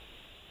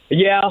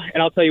 Yeah,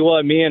 and I'll tell you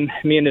what, me and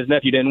his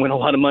nephew didn't win a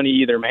lot of money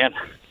either, man.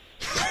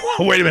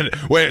 Wait a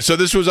minute. So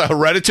this was a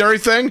hereditary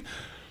thing?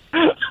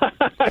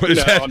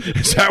 Is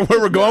that where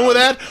we're going with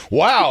that?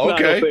 Wow,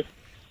 okay.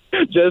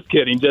 Just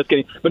kidding.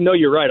 But no,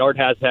 you're right. Art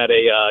has had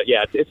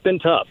it's been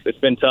tough. It's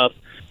been tough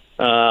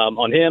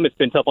on him. It's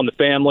been tough on the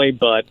family,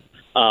 but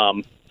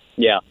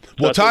yeah.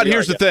 Well, Todd,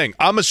 here's the thing.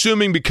 I'm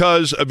assuming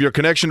because of your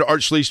connection to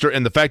Art Schleister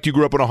and the fact you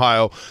grew up in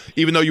Ohio,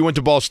 even though you went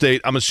to Ball State,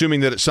 I'm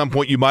assuming that at some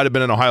point you might have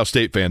been an Ohio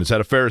State fan. Is that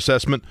a fair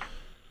assessment?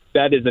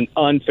 That is an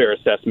unfair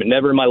assessment.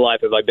 Never in my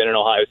life have I been an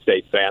Ohio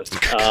State fan.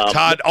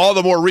 Todd, all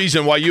the more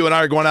reason why you and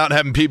I are going out and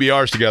having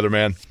PBRs together,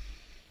 man.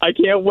 I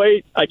can't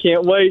wait.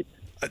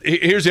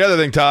 Here's the other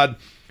thing, Todd.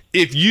 Do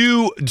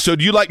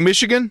you like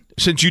Michigan?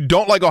 Since you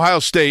don't like Ohio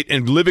State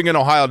and living in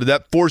Ohio, did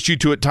that force you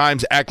to at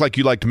times act like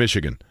you liked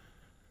Michigan?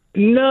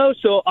 No,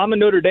 so I'm a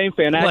Notre Dame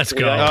fan. Actually. Let's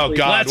go. Oh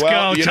God! Let's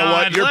go, you know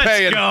Todd. what? You're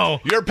paying. Go.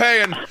 You're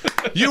paying.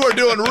 You were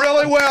doing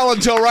really well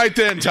until right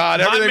then, Todd.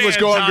 Everything was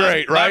going Todd.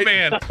 great, right?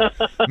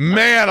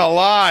 Man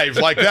alive!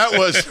 Like that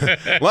was.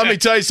 Let me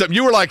tell you something.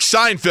 You were like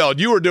Seinfeld.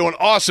 You were doing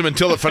awesome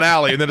until the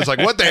finale, and then it's like,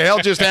 what the hell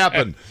just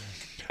happened?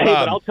 Hey,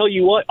 but I'll tell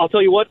you what,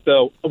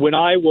 though. When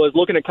I was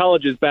looking at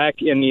colleges back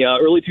in the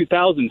early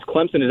 2000s,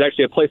 Clemson is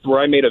actually a place where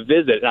I made a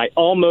visit, and I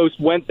almost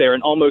went there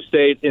and almost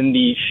stayed in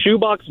the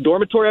Shoebox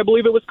Dormitory, I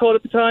believe it was called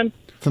at the time.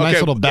 It's a nice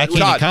little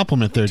backhanded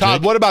compliment there, Todd,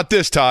 Jake. what about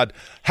this, Todd?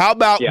 How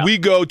about we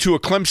go to a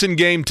Clemson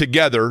game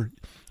together?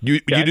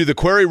 You do the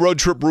Query road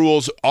trip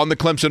rules on the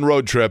Clemson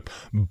road trip,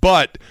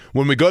 but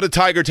when we go to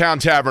Tiger Town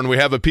Tavern, we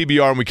have a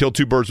PBR and we kill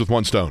two birds with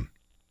one stone.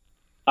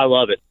 I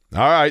love it.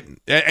 All right.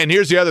 And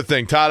here's the other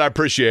thing, Todd, I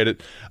appreciate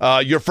it.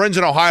 Your friends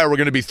in Ohio are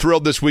going to be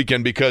thrilled this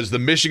weekend because the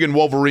Michigan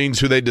Wolverines,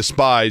 who they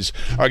despise,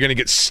 are going to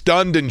get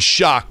stunned and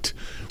shocked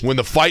when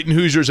the Fighting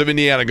Hoosiers of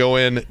Indiana go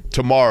in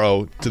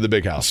tomorrow to the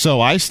Big House.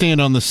 So I stand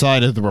on the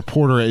side of the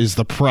reporter is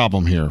the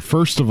problem here.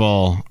 First of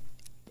all,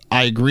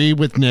 I agree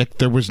with Nick.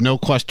 There was no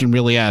question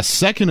really asked.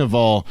 Second of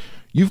all,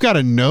 you've got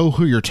to know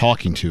who you're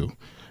talking to.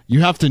 You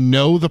have to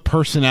know the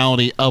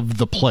personality of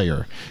the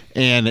player.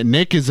 And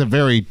Nick is a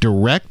very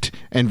direct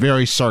and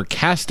very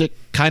sarcastic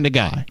kind of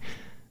guy.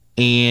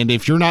 And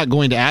if you're not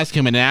going to ask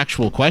him an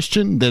actual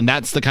question, then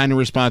that's the kind of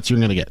response you're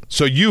going to get.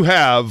 So you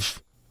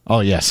have... Oh,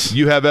 yes.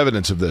 You have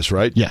evidence of this,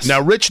 right? Yes. Now,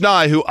 Rich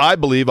Nye, who I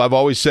believe I've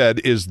always said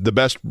is the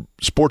best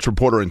sports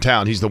reporter in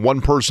town, he's the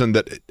one person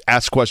that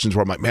asks questions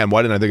where I'm like, man,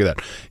 why didn't I think of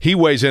that? He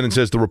weighs in and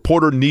says the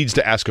reporter needs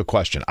to ask a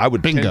question. I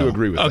would tend to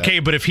agree with that. Okay,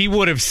 but if he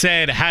would have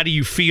said, how do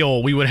you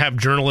feel, we would have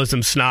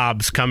journalism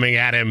snobs coming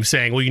at him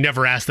saying, well, you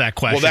never asked that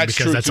question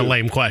because that's a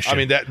lame question. I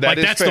mean,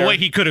 that's fair. The way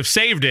he could have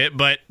saved it,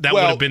 but that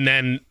would have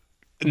been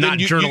not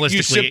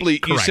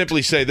journalistically correct. You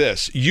simply say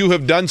this. You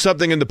have done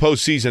something in the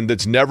postseason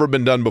that's never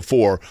been done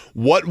before.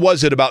 What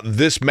was it about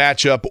this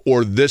matchup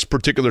or this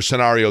particular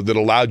scenario that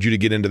allowed you to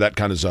get into that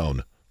kind of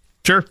zone?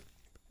 Sure.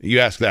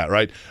 You ask that,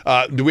 right?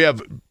 Do we have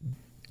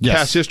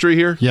past history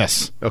here?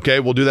 Yes.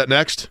 Okay, we'll do that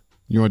next.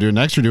 You want to do it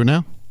next or do it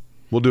now?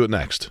 We'll do it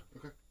next.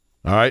 Okay.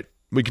 All right.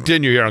 We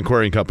continue here on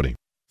Query and Company.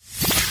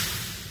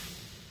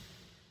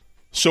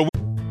 So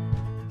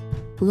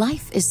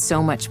Life is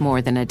so much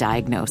more than a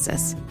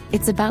diagnosis.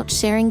 It's about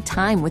sharing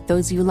time with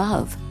those you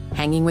love,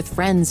 hanging with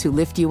friends who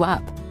lift you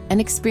up, and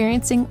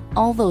experiencing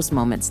all those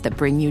moments that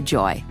bring you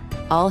joy.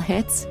 All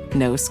hits,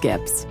 no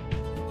skips.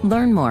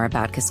 Learn more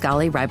about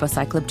Kisqali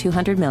Ribociclib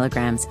 200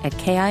 milligrams at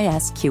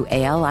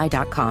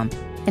KISQALI.com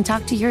and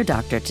talk to your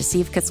doctor to see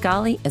if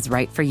Kisqali is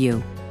right for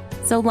you.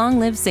 So long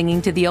live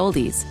singing to the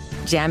oldies,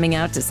 jamming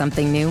out to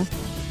something new,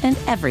 and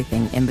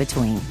everything in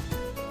between.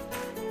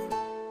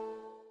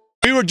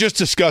 We were just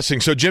discussing,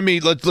 so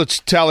Jimmy, let's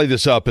tally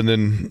this up, and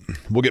then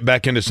we'll get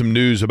back into some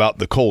news about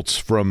the Colts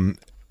from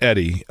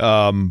Eddie.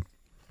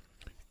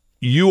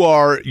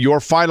 your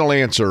final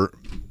answer,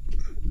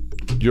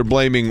 you're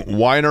blaming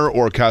Weiner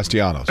or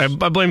Castellanos? I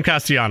blame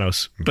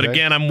Castellanos. Okay. But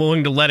again, I'm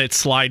willing to let it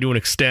slide to an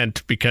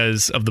extent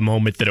because of the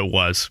moment that it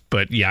was.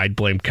 But yeah, I'd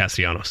blame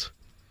Castellanos.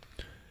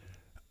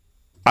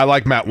 I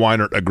like Matt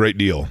Weiner a great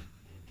deal.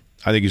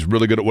 I think he's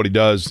really good at what he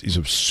does. He's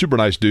a super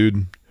nice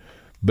dude.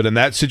 But in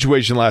that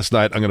situation last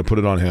night, I'm going to put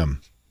it on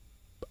him.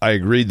 I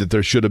agreed that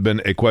there should have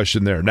been a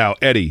question there. Now,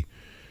 Eddie,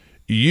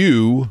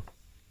 you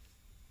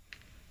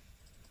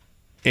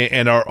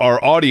and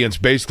our audience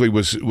basically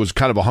was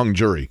kind of a hung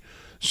jury.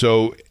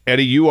 So,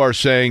 Eddie, you are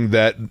saying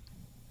that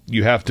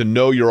you have to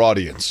know your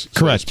audience.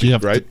 Correct. So to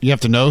speak, you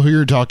have to know who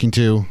you're talking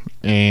to,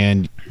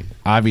 and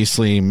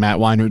obviously Matt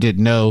Weiner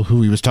didn't know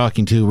who he was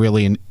talking to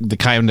really, and the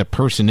kind of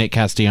person Nick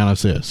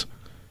Castellanos is.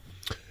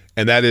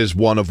 And that is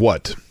one of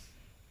what?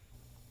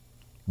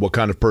 What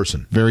kind of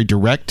person? Very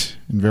direct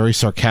and very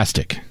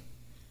sarcastic.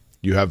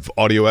 You have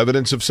audio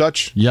evidence of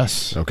such?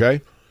 Yes.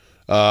 Okay.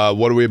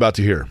 What are we about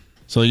to hear?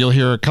 So you'll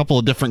hear a couple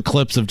of different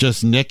clips of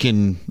just Nick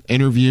in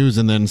interviews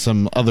and then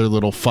some other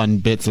little fun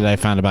bits that I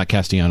found about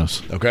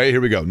Castellanos. Okay, here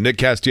we go. Nick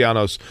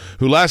Castellanos,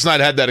 who last night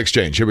had that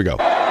exchange. Here we go.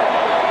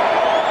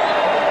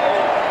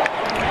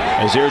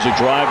 As there's a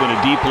drive in a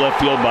deep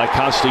left field by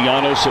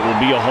Castellanos, it will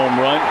be a home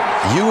run.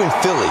 You in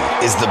Philly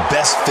is the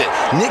best fit.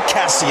 Nick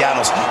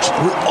Castellanos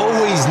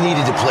always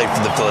needed to play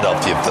for the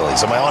Philadelphia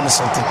Phillies. Am I on to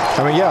something?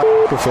 I mean, yeah,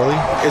 for Philly.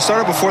 It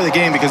started before the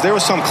game because there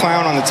was some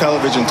clown on the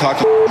television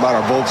talking about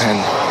our bullpen,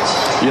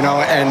 you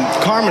know, and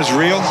karma's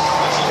real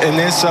in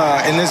this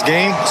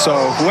game. So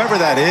whoever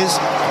that is,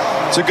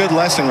 it's a good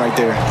lesson right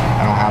there.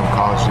 I don't have a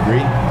college degree.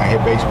 I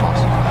hit baseballs.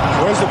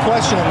 Where's the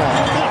question in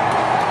that?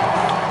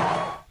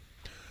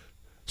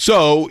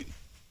 So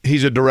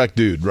he's a direct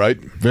dude, right?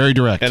 Very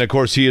direct. And, of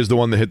course, he is the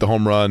one that hit the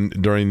home run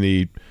during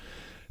the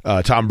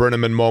Tom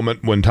Brenneman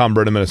moment when Tom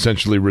Brenneman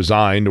essentially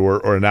resigned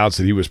or announced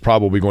that he was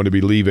probably going to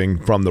be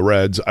leaving from the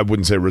Reds. I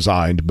wouldn't say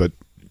resigned, but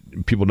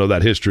people know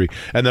that history.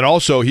 And then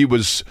also he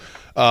was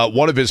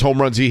one of his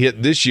home runs he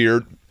hit this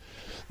year.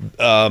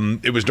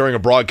 It was during a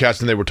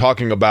broadcast, and they were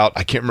talking about,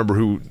 I can't remember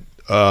who,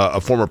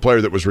 a former player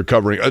that was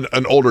recovering,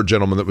 an older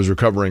gentleman that was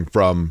recovering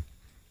from,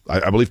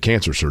 I believe,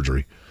 cancer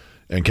surgery.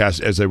 And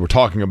as they were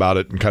talking about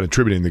it and kind of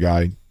attributing the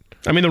guy,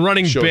 I mean, the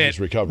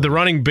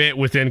running bit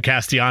within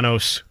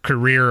Castellanos'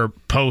 career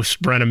post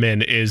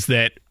Brenneman is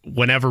that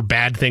whenever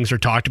bad things are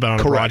talked about on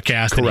a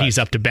broadcast and he's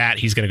up to bat,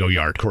 he's going to go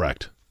yard.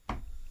 Correct.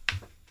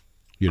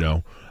 You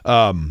know.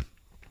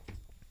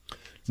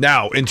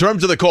 Now, in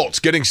terms of the Colts,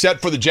 getting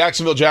set for the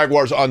Jacksonville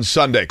Jaguars on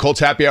Sunday. Colts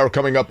happy hour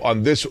coming up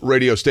on this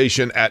radio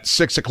station at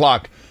 6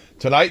 o'clock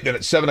tonight. Then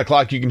at 7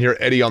 o'clock, you can hear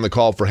Eddie on the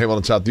call for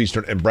Hamilton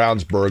Southeastern and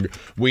Brownsburg.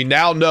 We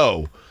now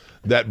know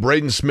that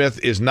Braden Smith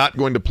is not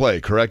going to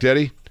play, correct,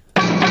 Eddie?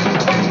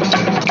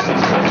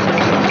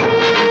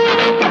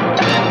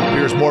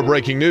 Here's more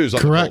breaking news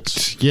on correct. The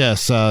Colts.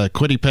 Yes,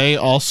 Kwity Paye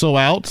also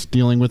out,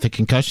 dealing with a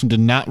concussion, did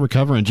not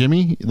recover. And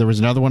Jimmy, there was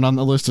another one on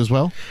the list as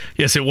well?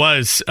 Yes, it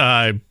was.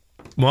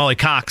 Molly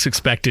Cox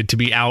expected to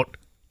be out.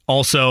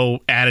 Also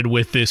added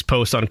with this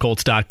post on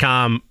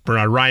Colts.com,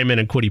 Bernard Ryman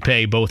and Kwity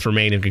Paye both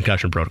remain in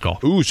concussion protocol.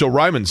 Ooh, so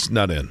Ryman's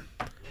not in.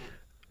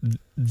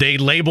 They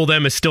label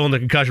them as still in the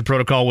concussion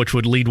protocol, which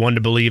would lead one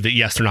to believe that,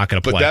 yes, they're not going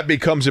to play. But that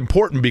becomes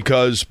important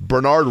because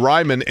Bernard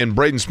Ryman and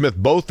Braden Smith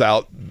both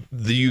out.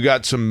 You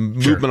got some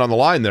movement on the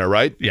line there,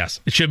 right? Yes.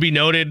 It should be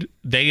noted,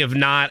 they have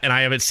not, and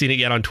I haven't seen it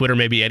yet on Twitter,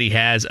 maybe Eddie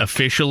has,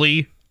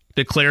 officially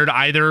declared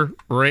either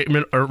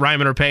Ryman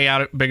or Paye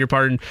out, beg your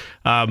pardon,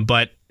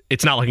 but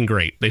it's not looking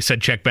great. They said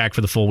check back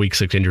for the full Week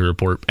 6 injury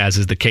report, as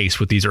is the case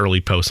with these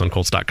early posts on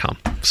Colts.com.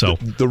 So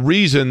the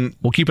reason...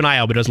 We'll keep an eye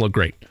out, but it doesn't look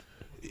great.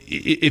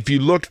 If you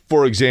look,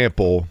 for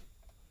example,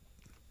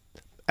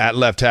 at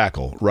left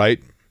tackle, right?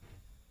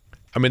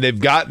 I mean, they've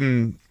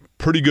gotten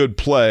pretty good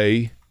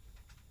play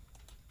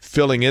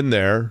filling in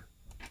there,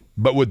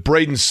 but with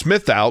Braden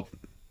Smith out,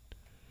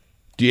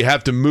 do you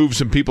have to move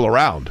some people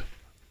around?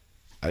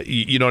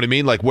 You know what I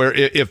mean? Like where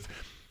if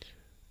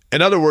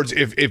in other words,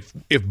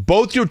 if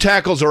both your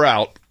tackles are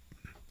out,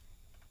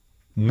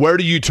 where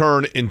do you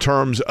turn in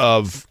terms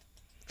of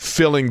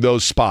filling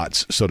those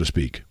spots, so to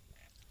speak?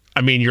 I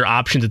mean, your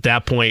options at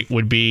that point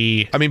would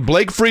be... I mean,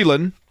 Blake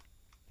Freeland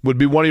would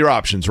be one of your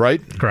options,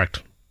 right?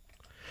 Correct.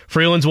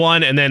 Freeland's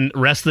one, and then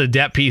rest of the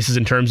depth pieces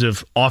in terms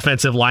of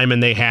offensive linemen,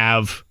 they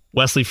have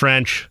Wesley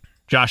French,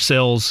 Josh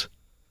Sills,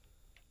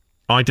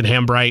 Arlington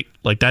Hambright.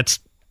 Like, that's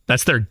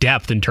their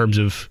depth in terms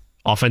of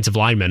offensive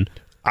linemen.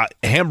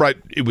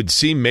 Hambright, it would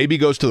seem, maybe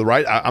goes to the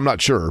right. I'm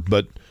not sure,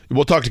 but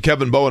we'll talk to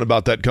Kevin Bowen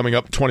about that coming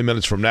up 20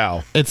 minutes from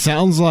now. It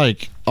sounds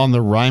like on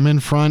the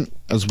Ryman front,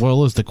 as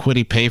well as the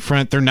Kwity Paye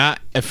front, they're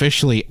not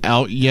officially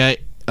out yet.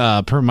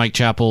 Per Mike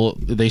Chappell,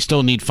 they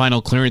still need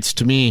final clearance.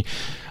 To me,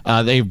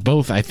 they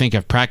both, I think,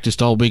 have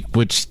practiced all week,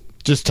 which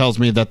just tells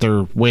me that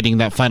they're waiting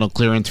that final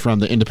clearance from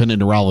the independent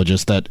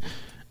neurologist that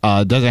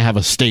doesn't have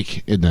a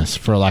stake in this,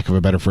 for lack of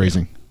a better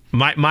phrasing.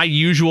 My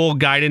usual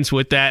guidance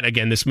with that,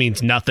 again, this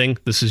means nothing.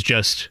 This is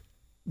just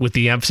with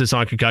the emphasis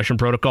on concussion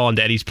protocol, and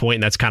to Eddie's point,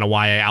 and that's kind of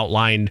why I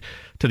outlined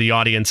to the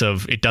audience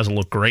of it doesn't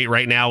look great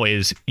right now,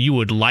 is you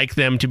would like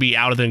them to be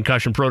out of the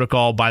concussion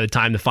protocol by the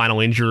time the final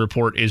injury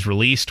report is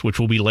released, which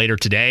will be later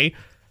today.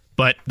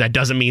 But that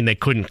doesn't mean they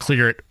couldn't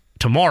clear it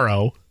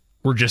tomorrow.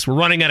 We're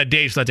running out of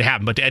days for that to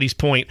happen. But to Eddie's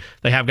point,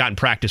 they have gotten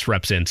practice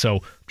reps in.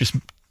 So just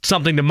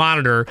something to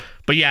monitor.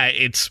 But yeah,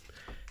 it's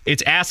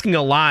asking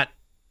a lot,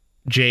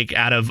 Jake,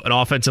 out of an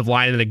offensive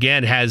line that,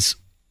 again, has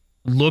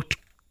looked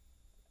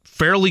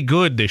fairly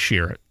good this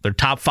year. They're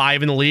top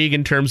 5 in the league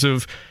in terms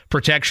of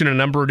protection and a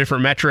number of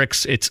different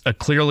metrics. It's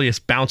clearly a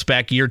bounce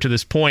back year to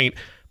this point,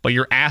 but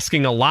you're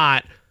asking a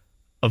lot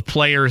of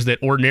players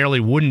that ordinarily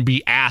wouldn't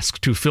be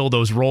asked to fill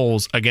those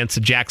roles against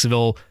a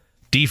Jacksonville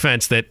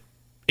defense that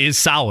is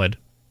solid.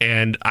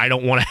 And I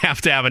don't want to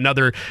have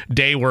another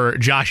day where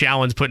Josh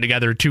Allen's putting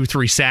together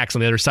 2-3 sacks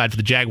on the other side for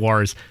the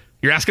Jaguars.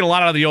 You're asking a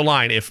lot out of the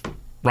O-line if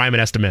Ryman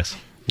has to miss.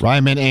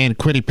 Ryman and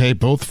Quiddipe,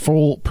 both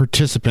full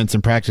participants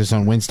in practice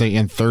on Wednesday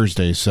and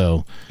Thursday.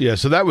 So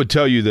that would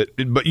tell you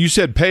that. But you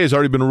said Pay has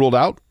already been ruled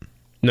out?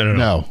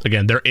 No.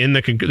 Again, they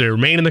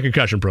remain in the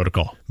concussion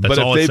protocol. That's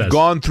all it says. But if they've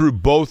gone through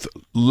both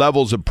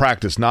levels of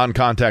practice,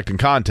 non-contact and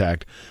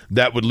contact,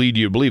 that would lead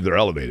you to believe they're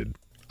elevated.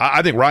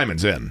 I think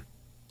Ryman's in.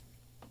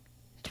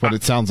 That's what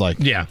it sounds like.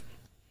 Yeah.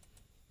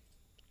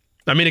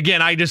 I mean, again,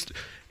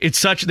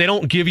 they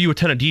don't give you a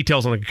ton of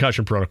details on the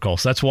concussion protocol.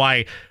 So that's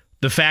why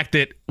the fact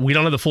that we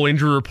don't have the full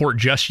injury report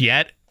just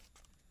yet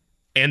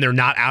and they're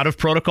not out of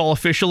protocol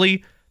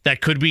officially,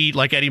 that could be,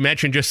 like Eddie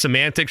mentioned, just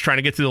semantics, trying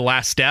to get to the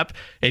last step.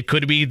 It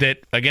could be that,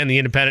 again, the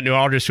independent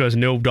neurologist who has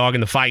no dog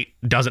in the fight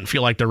doesn't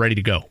feel like they're ready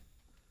to go.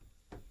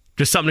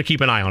 Just something to keep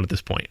an eye on at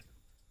this point.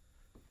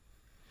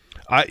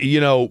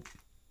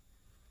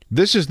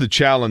 This is the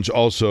challenge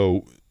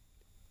also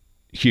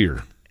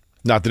here.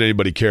 Not that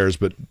anybody cares,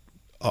 but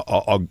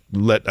I'll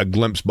let a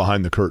glimpse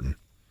behind the curtain.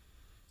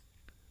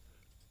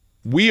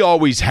 We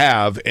always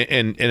have,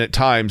 and at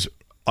times,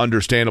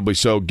 understandably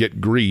so,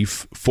 get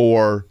grief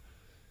for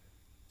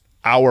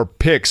our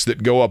picks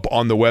that go up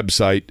on the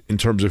website in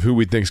terms of who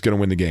we think is going to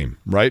win the game,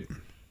 right?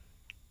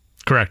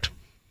 Correct.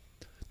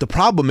 The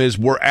problem is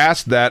we're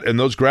asked that, and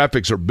those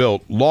graphics are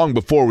built long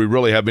before we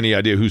really have any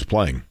idea who's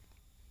playing.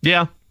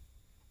 Yeah.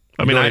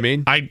 I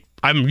mean,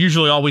 I'm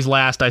usually always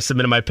last. I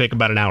submitted my pick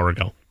about an hour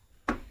ago.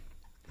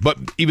 But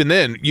even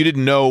then, you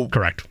didn't know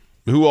correct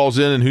who all's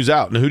in and who's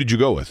out. And who did you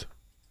go with?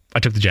 I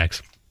took the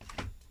Jags.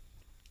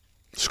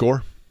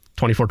 Score?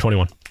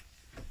 24-21.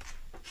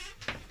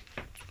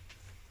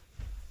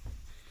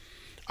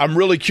 I'm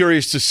really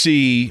curious to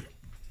see,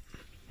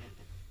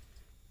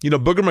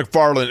 Booger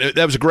McFarland.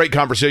 That was a great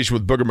conversation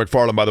with Booger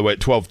McFarland, by the way, at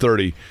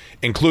 12:30,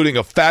 including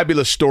a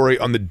fabulous story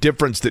on the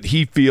difference that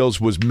he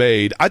feels was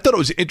made. I thought it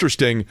was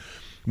interesting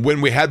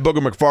when we had Booger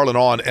McFarland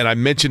on, and I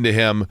mentioned to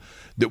him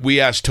that we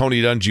asked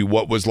Tony Dungy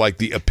what was like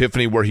the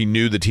epiphany where he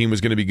knew the team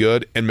was going to be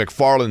good, and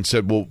McFarland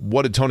said, well,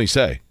 what did Tony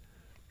say?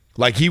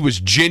 Like, he was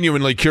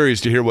genuinely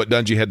curious to hear what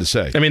Dungy had to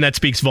say. I mean, that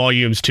speaks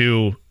volumes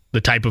to the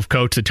type of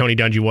coach that Tony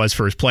Dungy was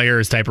for his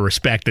players, type of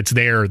respect that's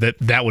there,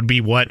 that would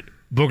be what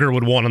Booger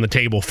would want on the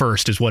table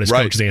first, is what his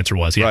coach's answer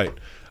was. Yeah.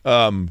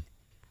 Right.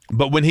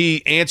 But when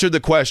he answered the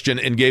question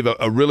and gave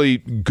a really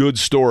good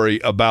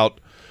story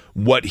about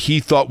what he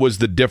thought was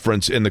the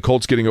difference in the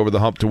Colts getting over the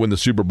hump to win the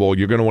Super Bowl,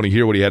 you're going to want to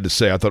hear what he had to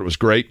say. I thought it was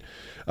great.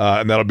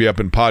 And that'll be up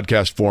in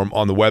podcast form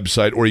on the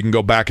website, or you can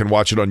go back and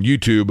watch it on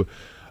YouTube,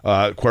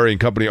 Query and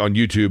Company on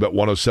YouTube at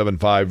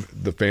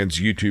 107.5, the Fans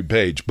YouTube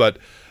page. But,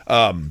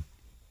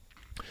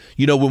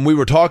 when we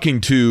were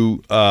talking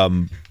to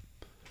Booger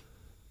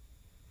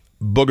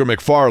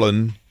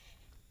McFarland,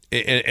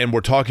 and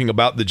we're talking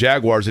about the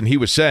Jaguars, and he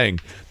was saying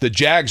the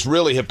Jags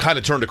really have kind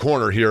of turned a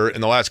corner here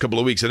in the last couple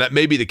of weeks, and that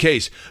may be the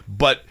case,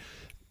 but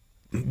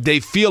they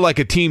feel like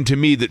a team to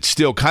me that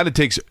still kind of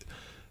takes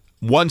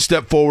one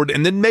step forward,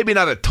 and then maybe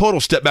not a total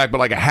step back, but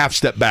like a half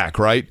step back,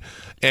 right?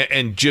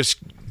 And just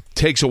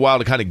takes a while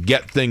to kind of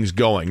get things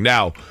going.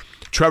 Now,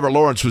 Trevor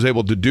Lawrence was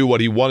able to do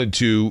what he wanted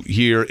to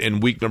here in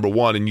week number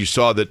 1, and you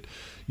saw that,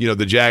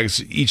 the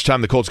Jags, each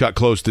time the Colts got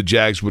close, the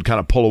Jags would kind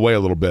of pull away a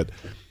little bit.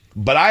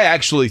 But I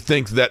actually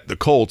think that the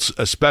Colts,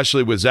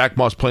 especially with Zach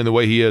Moss playing the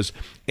way he is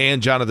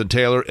and Jonathan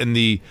Taylor and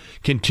the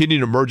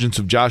continued emergence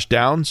of Josh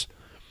Downs,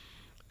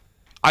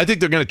 I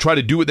think they're going to try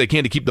to do what they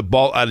can to keep the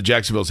ball out of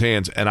Jacksonville's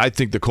hands, and I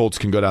think the Colts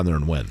can go down there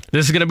and win.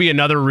 This is going to be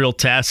another real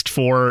test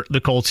for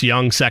the Colts'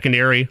 young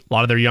secondary, a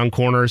lot of their young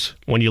corners.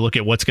 When you look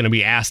at what's going to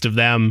be asked of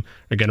them,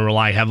 they're going to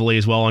rely heavily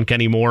as well on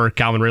Kenny Moore,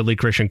 Calvin Ridley,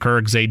 Christian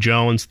Kirk, Zay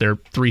Jones. They're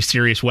 3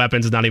 serious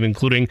weapons, not even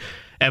including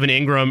Evan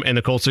Ingram, and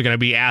the Colts are going to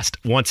be asked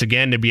once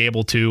again to be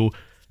able to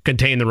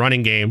contain the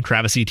running game.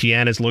 Travis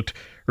Etienne has looked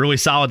really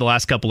solid the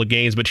last couple of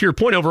games, but to your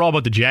point overall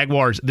about the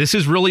Jaguars, this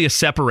is really a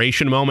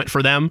separation moment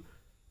for them.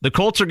 The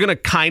Colts are going to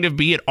kind of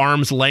be at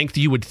arm's length,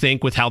 you would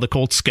think, with how the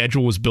Colts'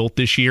 schedule was built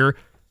this year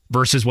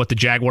versus what the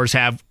Jaguars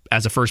have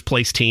as a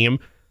first-place team.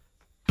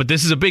 But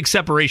this is a big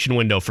separation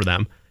window for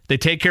them. They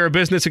take care of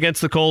business against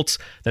the Colts,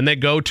 then they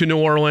go to New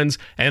Orleans,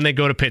 and they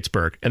go to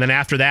Pittsburgh. And then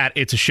after that,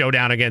 it's a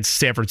showdown against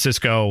San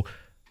Francisco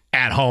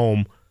at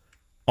home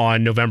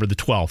on November the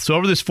 12th. So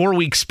over this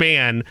 4-week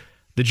span,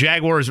 the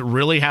Jaguars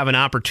really have an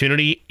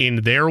opportunity in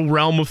their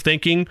realm of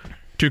thinking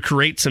to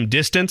create some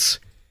distance,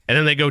 and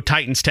then they go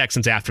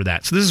Titans-Texans after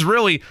that. So this is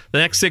really the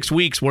next 6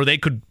 weeks where they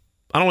could,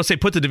 I don't want to say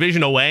put the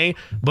division away,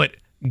 but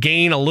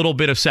gain a little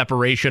bit of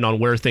separation on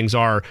where things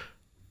are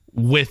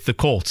with the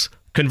Colts.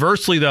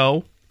 Conversely,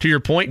 though, to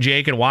your point,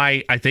 Jake, and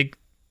why I think,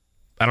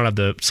 I don't have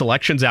the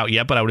selections out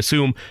yet, but I would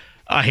assume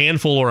a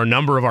handful or a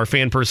number of our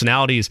fan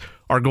personalities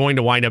are going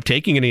to wind up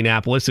taking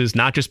Indianapolis, is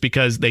not just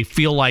because they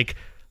feel like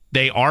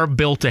they are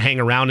built to hang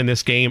around in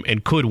this game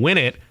and could win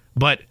it,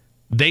 but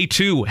they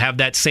too have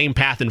that same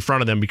path in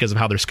front of them because of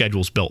how their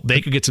schedule's built.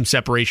 They could get some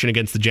separation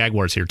against the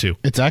Jaguars here too.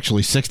 It's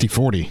actually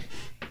 60-40.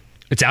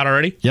 It's out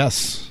already?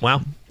 Yes.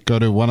 Wow. Go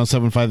to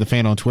 1075 The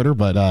Fan on Twitter,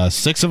 but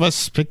 6 of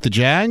us picked the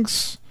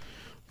Jags,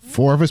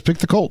 4 of us picked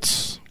the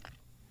Colts.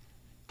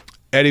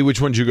 Eddie, which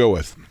one did you go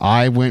with?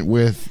 I went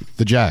with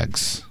the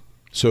Jags.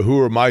 So who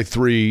are my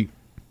 3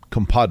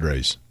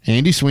 compadres?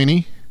 Andy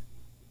Sweeney,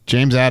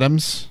 James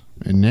Adams,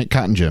 and Nick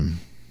Cottingem.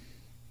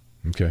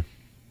 Okay.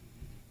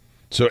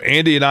 So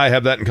Andy and I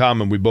have that in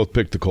common. We both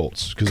picked the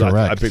Colts because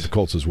I picked the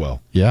Colts as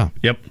well. Yeah.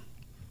 Yep.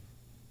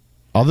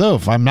 Although,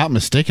 if I'm not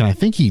mistaken, I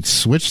think he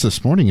switched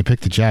this morning and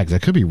picked the Jags. I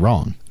could be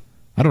wrong.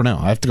 I don't know.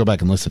 I have to go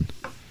back and listen.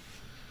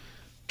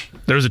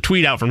 There was a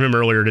tweet out from him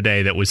earlier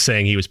today that was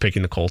saying he was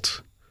picking the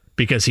Colts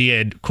because he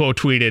had quote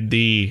tweeted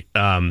the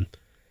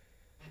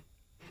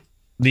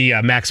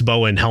Max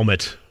Bowen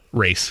helmet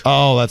race.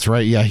 Oh, that's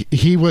right. Yeah,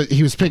 he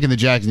was picking the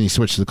Jags and he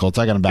switched to the Colts.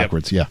 I got him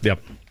backwards. Yep. Yeah.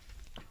 Yep.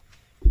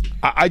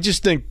 I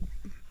just think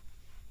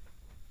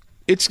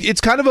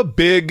it's kind of a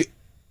big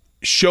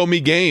show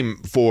me game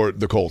for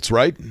the Colts,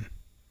 right?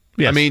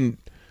 Yes. I mean,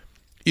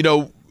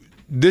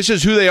 this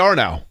is who they are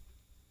now.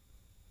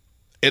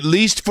 At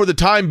least for the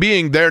time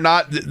being, they're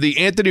not the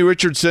Anthony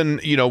Richardson,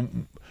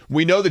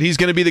 we know that he's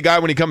going to be the guy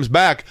when he comes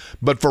back,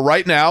 but for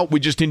right now, we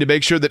just need to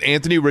make sure that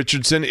Anthony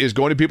Richardson is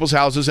going to people's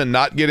houses and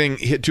not getting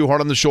hit too hard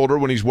on the shoulder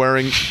when he's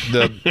wearing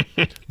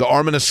the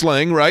arm in a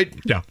sling, right?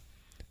 Yeah.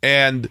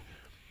 And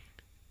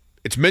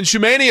it's Minshew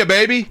Mania,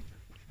 baby.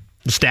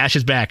 The stash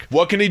is back.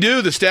 What can he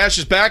do? The stash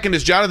is back, and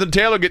does Jonathan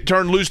Taylor get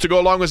turned loose to go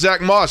along with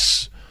Zach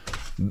Moss?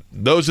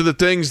 Those are the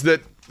things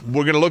that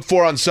we're going to look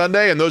for on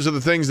Sunday, and those are the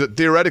things that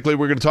theoretically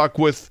we're going to talk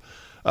with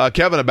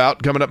Kevin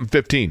about coming up in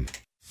 15.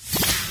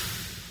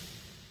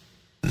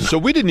 So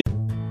we didn't.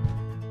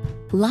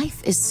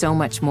 Life is so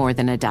much more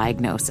than a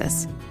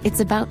diagnosis.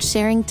 It's about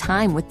sharing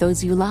time with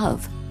those you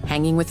love,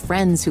 hanging with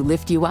friends who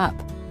lift you up,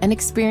 and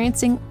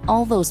experiencing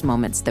all those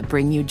moments that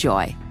bring you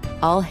joy.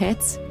 All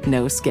hits,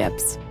 no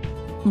skips.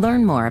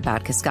 Learn more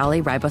about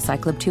Kisqali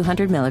Ribociclib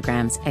 200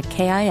 milligrams at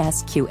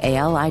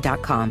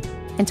KISQALI.com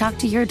and talk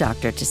to your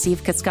doctor to see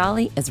if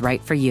Kisqali is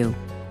right for you.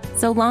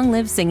 So long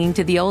live singing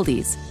to the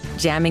oldies,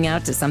 jamming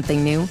out to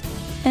something new,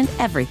 and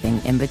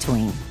everything in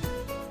between.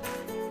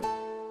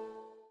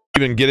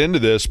 Even get into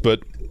this,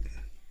 but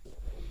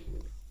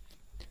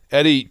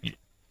Eddie,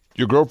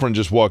 your girlfriend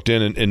just walked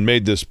in and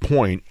made this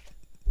point.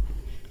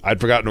 I'd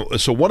forgotten.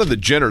 So one of the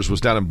Jenners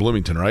was down in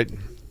Bloomington, right?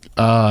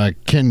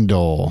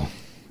 Kendall.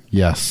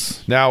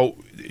 Yes. Now,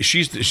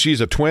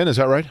 she's a twin, is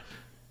that right?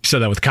 You said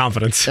that with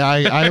confidence.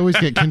 I always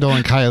get Kendall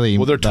and Kylie.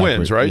 Well, they're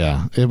twins, right?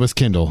 Yeah, it was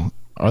Kendall.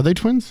 Are they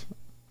twins?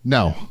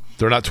 No.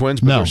 They're not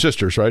twins, but they're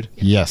sisters, right?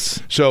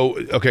 Yes. So,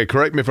 okay,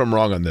 correct me if I'm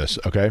wrong on this,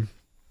 okay?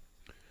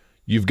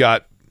 You've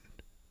got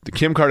the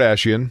Kim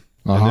Kardashian,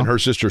 and then her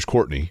sister's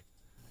Kourtney,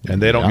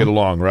 and they don't get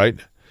along, right?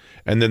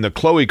 And then the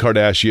Khloe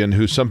Kardashian,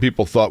 who some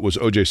people thought was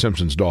O.J.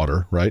 Simpson's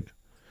daughter, right?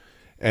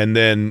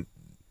 And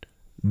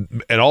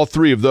all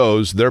 3 of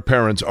those, their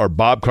parents are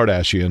Bob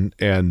Kardashian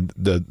and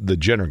the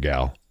Jenner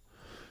gal.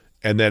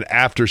 And then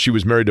after she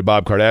was married to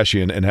Bob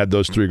Kardashian and had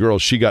those 3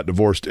 girls, she got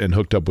divorced and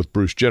hooked up with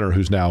Bruce Jenner,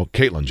 who's now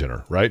Caitlyn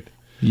Jenner, right?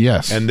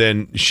 Yes. And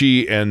then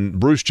she and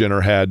Bruce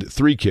Jenner had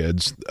 3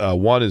 kids.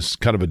 One is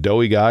kind of a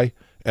doughy guy,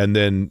 and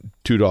then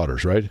 2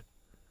 daughters, right?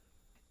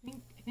 I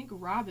think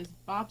Rob is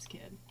Bob's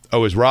kid.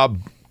 Oh, is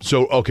Rob?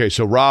 So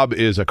Rob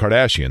is a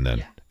Kardashian then.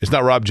 Yeah. It's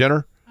not Rob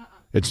Jenner?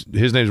 It's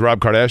his name's Rob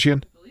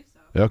Kardashian? I believe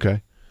so.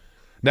 Okay.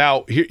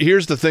 Now,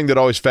 here's the thing that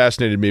always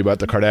fascinated me about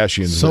the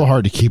Kardashians. So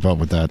hard to keep up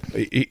with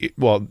that.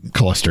 Well,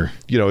 cluster.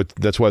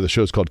 That's why the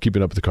show's called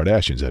Keeping Up with the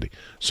Kardashians, Eddie.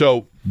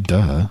 So,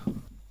 duh.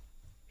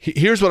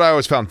 Here's what I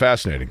always found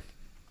fascinating.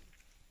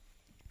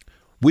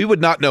 We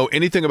would not know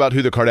anything about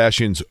who the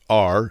Kardashians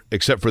are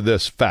except for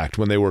this fact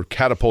when they were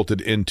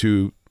catapulted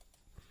into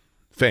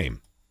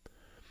fame.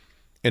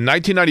 In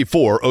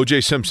 1994, O.J.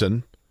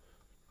 Simpson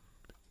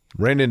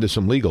ran into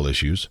some legal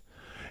issues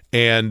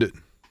and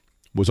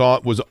was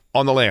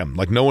on the lam,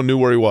 like no one knew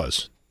where he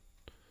was.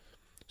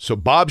 So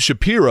Bob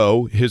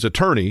Shapiro, his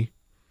attorney,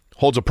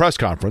 holds a press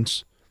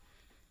conference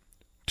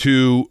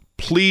to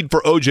plead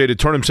for O.J. to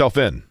turn himself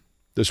in.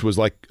 This was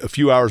like a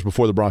few hours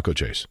before the Bronco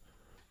chase.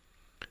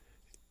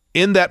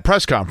 In that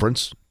press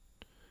conference,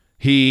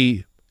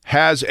 he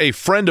has a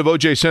friend of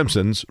O.J.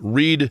 Simpson's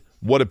read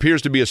what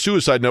appears to be a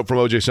suicide note from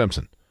O.J.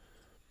 Simpson.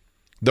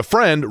 The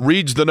friend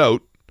reads the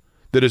note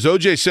that is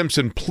O.J.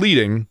 Simpson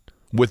pleading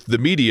with the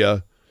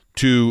media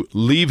to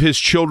leave his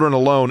children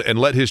alone and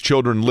let his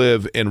children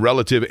live in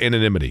relative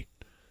anonymity.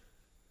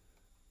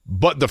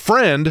 But the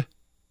friend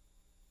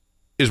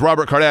is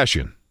Robert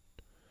Kardashian,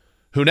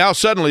 who now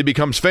suddenly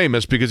becomes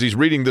famous because he's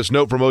reading this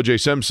note from O.J.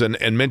 Simpson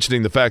and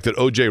mentioning the fact that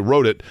O.J.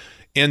 wrote it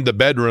in the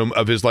bedroom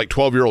of his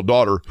 12-year-old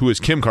daughter, who is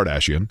Kim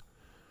Kardashian.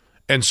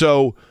 And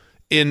so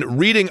in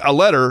reading a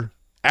letter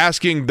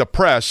asking the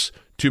press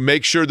to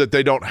make sure that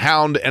they don't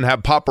hound and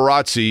have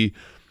paparazzi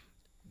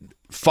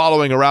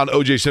following around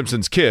O.J.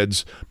 Simpson's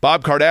kids,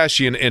 Bob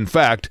Kardashian, in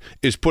fact,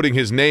 is putting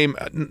his name,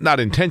 not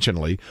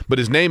intentionally, but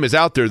his name is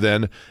out there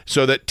then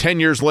so that 10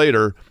 years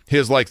later,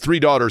 his 3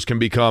 daughters can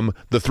become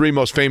the 3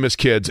 most famous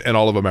kids in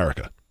all of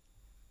America.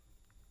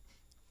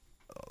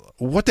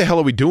 What the hell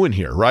are we doing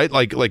here, right?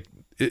 It's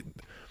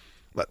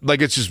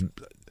just,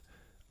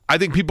 I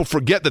think people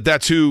forget that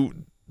that's who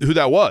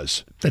that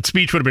was. That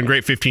speech would have been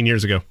great 15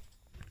 years ago.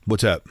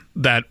 What's that?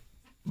 That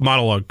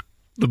monologue.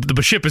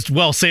 The ship is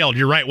well sailed.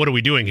 You're right. What are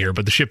we doing here?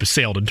 But the ship is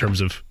sailed in terms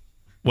of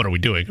what are we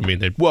doing? I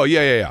mean, well,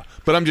 yeah.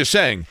 But I'm just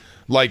saying,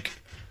 but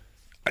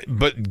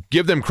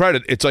give them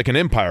credit. It's like an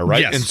empire,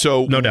 right? Yes, and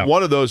so no doubt.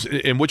 One of those,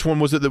 and which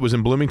one was it that was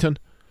in Bloomington?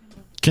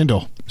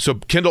 Kendall. So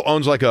Kendall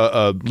owns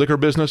a liquor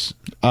business?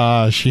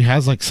 She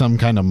has some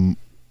kind of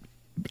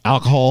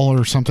alcohol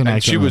or something.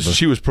 And she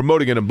was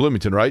promoting it in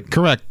Bloomington, right?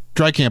 Correct.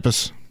 Dry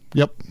campus.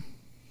 Yep.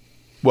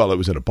 Well, it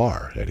was at a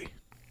bar, Eddie.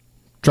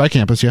 Dry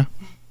campus, yeah.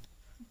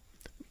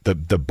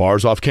 The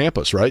bar's off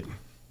campus, right?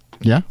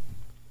 Yeah.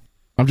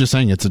 I'm just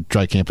saying it's a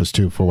dry campus,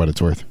 too, for what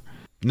it's worth.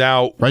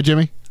 Now... Right,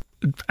 Jimmy?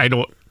 I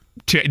don't...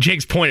 To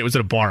Jake's point, it was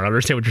at a bar. I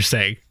understand what you're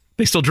saying.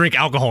 They still drink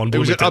alcohol in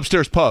Bloomington. It was an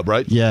upstairs pub,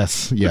 right?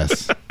 Yes.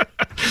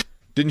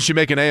 Didn't she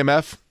make an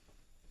AMF?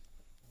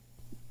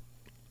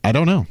 I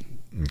don't know.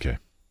 Okay.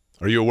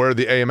 Are you aware of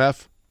the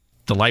AMF?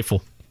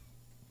 Delightful.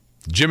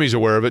 Jimmy's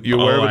aware of it. You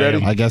aware of it,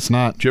 Eddie? I guess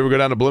not. Did you ever go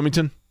down to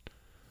Bloomington?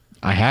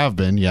 I have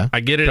been, yeah. I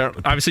get it.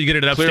 Obviously, you get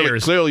it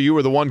upstairs. Clearly, you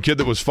were the one kid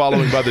that was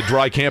following by the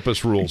dry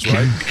campus rules,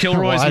 right?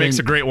 Kilroy's makes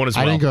a great one as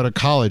well. I didn't go to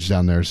college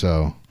down there,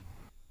 so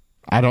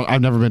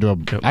I've never been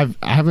to I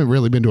haven't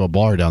really been to a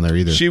bar down there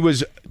either. She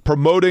was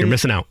promoting. You're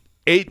missing out.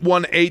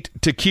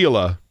 818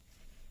 Tequila,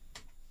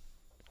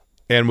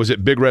 and was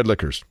it Big Red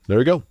Liquors? There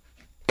you go.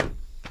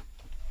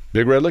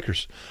 Big Red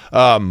Liquors.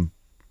 The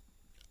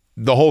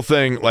whole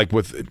thing,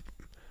 with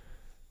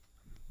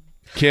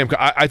Cam,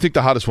 I think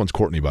the hottest one's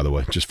Courtney, by the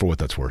way, just for what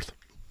that's worth.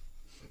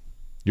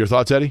 Your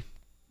thoughts, Eddie?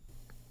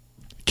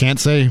 Can't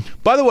say.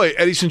 By the way,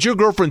 Eddie, since your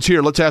girlfriend's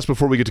here, let's ask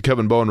before we get to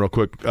Kevin Bowen real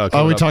quick.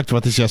 We talked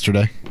about this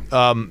yesterday.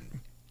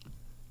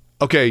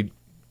 Okay.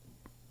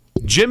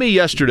 Jimmy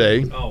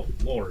yesterday. Oh,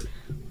 Lord.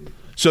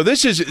 So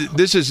this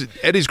is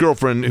Eddie's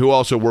girlfriend, who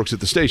also works at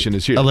the station,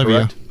 is here.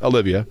 Olivia. Correct?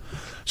 Olivia.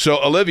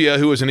 So Olivia,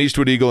 who is an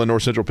Eastwood Eagle and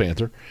North Central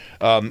Panther,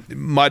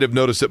 might have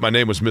noticed that my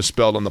name was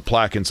misspelled on the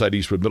plaque inside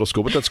Eastwood Middle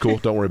School, but that's cool.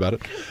 Don't worry about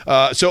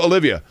it. So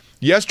Olivia,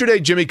 yesterday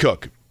Jimmy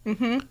Cook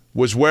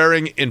was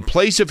wearing, in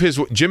place of his...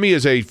 Jimmy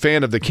is a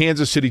fan of the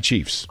Kansas City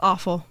Chiefs.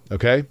 Awful.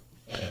 Okay?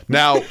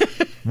 Now,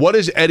 what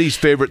is Eddie's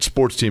favorite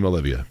sports team,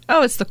 Olivia?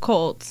 Oh, it's the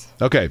Colts.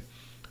 Okay.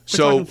 We're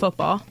talking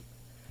football.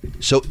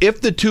 So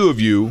if the two of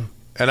you...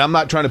 And I'm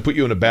not trying to put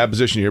you in a bad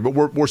position here, but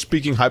we're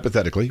speaking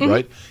hypothetically,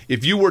 right?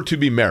 If you were to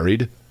be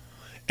married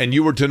and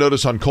you were to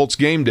notice on Colts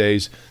game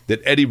days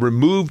that Eddie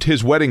removed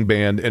his wedding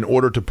band in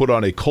order to put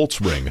on a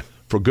Colts ring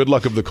for good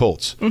luck of the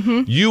Colts,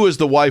 you as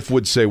the wife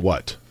would say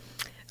what?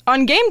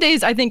 On game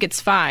days, I think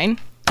it's fine.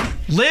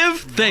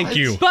 Liv, thank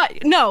you.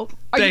 But no.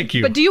 Thank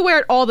you. But do you wear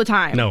it all the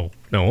time? No,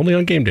 only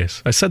on game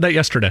days. I said that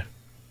yesterday.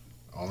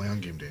 Only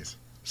on game days.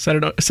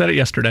 Said it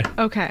yesterday.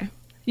 Okay.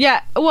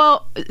 Yeah,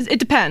 well, it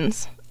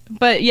depends.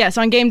 But yes,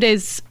 on game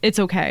days, it's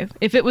okay.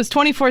 If it was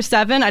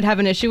 24/7, I'd have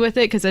an issue with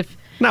it because if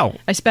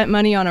I spent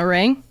money on a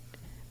ring,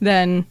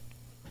 then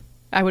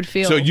I would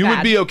feel So you bad.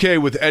 would be okay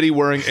with Eddie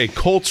wearing a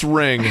Colts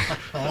ring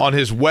on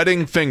his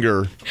wedding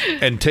finger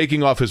and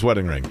taking off his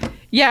wedding ring?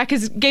 Yeah,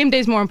 because game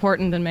day's more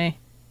important than me,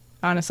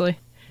 honestly.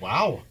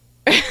 Wow.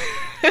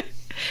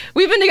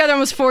 We've been together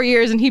almost 4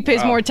 years, and he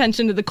pays more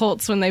attention to the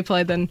Colts when they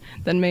play than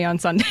me on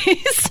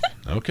Sundays.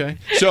 Okay.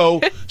 So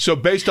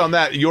based on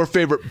that, your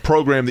favorite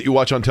program that you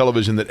watch on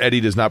television that Eddie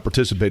does not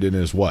participate in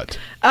is what?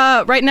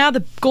 Right now,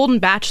 the Golden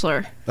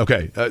Bachelor.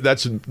 Okay.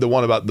 That's the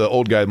one about the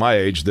old guy my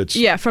age that's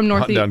from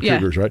hunting down Northeast.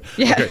 cougars, right?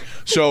 Yeah. Okay.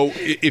 So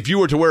if you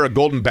were to wear a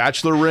Golden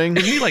Bachelor ring...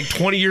 Isn't he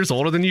 20 years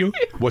older than you?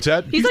 What's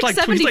that? He's like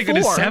 74. He's in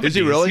his 70s. Is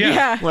he really?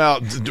 Yeah.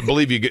 Well,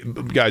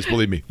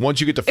 believe me.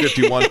 Once you get to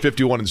 51 and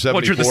 74...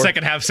 Once you're the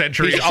second half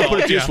century. I'll put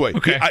it this way.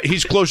 Okay.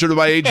 He's closer to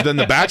my age than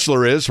The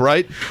Bachelor is,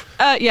 right?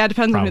 Yeah, it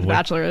depends on who the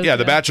Bachelor is. Yeah,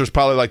 The Bachelor's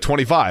probably like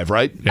 25,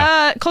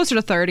 right? Closer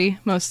to 30,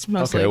 mostly.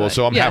 Okay, well,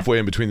 so I'm halfway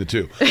in between the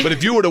two. But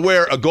if you were to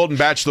wear a Golden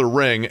Bachelor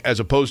ring as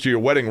opposed to your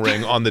wedding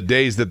ring on the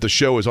days that the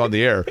show is on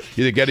the air,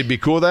 you think Eddie'd be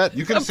cool with that?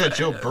 You could have said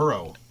Joe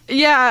Burrow.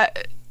 Yeah,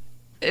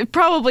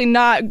 probably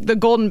not the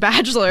Golden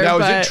Bachelor. Now,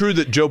 is it true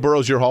that Joe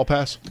Burrow's your hall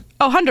pass?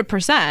 Oh,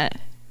 100%.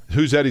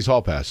 Who's Eddie's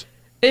hall pass?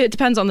 It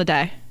depends on the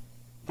day.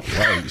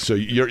 Wow, So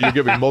you're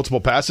giving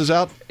multiple passes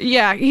out?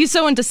 Yeah, he's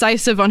so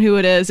indecisive on who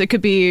it is. It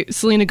could be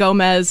Selena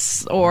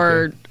Gomez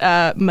or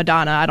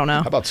Madonna. I don't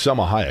know. How about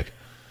Selma Hayek?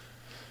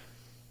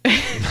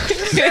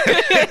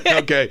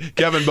 Okay,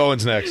 Kevin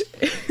Bowen's next.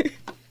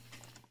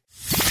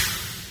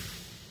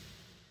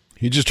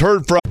 You just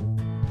heard from...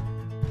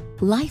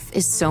 Life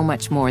is so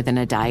much more than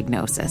a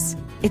diagnosis.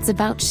 It's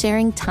about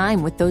sharing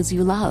time with those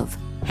you love,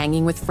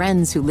 hanging with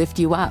friends who lift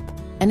you up,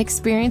 and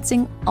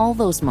experiencing all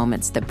those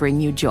moments that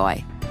bring you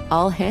joy.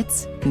 All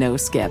hits, no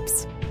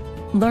skips.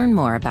 Learn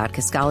more about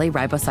Kisqali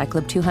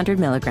Ribociclib 200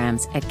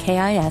 milligrams at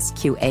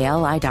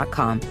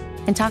KISQALI.com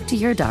and talk to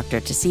your doctor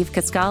to see if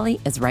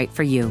Kisqali is right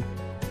for you.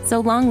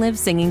 So long live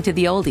singing to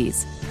the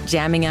oldies,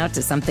 jamming out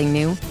to something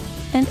new,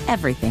 and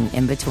everything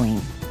in between.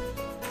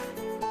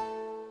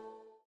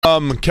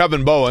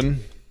 Kevin Bowen,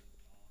 in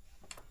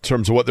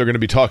terms of what they're going to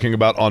be talking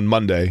about on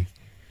Monday,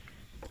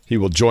 he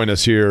will join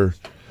us here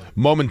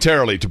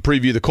momentarily to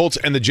preview the Colts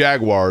and the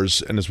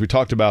Jaguars. And as we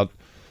talked about,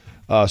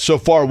 so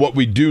far what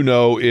we do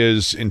know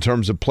is in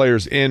terms of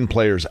players in,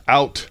 players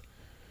out,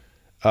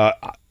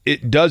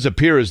 it does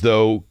appear as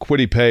though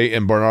Kwity Paye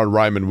and Bernard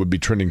Ryman would be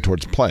trending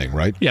towards playing,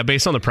 right? Yeah,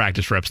 based on the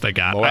practice reps they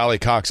got. Mo Alley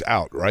Cox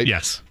out, right?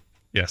 Yes.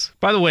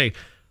 By the way,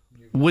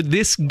 would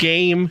this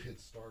game,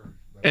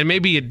 and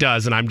maybe it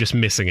does and I'm just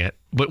missing it,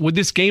 but would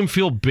this game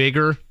feel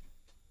bigger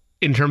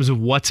in terms of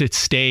what's at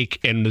stake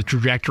and the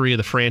trajectory of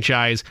the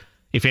franchise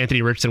if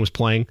Anthony Richardson was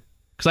playing?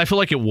 Because I feel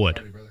like it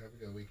would.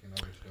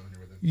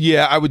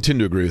 Yeah, I would tend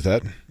to agree with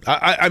that.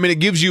 I mean, it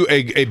gives you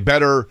a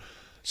better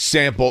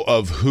sample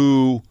of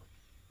who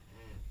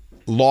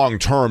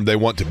long-term they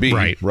want to be,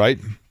 right?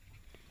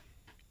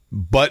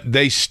 But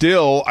they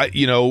still,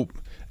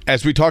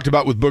 as we talked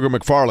about with Booger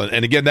McFarland,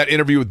 and again, that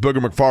interview with Booger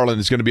McFarland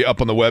is going to be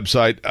up on the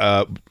website.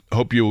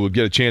 Hope you will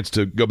get a chance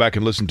to go back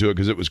and listen to it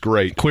because it was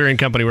great. Query &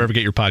 Company, wherever you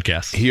get your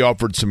podcasts. He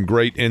offered some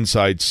great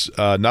insights,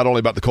 not only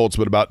about the Colts,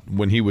 but about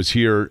when he was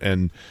here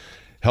and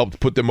helped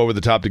put them over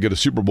the top to get a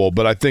Super Bowl.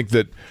 But I think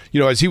that,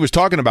 as he was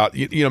talking about,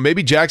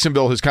 maybe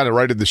Jacksonville has kind of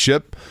righted the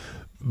ship,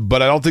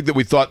 but I don't think that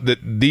we thought that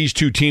these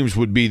two teams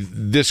would be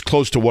this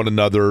close to one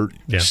another,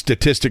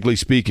 statistically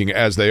speaking,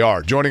 as they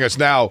are. Joining us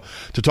now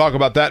to talk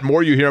about that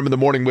more, you hear him in the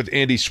morning with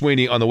Andy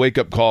Sweeney on the Wake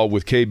Up Call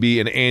with KB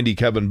and Andy.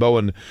 Kevin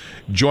Bowen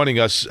joining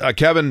us.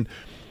 Kevin,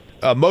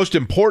 most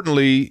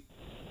importantly,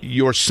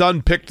 your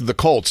son picked the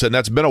Colts, and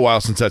that's been a while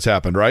since that's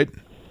happened, right?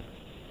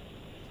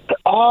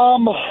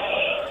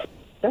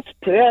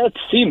 That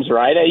seems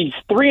right. He's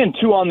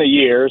 3-2 on the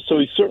year, so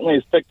he certainly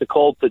has picked the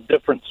Colts at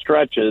different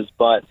stretches,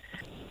 but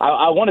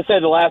I want to say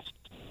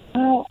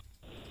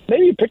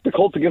maybe he picked the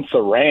Colts against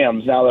the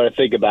Rams now that I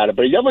think about it,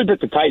 but he definitely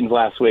picked the Titans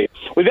last week.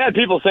 We've had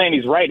people saying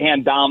he's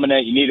right-hand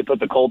dominant. You need to put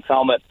the Colts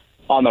helmet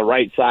on the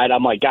right side.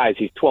 I'm like, guys,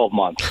 he's 12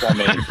 months. I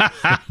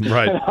mean,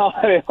 right.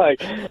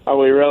 Are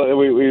we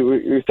really?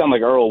 We sound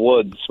like Earl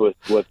Woods with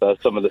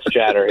some of this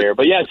chatter here.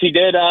 But yes, he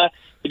did.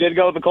 He did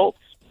go with the Colts.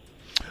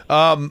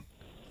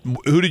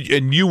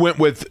 And you went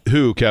with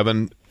who,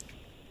 Kevin?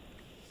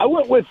 I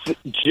went with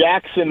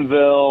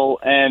Jacksonville,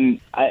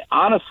 and I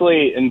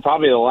honestly, in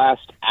probably the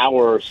last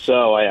hour or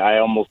so, I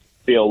almost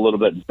feel a little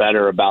bit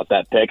better about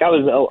that pick. I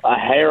was a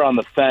hair on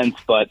the fence,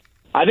 but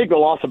I think the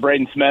loss of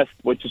Braden Smith,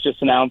 which was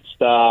just announced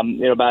about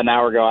an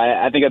hour ago,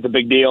 I think that's a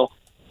big deal.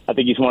 I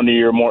think he's one of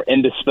your more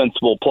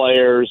indispensable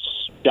players.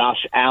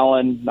 Josh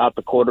Allen, not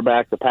the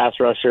quarterback, the pass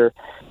rusher,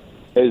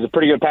 is a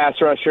pretty good pass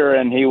rusher,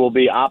 and he will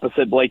be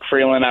opposite Blake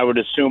Freeland, I would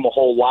assume, a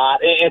whole lot.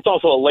 It's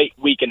also a late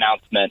week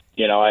announcement.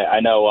 I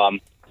know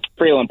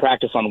Freeland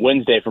practiced on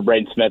Wednesday for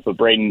Braden Smith, but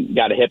Braden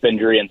got a hip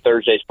injury in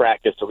Thursday's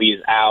practice, so he's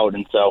out.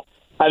 And so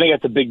I think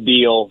that's a big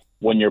deal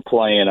when you're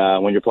playing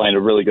a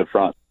really good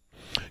front.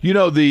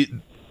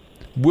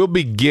 We'll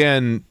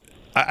begin,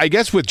 I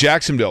guess, with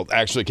Jacksonville,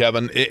 actually,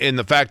 Kevin, in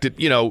the fact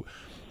that,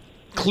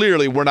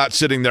 clearly we're not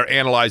sitting there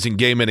analyzing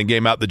game in and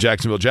game out the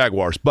Jacksonville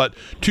Jaguars. But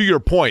to your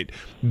point,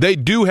 they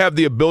do have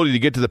the ability to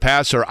get to the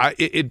passer.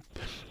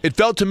 It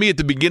felt to me at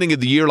the beginning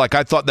of the year like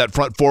I thought that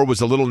front four was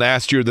a little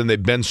nastier than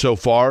they've been so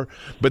far,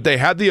 but they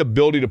had the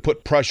ability to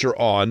put pressure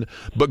on.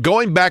 But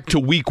going back to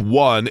week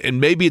one, and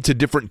maybe it's a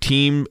different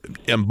team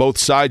on both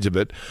sides of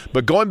it,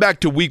 but going back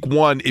to week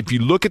one, if you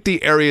look at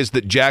the areas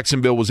that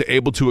Jacksonville was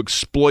able to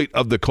exploit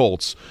of the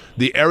Colts,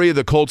 the area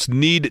the Colts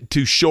need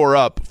to shore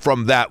up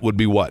from that would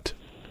be what?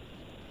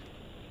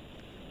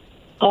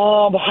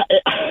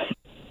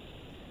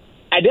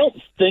 I don't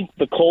think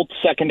the Colts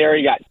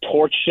secondary got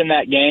torched in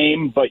that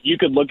game, but you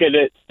could look at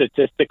it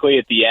statistically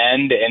at the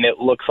end, and it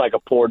looks like a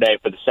poor day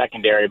for the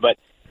secondary. But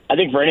I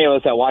think for any of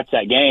us that watched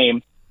that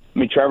game,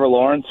 Trevor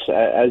Lawrence,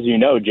 as you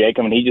know, Jake,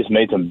 he just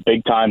made some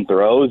big-time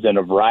throws, and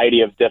a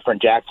variety of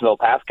different Jacksonville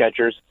pass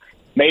catchers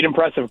made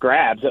impressive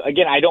grabs.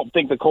 Again, I don't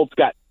think the Colts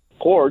got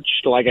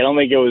torched. I don't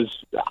think it was,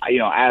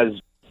 as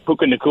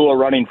Puka Nacua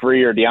running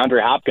free or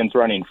DeAndre Hopkins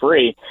running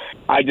free.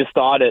 I just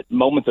thought at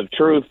moments of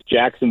truth,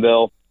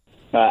 Jacksonville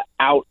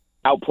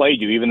outplayed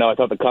you, even though I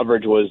thought the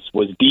coverage was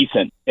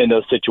decent in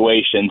those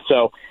situations.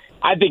 So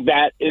I think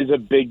that is a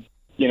big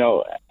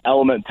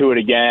element to it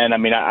again. I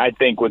mean, I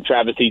think with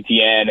Travis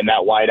Etienne and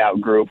that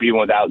wideout group, even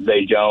without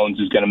Zay Jones,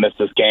 who's going to miss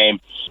this game,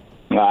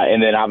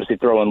 and then obviously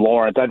throw in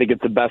Lawrence, I think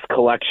it's the best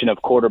collection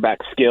of quarterback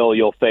skill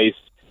you'll face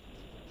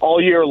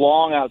all year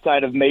long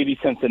outside of maybe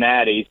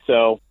Cincinnati.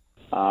 So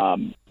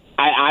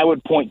I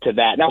would point to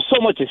that. Now,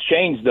 so much has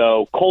changed,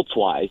 though,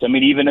 Colts-wise. I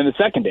mean, even in the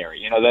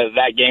secondary.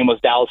 That game was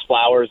Dallas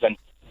Flowers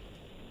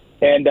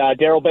and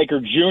Darrell Baker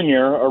Jr.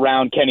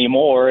 around Kenny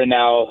Moore, and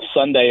now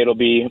Sunday it'll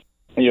be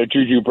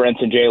Juju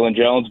Brents and Jalen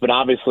Jones. But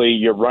obviously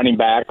your running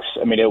backs,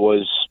 I mean, it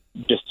was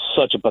just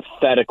such a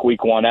pathetic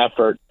week one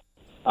effort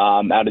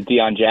out of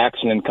Deion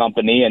Jackson and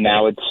company, and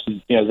now it's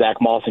Zach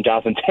Moss and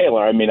Jonathan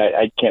Taylor. I mean,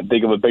 I can't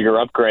think of a bigger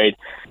upgrade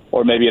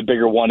or maybe a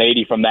bigger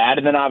 180 from that.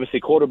 And then obviously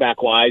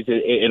quarterback-wise,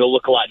 it'll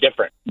look a lot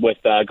different with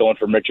going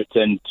from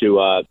Richardson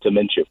to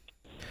Minshew.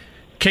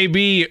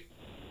 KB,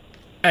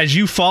 as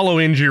you follow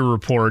injury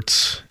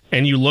reports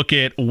and you look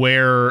at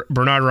where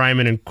Bernhard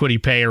Raimann and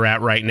Kwity Paye are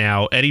at right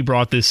now, Eddie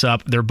brought this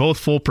up. They're both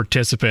full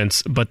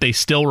participants, but they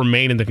still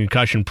remain in the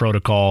concussion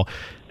protocol.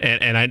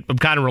 And I'm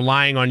kind of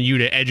relying on you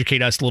to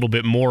educate us a little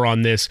bit more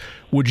on this.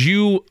 Would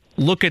you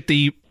look at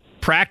the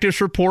practice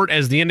report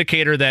as the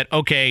indicator that,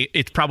 okay,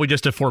 it's probably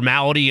just a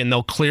formality and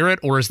they'll clear it,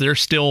 or is there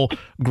still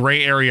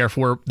gray area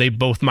where they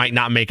both might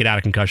not make it out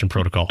of concussion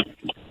protocol?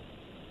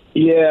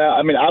 Yeah,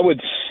 I mean, I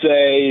would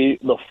say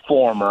the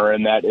former,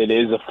 in that it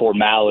is a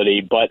formality.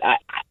 But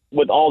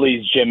with all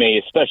these, Jimmy,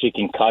 especially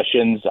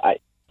concussions, I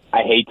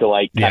hate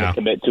to kind of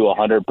commit to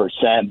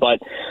 100%. But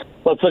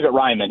let's look at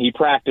Raimann. He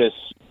practiced,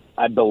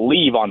 I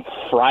believe, on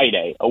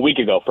Friday, a week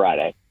ago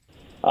Friday,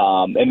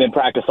 and then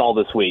practiced all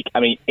this week. I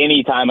mean,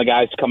 anytime a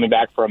guy's coming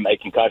back from a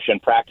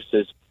concussion,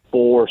 practices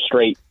 4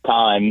 straight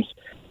times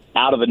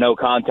out of a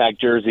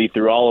no-contact jersey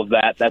through all of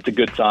that, that's a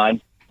good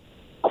sign.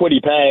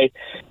 Kwity Paye,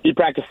 he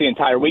practiced the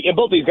entire week, and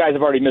both these guys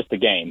have already missed a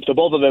game. So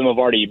both of them have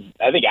already,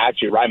 I think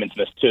actually Rymann's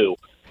missed 2.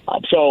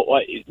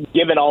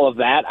 Given all of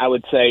that, I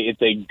would say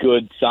it's a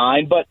good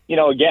sign. But,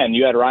 again,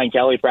 you had Ryan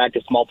Kelly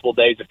practice multiple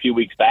days a few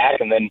weeks back,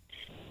 and then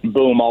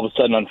boom, all of a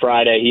sudden on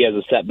Friday he has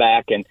a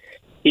setback and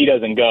he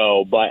doesn't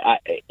go. But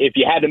if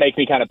you had to make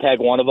me kind of peg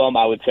one of them,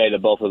 I would say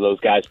that both of those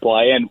guys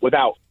play. And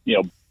without,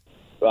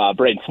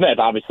 Braden Smith,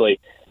 obviously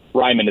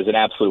Raimann is an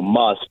absolute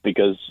must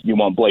because you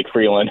want Blake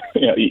Freeland.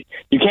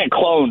 You can't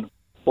clone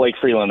Blake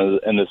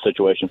Freeland in this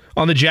situation.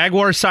 On the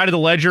Jaguars side of the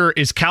ledger,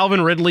 is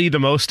Calvin Ridley the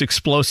most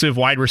explosive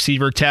wide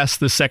receiver test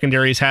the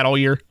secondary has had all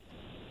year?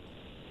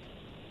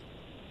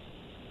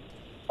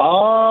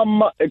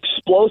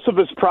 Explosive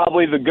is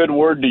probably the good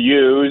word to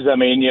use. I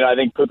mean, I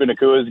think Puka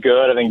Nacua is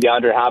good. I think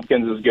DeAndre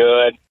Hopkins is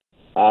good.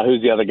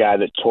 Who's the other guy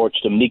that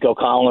torched him? Nico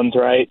Collins,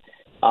 right?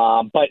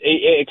 But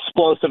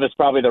explosive is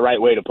probably the right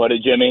way to put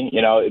it, Jimmy.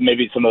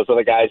 Maybe some of those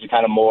other guys are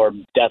kind of more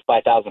death by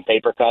 1,000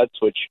 paper cuts,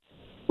 which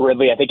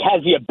Ridley, I think,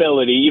 has the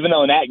ability, even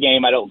though in that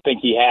game I don't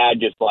think he had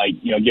just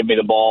give me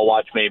the ball,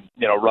 watch me,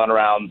 run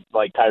around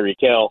like Tyreek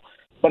Hill.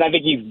 But I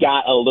think he's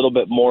got a little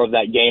bit more of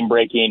that game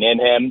breaking in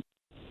him.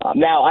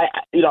 Now, I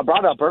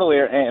brought it up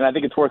earlier, and I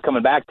think it's worth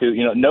coming back to,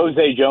 no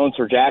Zay Jones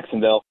for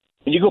Jacksonville.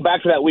 When you go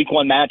back to that week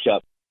one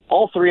matchup,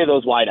 all 3 of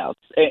those wideouts,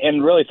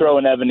 and really throw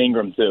in Evan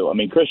Ingram too. I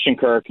mean, Christian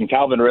Kirk and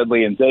Calvin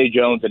Ridley and Zay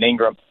Jones and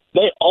Ingram,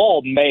 they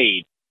all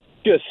made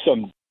just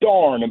some they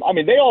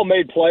all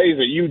made plays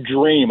that you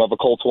dream of a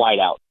Colts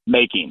wideout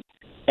making.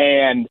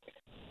 And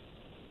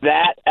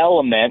that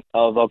element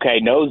of, okay,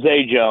 no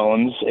Zay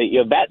Jones,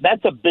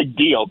 that's a big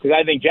deal because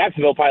I think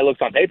Jacksonville probably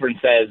looks on paper and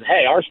says,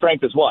 hey, our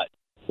strength is what?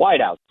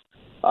 Wideouts.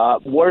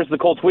 Where's the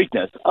Colts'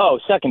 weakness? Oh,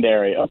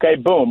 secondary. Okay,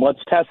 boom,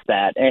 let's test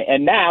that.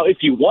 And now, if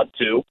you want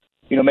to,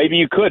 maybe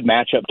you could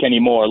match up Kenny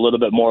Moore a little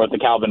bit more with the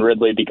Calvin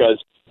Ridley because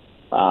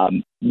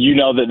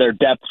that their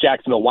depth,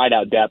 Jacksonville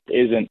wideout depth,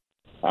 isn't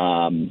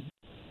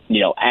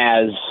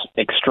as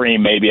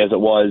extreme maybe as it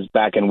was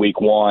back in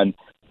week one.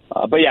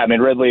 But yeah, I mean,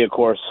 Ridley, of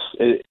course,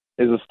 is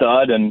a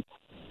stud, and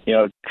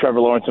Trevor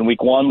Lawrence in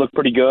week one looked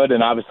pretty good,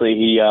 and obviously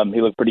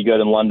he looked pretty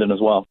good in London as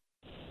well.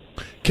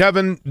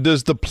 Kevin,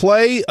 does the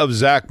play of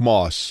Zach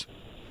Moss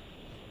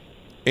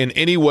in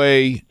any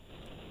way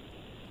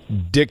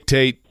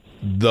dictate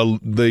the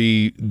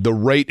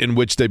rate in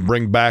which they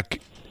bring back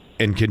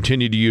and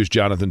continue to use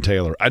Jonathan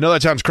Taylor? I know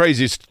that sounds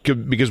crazy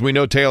because we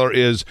know Taylor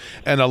is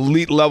an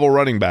elite level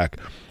running back,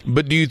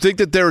 but do you think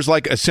that there's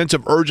a sense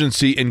of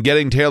urgency in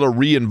getting Taylor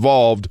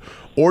re-involved,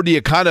 or do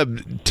you kind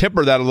of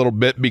temper that a little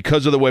bit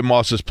because of the way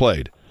Moss has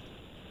played?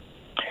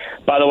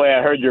 By the way,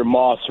 I heard your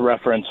Moss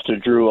reference to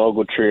Drew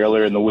Ogletree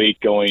earlier in the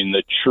week going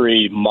the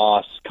tree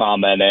Moss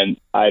comment, and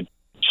I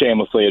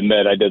shamelessly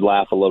admit I did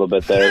laugh a little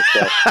bit there.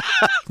 So,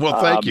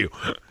 well, thank you.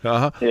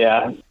 Uh-huh.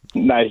 Yeah,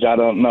 nice. I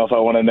don't know if I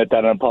want to admit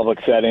that in a public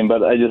setting,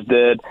 but I just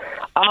did.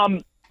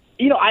 I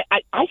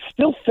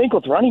still think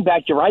with running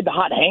back, you ride the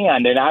hot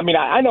hand. And, I mean,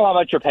 I know how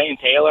much you're paying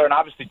Taylor, and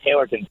obviously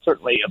Taylor can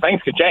certainly –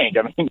 things can change.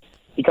 I mean,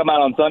 you come out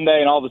on Sunday,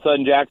 and all of a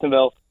sudden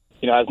Jacksonville –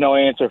 has no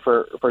answer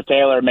for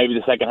Taylor. Maybe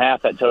the second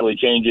half that totally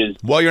changes.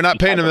 Well, you're not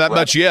paying him that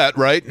much yet,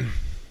 right?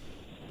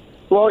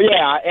 Well,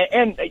 yeah,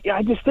 and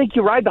I just think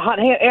you ride the hot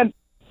hand. And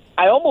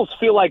I almost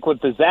feel like with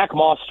the Zach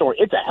Moss story,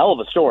 it's a hell of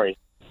a story.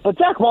 But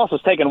Zach Moss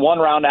was taken one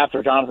round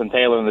after Jonathan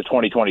Taylor in the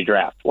 2020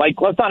 draft. Like,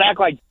 let's not act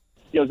like,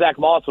 Zach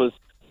Moss was,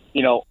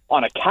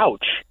 on a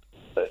couch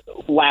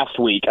last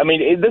week. I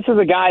mean, this is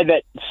a guy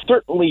that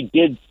certainly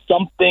did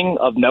something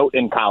of note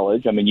in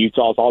college. I mean,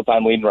 Utah's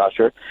all-time leading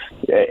rusher.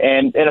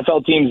 And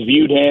NFL teams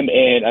viewed him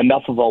in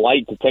enough of a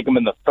light to take him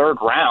in the third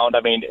round.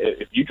 I mean,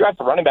 if you draft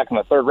a running back in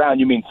the third round,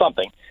 you mean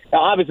something. Now,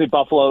 obviously,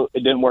 Buffalo,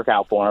 it didn't work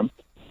out for him.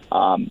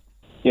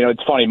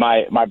 It's funny.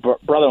 My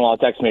brother-in-law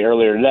texted me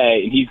earlier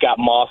today, and he's got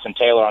Moss and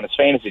Taylor on his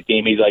fantasy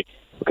team. He's like,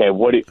 okay,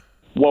 what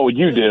would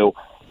you do?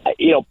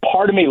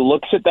 Part of me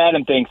looks at that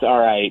and thinks, all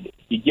right,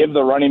 you give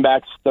the running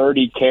backs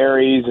 30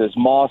 carries, is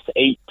Moss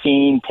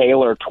 18,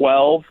 Taylor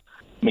 12?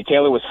 I mean,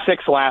 Taylor was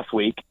 6 last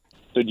week,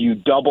 so do you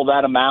double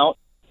that amount?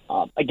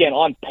 Again,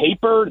 on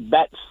paper,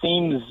 that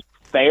seems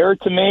fair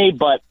to me,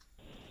 but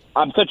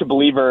I'm such a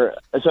believer,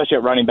 especially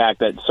at running back,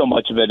 that so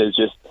much of it is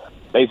just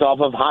based off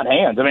of hot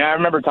hands. I mean, I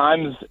remember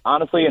times,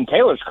 honestly, in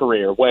Taylor's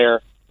career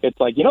where it's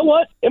like, you know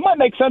what? It might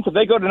make sense if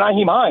they go to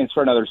Nyheim Hines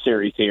for another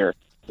series here,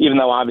 even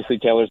though obviously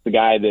Taylor's the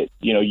guy that,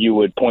 you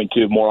would point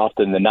to more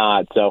often than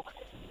not. So,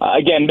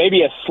 again,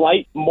 maybe a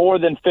slight more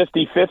than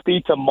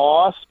 50-50 to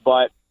Moss,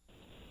 but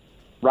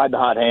ride the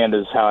hot hand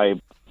is how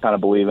I kind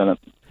of believe in it.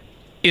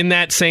 In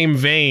that same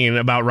vein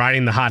about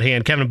riding the hot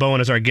hand, Kevin Bowen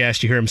is our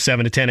guest. You hear him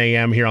 7 to 10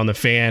 a.m. here on The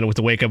Fan with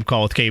the wake-up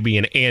call with KB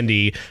and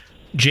Andy.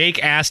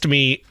 Jake asked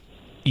me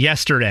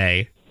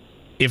yesterday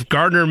if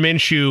Gardner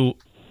Minshew, I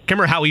can't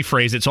remember how he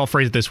phrased it, so I'll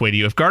phrase it this way to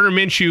you. If Gardner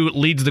Minshew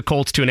leads the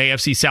Colts to an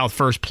AFC South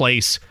first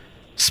place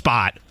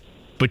spot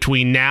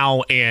between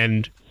now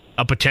and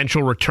a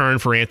potential return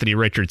for Anthony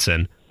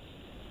Richardson,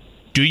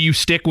 do you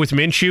stick with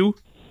Minshew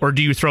or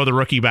do you throw the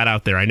rookie bat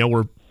out there? I know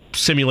we're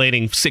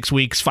simulating 6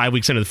 weeks, 5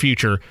 weeks into the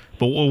future,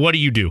 but what do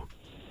you do?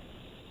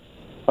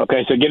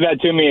 Okay, so give that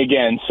to me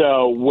again.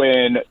 So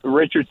when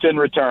Richardson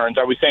returns,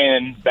 are we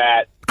saying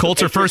that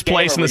Colts are first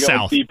place in the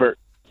South? Deeper?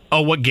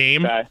 Oh, what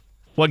game? Okay.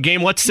 What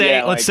game? Let's say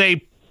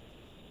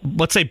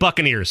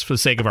Buccaneers for the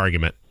sake of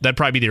argument. That'd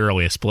probably be the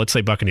earliest, but let's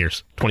say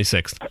Buccaneers,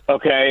 26th.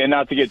 Okay, and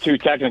not to get too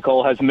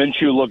technical, has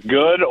Minshew looked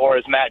good, or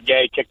has Matt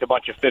Gay kicked a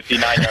bunch of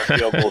 59-yard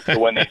field goals to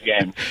win these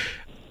games?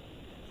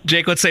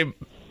 Jake, let's say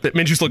that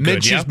Minshew's looked good.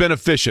 Minshew's been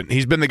efficient.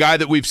 He's been the guy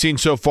that we've seen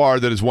so far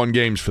that has won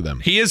games for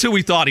them. He is who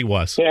we thought he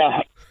was.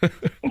 Yeah.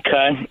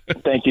 Okay.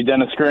 Thank you,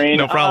 Dennis Green.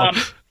 No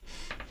problem.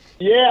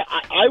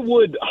 I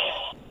would.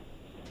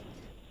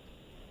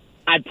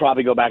 I'd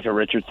probably go back to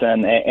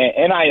Richardson,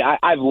 and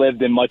I've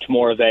lived in much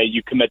more of a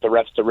you commit the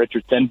refs to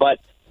Richardson, but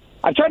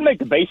I've tried to make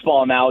the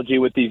baseball analogy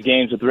with these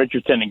games with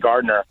Richardson and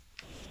Gardner.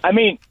 I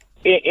mean,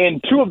 in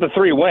 2 of the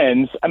 3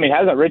 wins, I mean,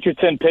 hasn't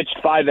Richardson pitched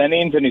 5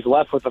 innings and he's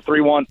left with a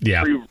 3-1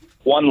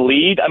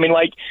 lead? I mean,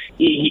 like,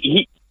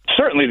 he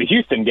certainly the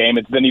Houston game,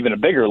 it's been even a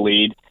bigger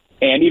lead,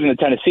 and even the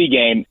Tennessee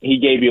game, he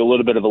gave you a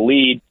little bit of a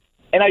lead.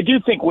 And I do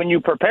think when you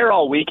prepare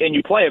all week and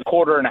you play a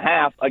quarter and a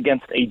half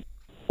against a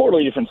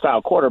totally different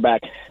style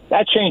quarterback,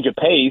 that change of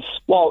pace,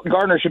 well,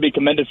 Gardner should be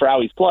commended for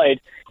how he's played.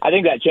 I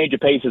think that change of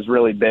pace is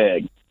really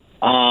big.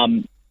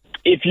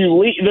 If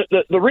you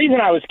the reason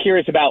I was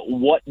curious about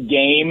what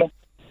game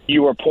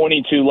you were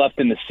pointing to left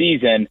in the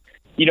season,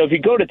 if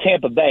you go to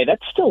Tampa Bay,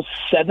 that's still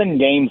 7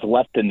 games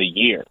left in the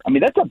year. I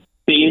mean, that's a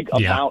big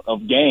amount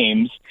of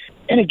games.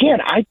 And again,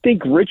 I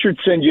think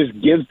Richardson just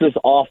gives this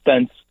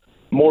offense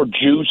more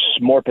juice,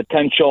 more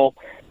potential,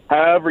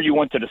 however you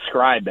want to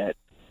describe it.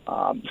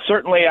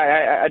 Certainly,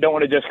 I don't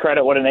want to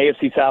discredit what an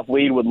AFC South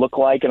lead would look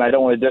like, and I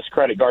don't want to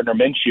discredit Gardner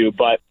Minshew,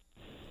 but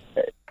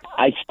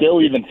I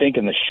still even think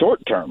in the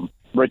short term,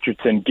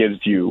 Richardson gives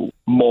you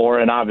more,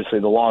 and obviously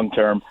the long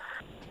term.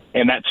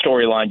 And that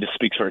storyline just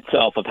speaks for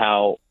itself of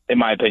how, in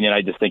my opinion,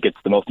 I just think it's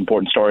the most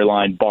important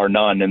storyline, bar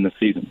none, in the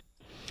season.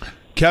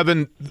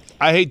 Kevin,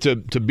 I hate to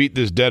beat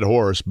this dead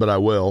horse, but I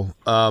will.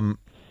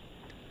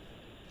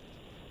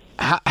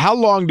 How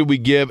long do we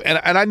give?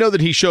 And I know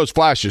that he shows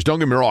flashes. Don't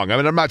get me wrong. I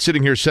mean, I'm not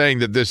sitting here saying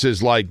that this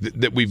is like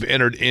that we've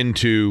entered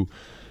into,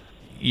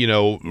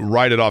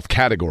 write it off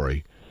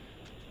category.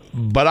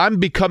 But I'm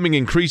becoming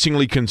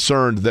increasingly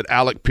concerned that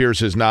Alec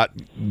Pierce is not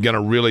going to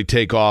really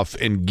take off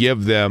and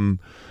give them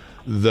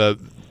the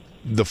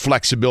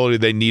flexibility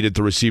they need at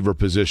the receiver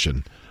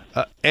position.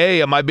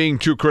 A, am I being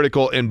too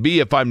critical? And B,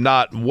 if I'm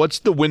not, what's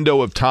the window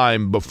of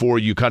time before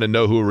you kind of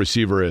know who a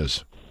receiver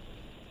is?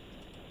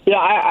 Yeah,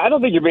 I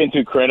don't think you're being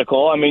too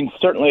critical. I mean,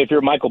 certainly if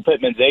you're Michael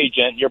Pittman's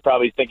agent, you're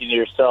probably thinking to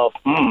yourself,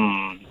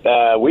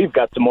 we've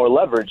got some more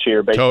leverage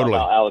here based on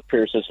how Alec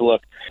Pierce has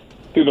looked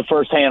through the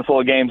first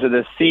handful of games of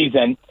this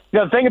season.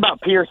 The thing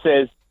about Pierce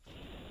is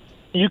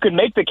you can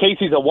make the case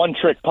he's a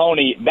one-trick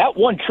pony. That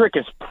one trick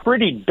is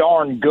pretty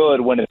darn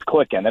good when it's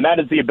clicking, and that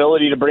is the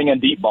ability to bring in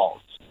deep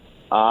balls.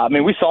 I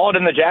mean, we saw it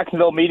in the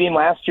Jacksonville meeting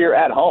last year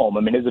at home.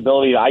 I mean, his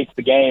ability to ice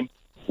the game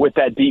with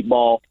that deep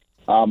ball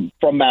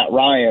from Matt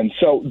Ryan.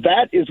 So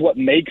that is what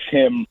makes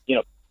him,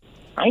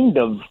 kind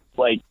of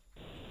like,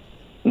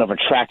 I don't know if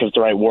attractive is the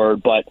right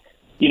word, but,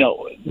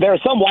 there are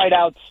some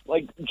wideouts,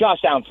 like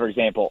Josh Downs, for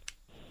example.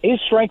 his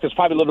strength is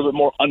probably a little bit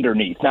more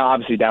underneath. Now,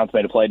 obviously, Downs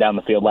made a play down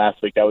the field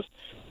last week. That was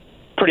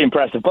pretty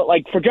impressive. But,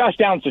 like, for Josh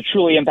Downs to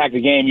truly impact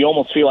the game, you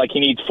almost feel like he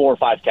needs 4 or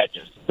 5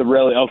 catches to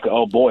really, okay,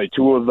 oh, boy,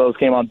 2 of those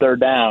came on third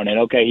down, and,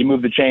 okay, he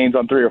moved the chains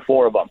on 3 or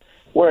 4 of them.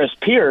 Whereas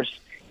Pierce,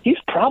 he's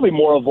probably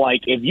more of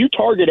like, if you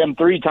target him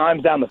 3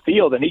 times down the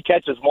field and he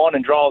catches one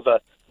and draws a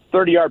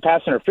 30-yard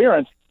pass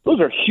interference, those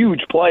are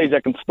huge plays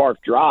that can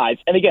spark drives.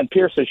 And, again,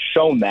 Pierce has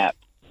shown that.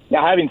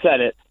 Now, having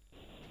said it,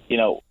 you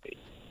know,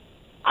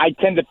 I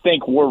tend to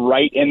think we're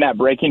right in that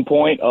breaking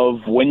point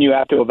of when you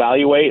have to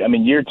evaluate. I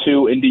mean, year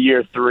 2 into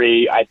year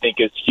 3, I think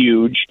is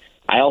huge.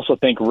 I also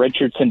think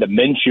Richardson to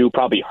Minshew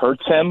probably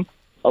hurts him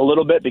a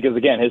little bit because,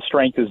 again, his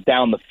strength is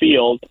down the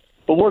field.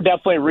 But we're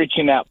definitely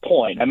reaching that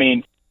point. I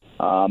mean,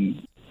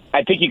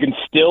 I think you can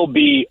still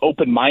be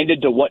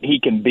open-minded to what he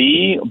can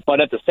be,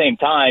 but at the same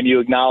time, you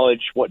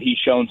acknowledge what he's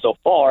shown so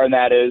far, and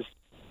that is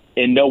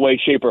in no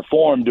way, shape, or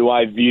form do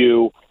I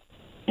view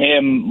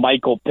him,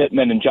 Michael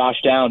Pittman, and Josh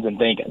Downs and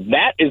think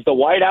that is the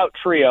wideout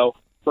trio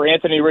for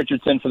Anthony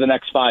Richardson for the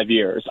next 5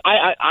 years.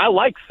 I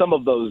like some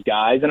of those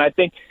guys, and I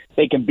think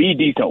they can be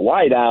decent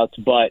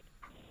wideouts, but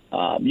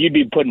you'd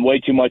be putting way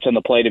too much on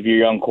the plate of your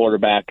young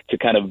quarterback to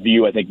kind of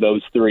view, I think,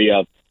 those three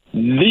of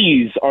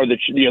these are the,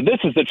 this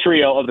is the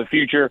trio of the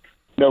future,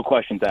 no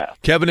questions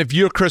asked. Kevin, if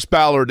you're Chris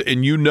Ballard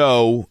and you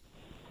know,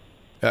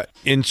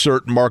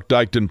 insert Mark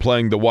Dykton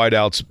playing the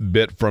wideouts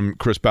bit from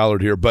Chris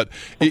Ballard here, but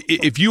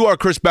if you are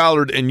Chris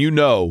Ballard and you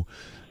know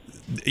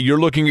you're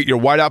looking at your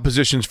wideout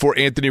positions for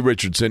Anthony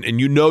Richardson and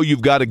you know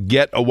you've got to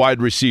get a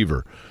wide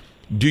receiver,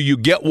 do you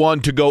get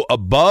one to go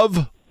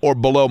above or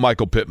below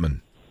Michael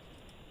Pittman?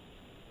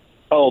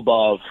 Oh,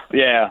 above.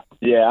 Yeah.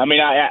 I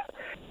mean,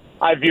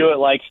 I view it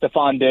like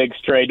Stephon Diggs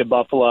trade to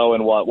Buffalo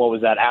and what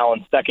was that,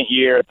 Allen's second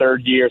year,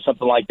 third year,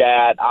 something like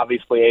that.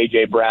 Obviously,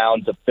 A.J.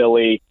 Brown to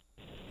Philly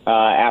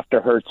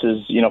after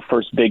Hurts's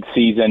first big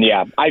season.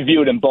 Yeah, I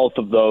view it in both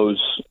of those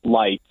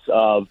lights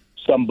of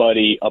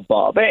somebody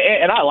above.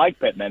 And I like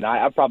Pittman.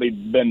 I've probably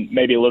been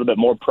maybe a little bit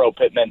more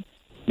pro-Pittman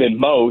than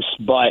most,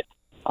 but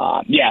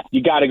yeah,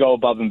 you got to go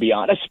above and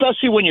beyond,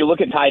 especially when you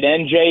look at tight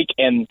end, Jake,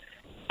 and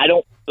I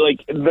don't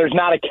there's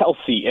not a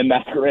Kelsey in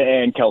that,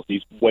 and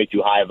Kelsey's way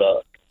too high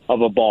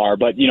of a bar,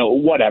 but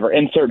whatever,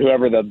 insert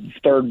whoever the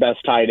third best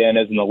tight end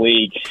is in the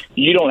league.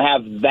 You don't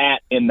have that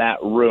in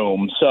that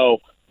room. So,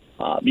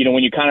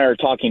 when you kind of are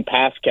talking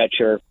pass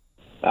catcher,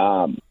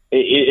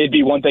 it'd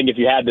be one thing if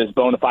you had this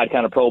bona fide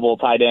kind of Pro Bowl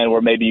tight end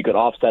where maybe you could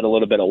offset a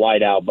little bit of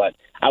wideout, but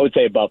I would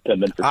say above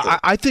Pittman for sure.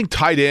 I think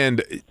tight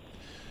end,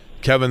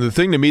 Kevin, the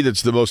thing to me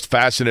that's the most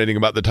fascinating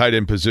about the tight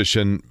end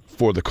position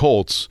for the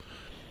Colts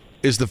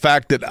is the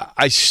fact that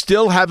I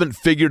still haven't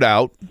figured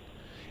out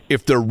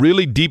if they're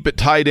really deep at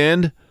tight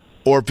end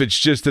or if it's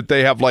just that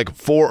they have like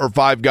 4 or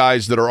 5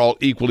 guys that are all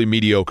equally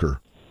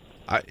mediocre.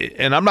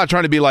 And I'm not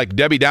trying to be like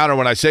Debbie Downer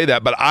when I say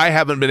that, but I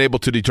haven't been able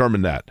to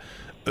determine that.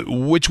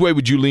 Which way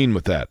would you lean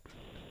with that?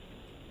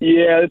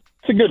 Yeah,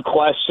 it's a good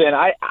question.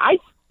 I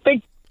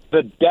think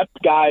the depth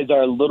guys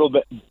are a little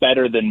bit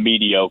better than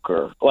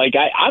mediocre. Like,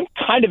 I'm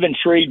kind of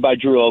intrigued by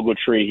Drew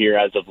Ogletree here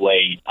as of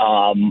late.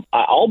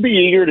 I'll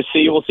be eager to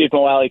see. We'll see if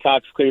Mo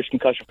Alley-Cox clears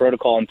concussion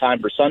protocol in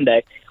time for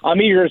Sunday.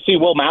 I'm eager to see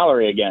Will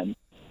Mallory again.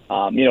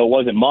 It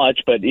wasn't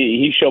much, but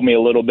he showed me a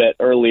little bit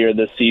earlier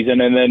this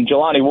season. And then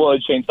Jelani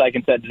Woods, Shane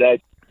Steichen said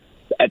today,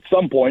 at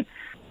some point,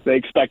 they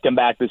expect him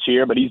back this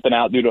year, but he's been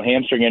out due to a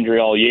hamstring injury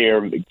all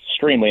year,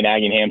 extremely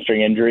nagging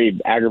hamstring injury,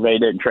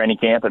 aggravated in training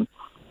camp, and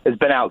has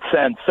been out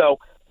since. So,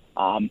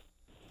 I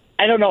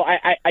don't know.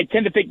 I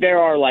tend to think there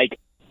are like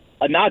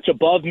a notch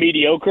above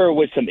mediocre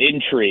with some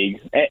intrigue.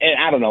 And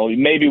I don't know,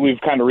 maybe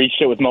we've kind of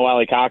reached it with Mo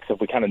Alley-Cox if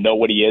we kind of know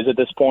what he is at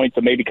this point.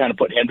 So maybe kind of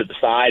put him to the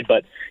side.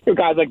 But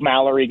guys like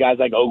Mallory, guys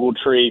like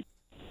Ogletree,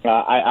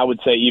 I would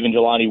say even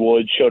Jelani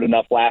Woods showed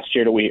enough last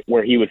year to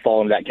where he would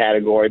fall into that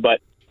category.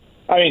 But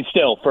I mean,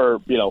 still, for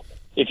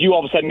if you all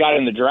of a sudden got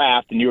in the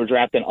draft and you were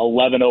drafting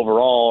 11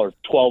 overall or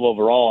 12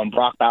 overall, and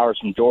Brock Bowers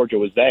from Georgia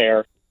was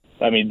there,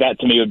 I mean, that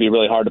to me would be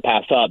really hard to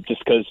pass up,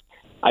 just because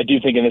I do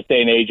think in this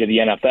day and age of the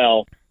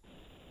NFL,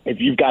 if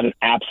you've got an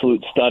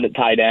absolute stud at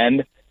tight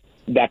end,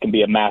 that can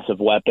be a massive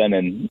weapon.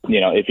 And,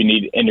 if you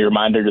need any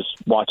reminder,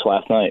 just watch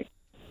last night.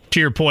 To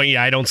your point,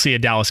 yeah, I don't see a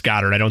Dallas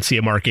Goedert. I don't see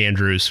a Mark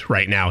Andrews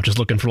right now. Just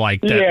looking for like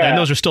that. Yeah. And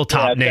those are still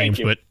top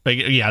names, but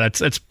yeah,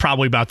 that's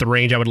probably about the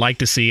range I would like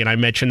to see. And I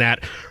mentioned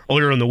that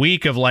earlier in the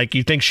week of like,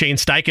 you think Shane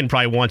Steichen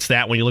probably wants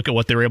that when you look at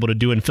what they were able to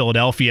do in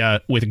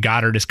Philadelphia with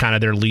Goddard as kind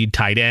of their lead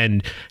tight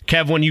end.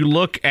 Kev, when you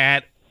look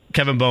at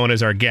Kevin Bowen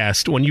as our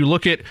guest, when you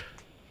look at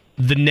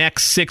the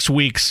next 6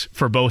 weeks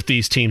for both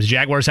these teams,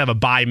 Jaguars have a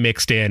bye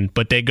mixed in,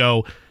 but they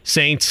go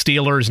Saints,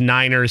 Steelers,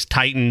 Niners,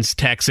 Titans,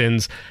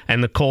 Texans,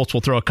 and the Colts will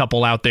throw a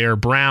couple out there.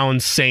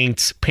 Browns,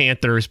 Saints,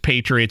 Panthers,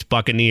 Patriots,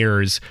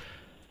 Buccaneers.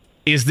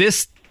 Is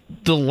this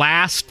the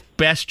last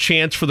best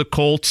chance for the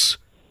Colts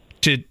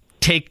to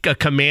take a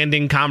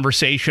commanding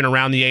conversation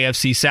around the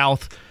AFC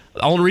South?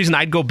 The only reason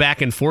I'd go back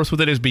and forth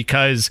with it is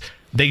because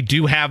they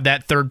do have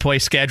that third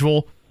place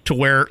schedule to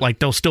where like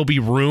there'll still be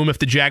room if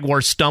the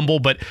Jaguars stumble,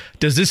 but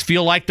does this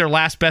feel like their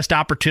last best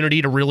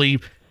opportunity to really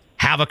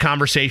have a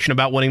conversation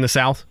about winning the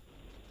South?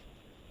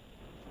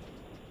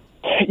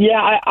 Yeah,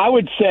 I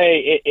would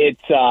say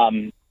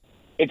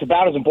it's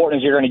about as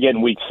important as you're going to get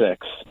in Week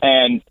 6.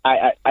 And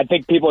I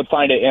think people would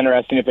find it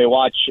interesting if they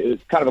watch.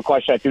 It's kind of a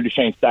question I threw to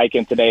Shane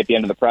Steichen today at the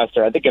end of the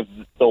presser. I think if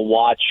they'll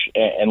watch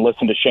and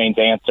listen to Shane's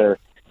answer,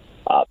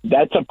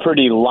 that's a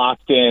pretty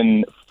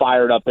locked-in,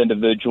 fired-up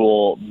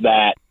individual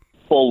that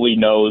fully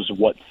knows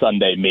what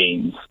Sunday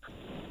means.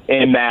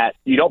 In that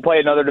you don't play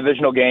another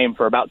divisional game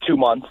for about 2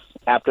 months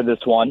after this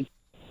one.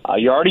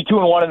 You're already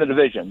 2-1 in the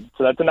division,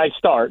 so that's a nice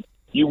start.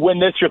 You win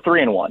this, you're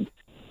 3-1.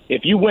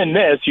 If you win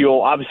this,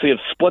 you'll obviously have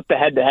split the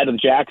head-to-head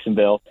with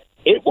Jacksonville.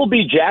 It will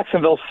be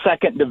Jacksonville's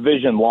second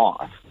division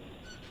loss.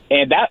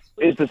 And that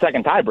is the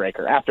second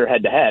tiebreaker after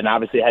head-to-head, and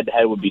obviously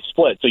head-to-head would be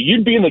split. So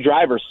you'd be in the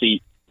driver's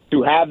seat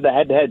to have the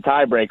head-to-head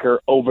tiebreaker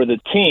over the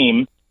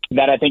team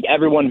that I think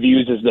everyone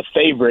views as the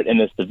favorite in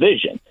this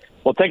division.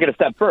 We'll take it a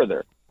step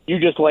further. You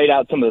just laid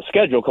out some of the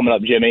schedule coming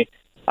up, Jimmy.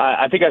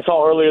 I think I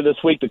saw earlier this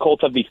week the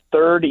Colts have the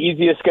third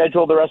easiest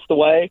schedule the rest of the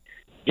way.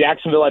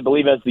 Jacksonville, I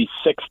believe, has the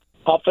sixth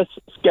toughest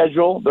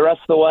schedule the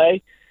rest of the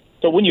way.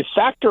 So when you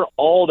factor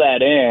all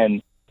that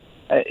in,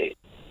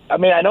 I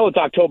mean, I know it's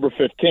October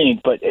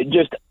 15th, but it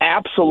just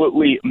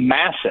absolutely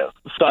massive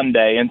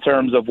Sunday in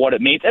terms of what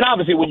it means. And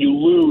obviously when you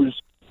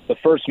lose the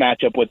first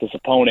matchup with this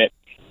opponent,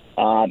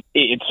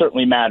 it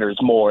certainly matters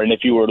more. And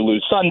if you were to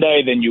lose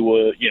Sunday, then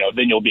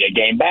then you'll be a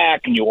game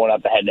back and you won't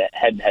have the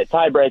head-to-head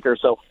tiebreaker.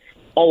 So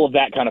all of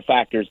that kind of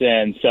factors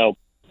in. So,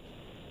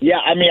 yeah,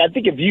 I mean, I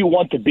think if you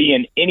want to be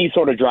in any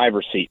sort of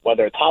driver's seat,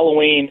 whether it's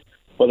Halloween,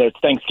 whether it's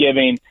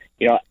Thanksgiving,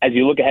 as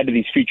you look ahead to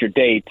these future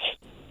dates,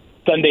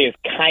 Sunday is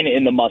kind of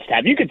in the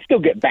must-have. You could still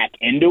get back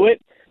into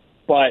it,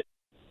 but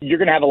you're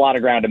going to have a lot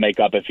of ground to make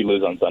up if you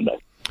lose on Sunday.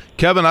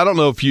 Kevin, I don't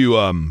know if you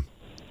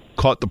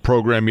caught the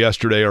program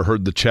yesterday or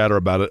heard the chatter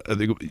about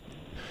it,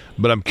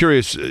 but I'm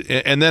curious.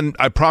 And then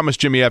I promise,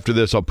 Jimmy, after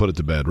this, I'll put it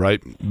to bed,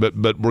 right?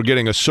 But we're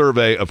getting a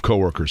survey of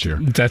coworkers here.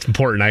 That's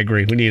important. I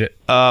agree. We need it.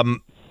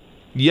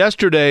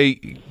 Yesterday,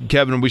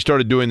 Kevin, we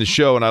started doing the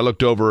show, and I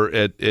looked over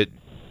at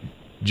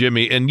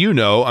Jimmy, and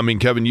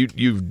Kevin,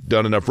 you've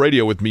done enough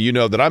radio with me. You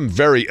know that I'm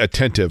very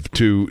attentive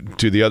to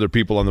the other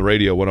people on the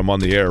radio when I'm on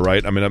the air,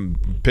 right? I mean,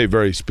 I pay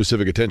very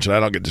specific attention.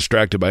 I don't get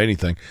distracted by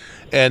anything.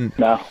 And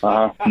no,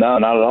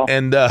 not at all.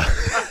 And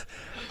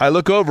I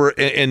look over,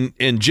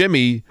 and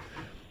Jimmy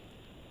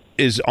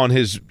is on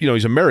his,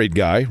 he's a married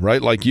guy,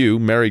 right? Like you,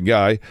 married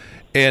guy.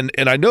 And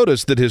I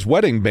noticed that his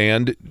wedding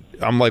band,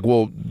 I'm like,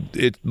 well,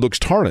 it looks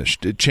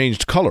tarnished. It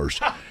changed colors.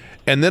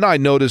 And then I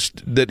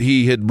noticed that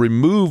he had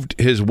removed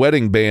his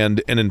wedding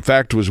band and, in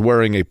fact, was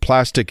wearing a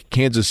plastic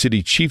Kansas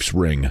City Chiefs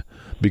ring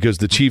because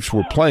the Chiefs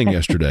were playing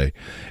yesterday.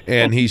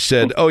 And he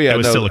said, "Oh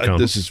yeah, silicone.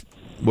 This is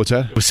what's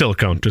that? It was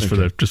silicone, just for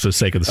the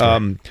sake of the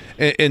story."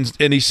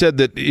 And he said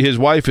that his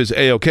wife is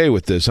A-okay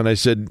with this, and I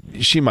said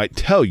she might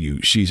tell you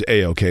she's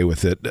A-okay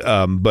with it,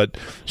 but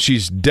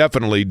she's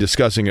definitely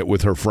discussing it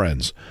with her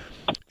friends.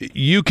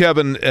 You,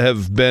 Kevin,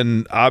 have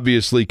been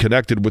obviously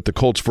connected with the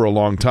Colts for a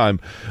long time.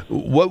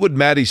 What would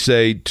Maddie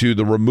say to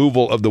the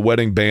removal of the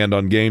wedding band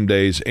on game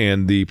days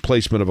and the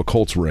placement of a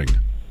Colts ring?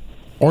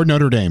 Or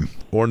Notre Dame.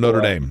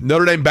 Notre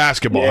Dame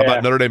basketball. Yeah. How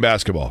about Notre Dame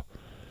basketball?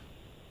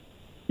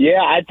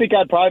 Yeah, I think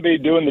I'd probably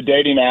be doing the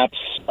dating apps.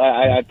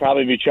 I'd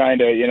probably be trying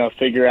to,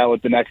 figure out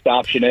what the next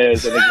option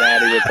is. I think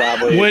Maddie would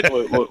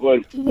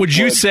probably would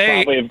you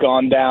say probably have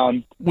gone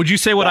down. Would you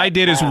say what I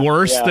did is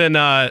worse than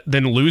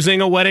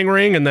losing a wedding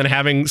ring and then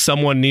having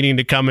someone needing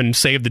to come and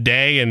save the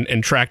day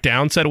and track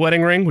down said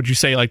wedding ring? Would you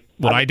say like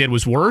what I did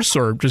was worse,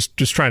 or just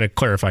trying to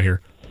clarify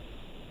here?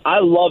 I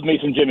love me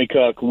some Jimmy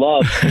Cook.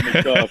 Love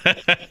Jimmy Cook.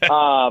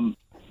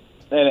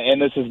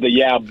 And this is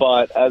the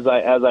but as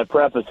I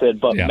preface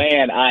it, but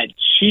man,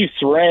 Chiefs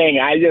ring.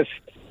 I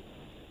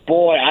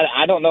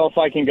don't know if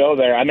I can go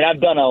there. I mean,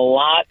 I've done a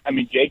lot. I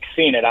mean, Jake's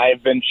seen it. I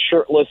have been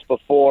shirtless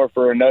before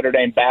for a Notre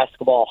Dame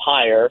basketball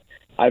hire.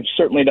 I've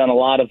certainly done a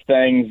lot of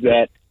things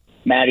that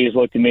Maddie has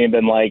looked at me and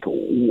been like,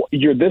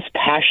 "You're this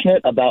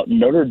passionate about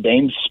Notre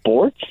Dame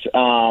sports?"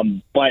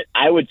 But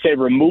I would say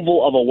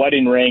removal of a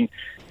wedding ring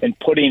and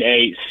putting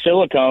a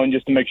silicone,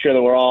 just to make sure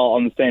that we're all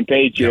on the same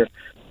page here.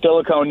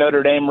 Silicone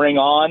Notre Dame ring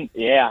on,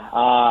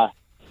 yeah.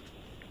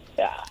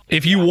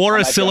 If you wore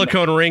a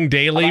silicone ring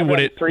daily, would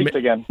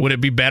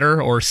it be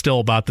better or still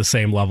about the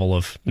same level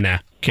of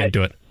can't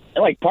do it?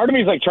 Like part of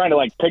me is like trying to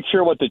like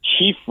picture what the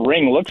Chief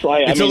ring looks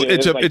like.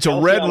 It's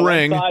a red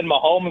ring. Side,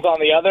 Mahomes on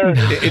the other.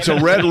 It's a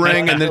red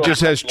ring, and it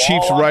just has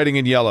Chiefs writing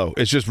in yellow.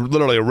 It's just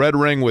literally a red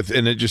ring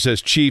and it just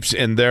says Chiefs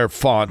in their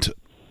font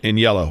in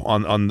yellow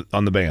on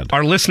the band.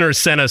 Our listeners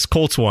sent us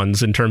Colts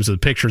ones in terms of the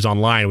pictures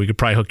online. We could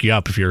probably hook you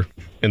up if you're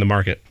in the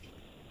market.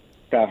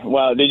 Okay.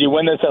 Well, did you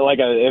win this at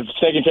if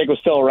Steak and Shake was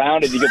still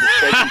around? Did you get the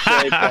Steak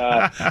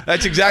and Shake?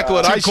 That's exactly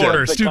what I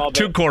said.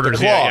 Two quarters.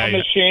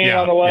 Machine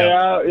on the way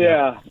out.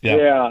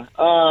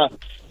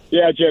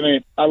 Yeah,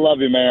 Jimmy, I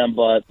love you, man.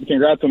 But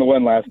congrats on the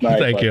win last night.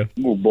 Thank you.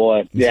 Oh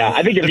boy. Yeah,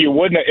 I think if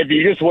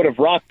you just would have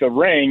rocked the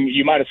ring,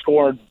 you might have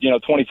scored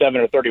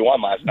 27 or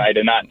 31 last night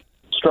and not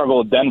struggle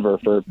with Denver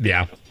for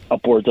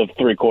upwards of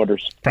 3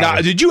 quarters. Now,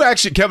 Kevin, did you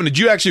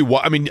actually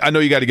I mean, I know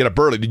you got to get up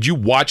early. Did you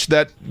watch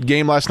that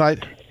game last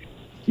night?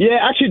 Yeah,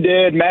 actually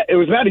did. It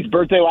was Maddie's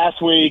birthday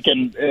last week,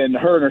 and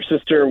her and her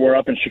sister were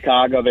up in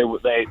Chicago.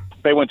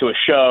 They went to a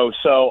show,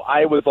 so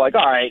I was like,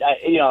 all right,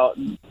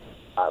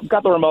 I've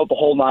got the remote the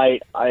whole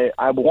night.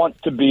 I want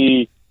to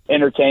be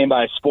entertained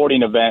by a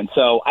sporting event,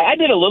 so I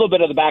did a little bit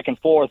of the back and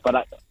forth,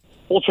 but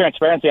full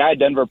transparency, I had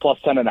Denver plus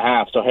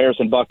 10.5, so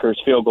Harrison Butker's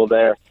field goal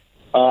there.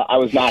 I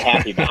was not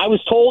happy. I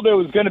was told it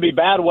was going to be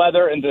bad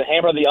weather and to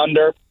hammer the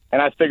under,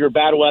 and I figured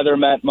bad weather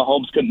meant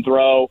Mahomes couldn't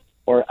throw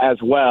or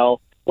as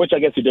well, which I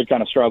guess he did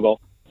kind of struggle.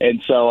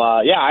 And so,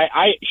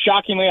 I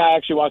shockingly, I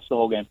actually watched the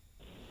whole game.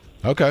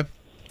 Okay,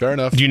 fair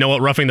enough. Do you know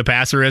what roughing the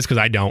passer is? Because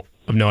I don't.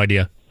 I have no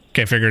idea.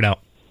 Can't figure it out.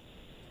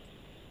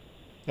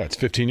 That's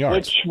 15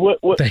 yards.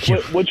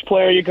 Which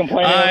player are you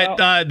complaining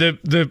about?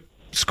 The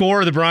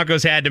score the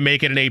Broncos had to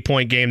make it an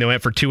 8-point game. They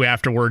went for 2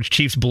 afterwards.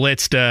 Chiefs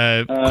blitzed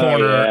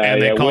corner,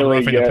 and they called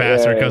roughing the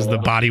passer because of the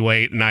body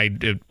weight.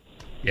 And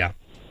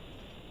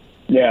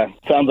Yeah,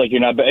 sounds like you're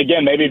not. But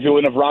again, maybe if you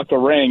wouldn't have rocked the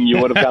ring, you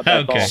would have got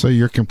that call. So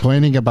you're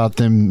complaining about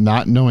them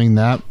not knowing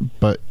that,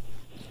 but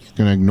you're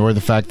going to ignore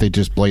the fact they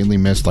just blatantly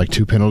missed like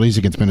 2 penalties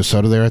against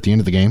Minnesota there at the end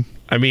of the game?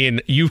 I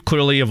mean, you've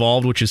clearly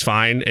evolved, which is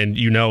fine. And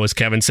as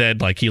Kevin said,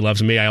 like, he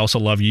loves me. I also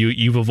love you.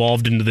 You've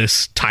evolved into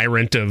this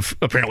tyrant of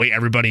apparently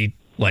everybody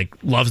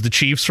loves the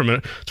Chiefs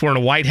it's wearing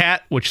a white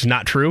hat, which is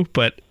not true.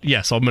 But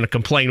yes, I'm going to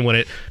complain when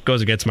it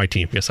goes against my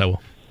team. Yes, I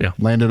will. Yeah,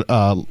 landed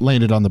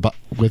on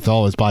with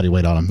all his body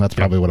weight on him. That's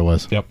probably what it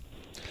was. Yep.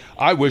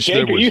 I wish Jake,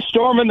 there was. Are you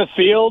storming the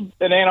field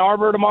in Ann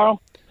Arbor tomorrow?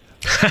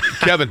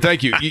 Kevin,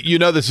 thank you. You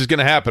know this is going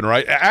to happen,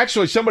 right?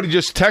 Actually, somebody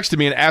just texted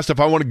me and asked if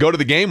I want to go to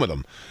the game with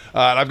them.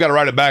 And I've got to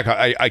write it back.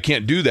 I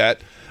can't do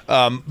that.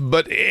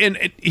 But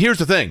here's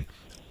the thing.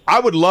 I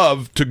would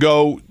love to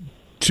go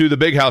to the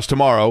big house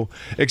tomorrow,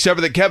 except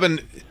for that, Kevin,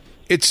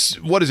 it's,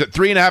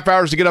 3.5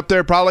 hours to get up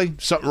there, probably?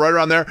 Something right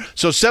around there.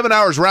 So 7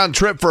 hours round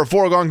trip for a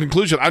foregone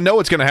conclusion. I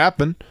know it's going to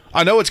happen.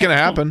 I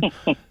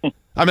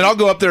mean, I'll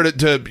go up there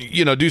to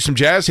do some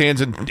jazz hands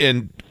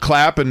and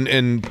clap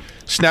and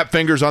snap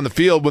fingers on the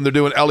field when they're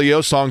doing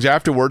LEO songs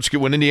afterwards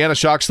when Indiana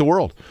shocks the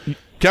world.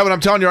 Kevin,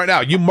 I'm telling you right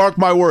now, you mark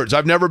my words.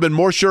 I've never been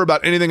more sure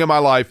about anything in my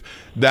life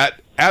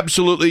that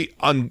absolutely,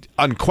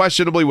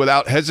 unquestionably,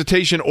 without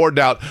hesitation or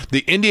doubt,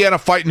 the Indiana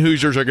Fighting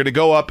Hoosiers are going to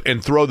go up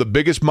and throw the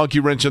biggest monkey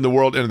wrench in the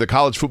world into the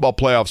college football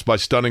playoffs by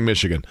stunning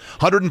Michigan.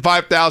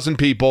 105,000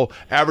 people,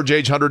 average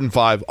age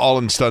 105, all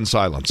in stunned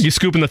silence. You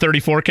scooping the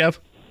 34, Kev?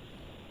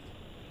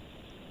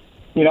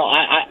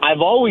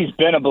 I've always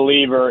been a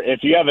believer,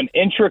 if you have an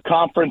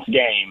intra-conference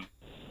game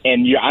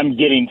and I'm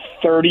getting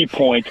 30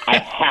 points, I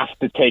have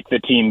to take the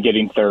team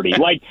getting 30.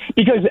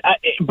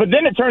 But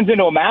then it turns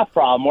into a math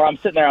problem where I'm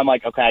sitting there, I'm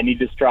like, okay, I need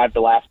this drive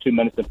the last 2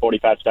 minutes and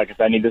 45 seconds.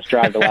 I need this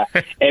drive the last.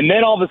 And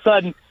then all of a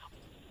sudden,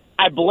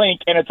 I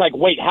blink, and it's like,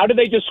 wait, how did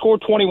they just score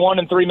 21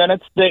 in 3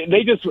 minutes? They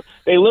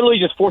literally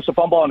just forced a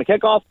fumble on the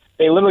kickoff.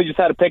 They literally just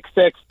had a pick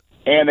six,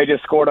 and they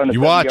just scored on a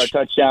 70-yard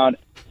touchdown,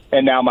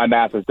 and now my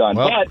math is done.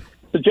 But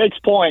to Jake's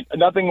point,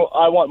 nothing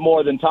I want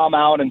more than Tom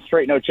Allen and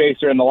Straight No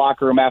Chaser in the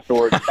locker room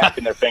afterwards,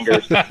 snapping their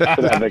fingers for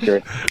that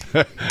victory.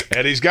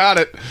 Eddie's got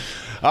it.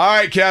 All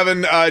right,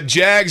 Kevin,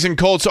 Jags and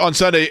Colts on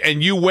Sunday,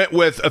 and you went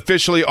with,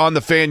 officially on the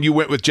fan, you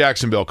went with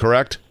Jacksonville,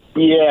 correct?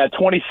 Yeah,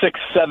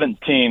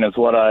 26-17 is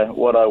what I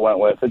went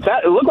with.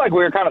 It looked like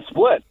we were kind of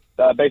split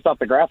based off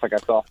the graphic I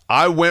saw.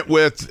 I went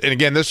with, and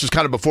again, this was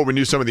kind of before we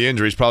knew some of the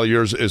injuries, probably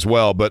yours as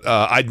well, but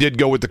I did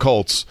go with the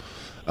Colts.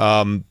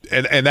 And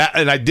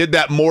I did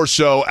that more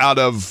so out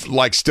of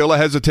still a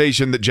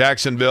hesitation that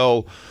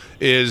Jacksonville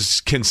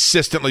is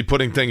consistently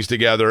putting things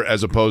together,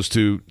 as opposed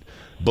to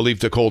belief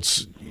the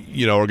Colts,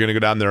 are going to go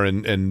down there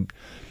and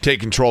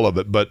take control of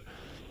it. But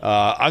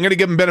I'm going to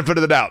give them benefit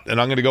of the doubt, and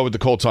I'm going to go with the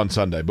Colts on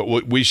Sunday.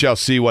 But we shall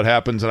see what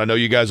happens, and I know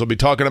you guys will be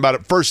talking about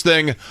it first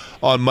thing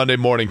on Monday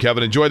morning.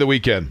 Kevin, enjoy the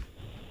weekend.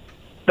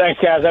 Thanks,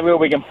 guys. Have a good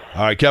weekend.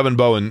 All right, Kevin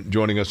Bowen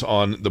joining us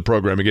on the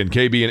program again.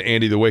 KB and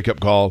Andy, the wake-up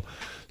call.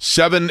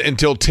 7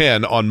 until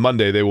 10 on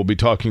Monday, they will be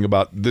talking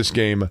about this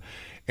game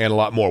and a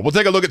lot more. We'll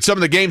take a look at some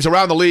of the games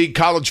around the league,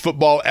 college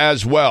football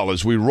as well,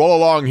 as we roll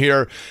along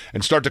here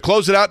and start to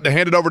close it out and to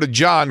hand it over to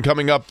John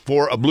coming up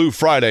for a Blue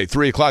Friday,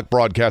 3 o'clock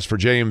broadcast for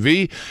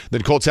JMV,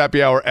 then Colts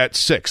Happy Hour at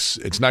 6.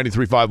 It's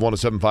 93.5,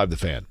 107.5 The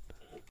Fan.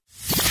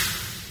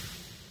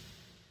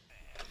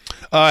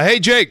 Hey,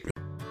 Jake.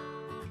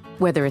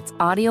 Whether it's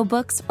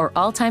audiobooks or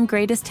all-time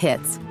greatest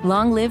hits,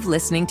 long live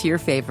listening to your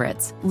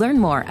favorites. Learn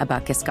more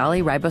about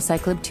Kisqali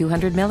Ribociclib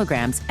 200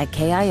 milligrams at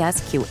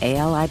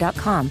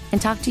KISQALI.com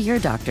and talk to your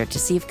doctor to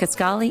see if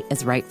Kisqali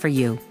is right for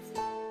you.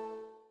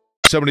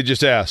 Somebody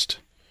just asked,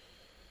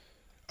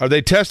 are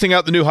they testing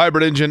out the new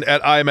hybrid engine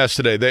at IMS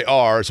today? They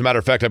are. As a matter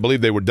of fact, I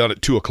believe they were done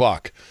at 2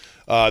 o'clock.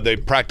 They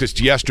practiced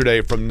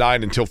yesterday from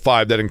 9 until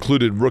 5. That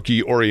included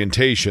rookie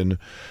orientation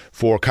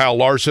for Kyle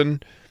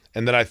Larson.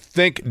 And then I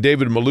think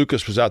David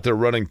Malukas was out there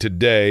running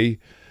today.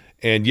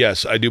 And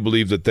yes, I do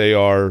believe that they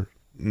are.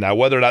 Now,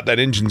 whether or not that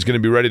engine's going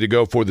to be ready to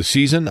go for the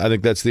season, I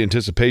think that's the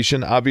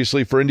anticipation,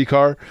 obviously, for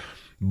IndyCar.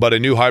 but a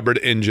new hybrid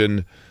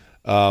engine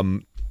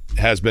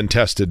has been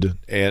tested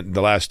in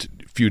the last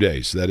few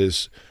days. That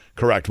is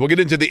correct. We'll get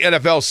into the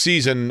NFL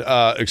season,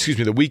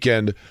 the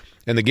weekend,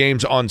 and the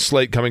games on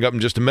slate coming up in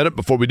just a minute.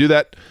 Before we do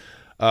that,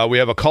 we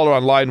have a caller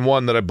on line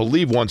 1 that I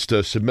believe wants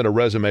to submit a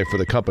resume for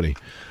the company.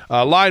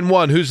 Line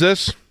 1, who's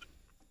this?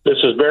 This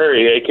is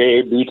Barry,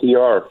 a.k.a.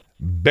 BTR.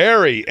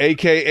 Barry,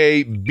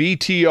 a.k.a.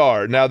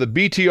 BTR. Now, the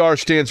BTR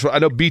stands for, I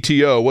know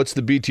BTO. What's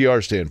the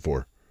BTR stand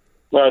for?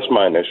 Well, that's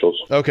my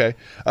initials. Okay.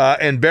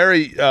 And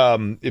Barry,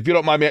 if you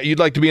don't mind me, you'd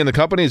like to be in the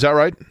company, is that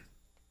right?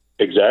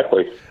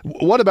 Exactly.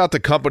 What about the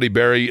company,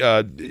 Barry?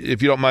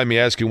 If you don't mind me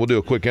asking, we'll do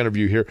a quick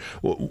interview here.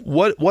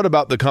 What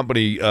about the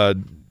company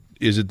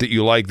is it that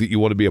you like, that you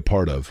want to be a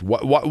part of?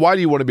 Why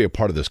do you want to be a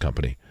part of this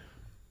company?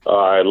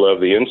 I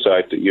love the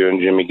insight that you and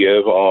Jimmy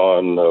give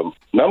on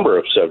a number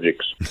of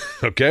subjects.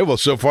 Okay, well,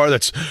 so far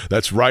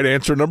that's right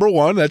answer number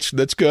 1.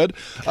 That's good.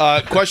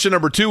 Question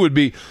number 2 would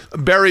be,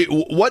 Barry,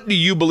 what do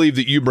you believe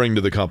that you bring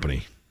to the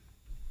company?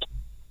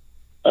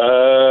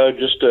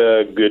 Just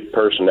a good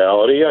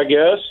personality, I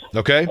guess.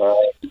 Okay.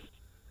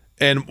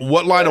 And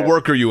what line of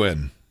work are you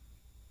in?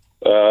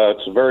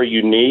 It's very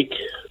unique.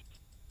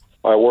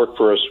 I work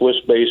for a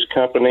Swiss-based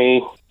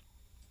company,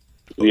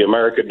 the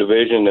America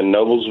division in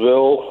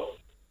Noblesville.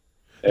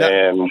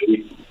 And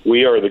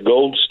we are the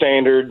gold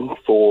standard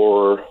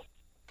for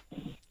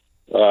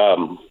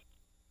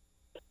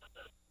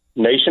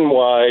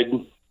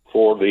nationwide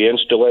for the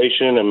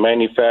installation and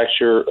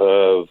manufacture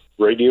of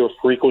radio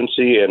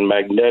frequency and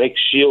magnetic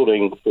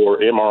shielding for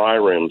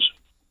MRI rooms.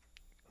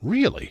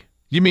 Really?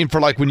 You mean for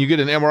like when you get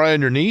an MRI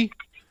on your knee?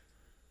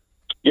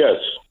 Yes.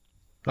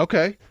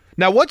 Okay.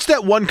 Now, what's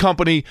that one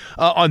company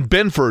on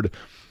Benford,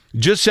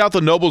 just south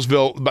of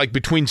Noblesville, like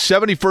between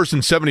 71st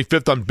and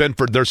 75th on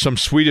Benford? There's some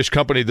Swedish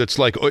company that's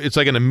like, it's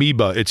like an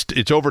amoeba.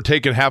 It's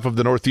overtaken half of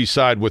the northeast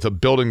side with a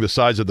building the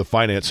size of the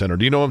finance center.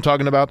 Do you know what I'm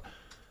talking about?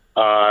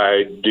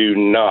 I do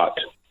not.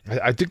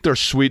 I think they're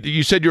Swedish.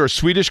 You said you're a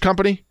Swedish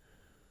company?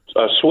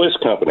 A Swiss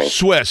company.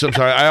 Swiss. I'm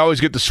sorry. I always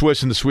get the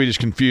Swiss and the Swedish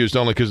confused,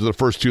 only because of the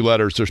first 2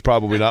 letters. There's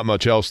probably not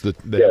much else that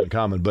they have in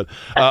common. But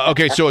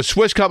okay, so a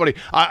Swiss company.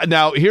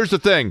 Now, here's the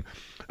thing,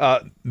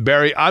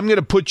 Barry. I'm going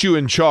to put you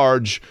in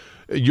charge.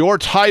 Your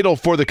title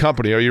for the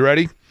company. Are you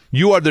ready?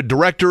 You are the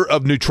director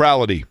of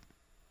neutrality.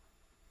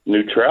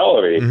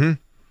 Neutrality. Mm-hmm. Is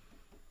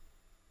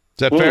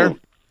that fair?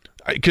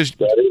 Because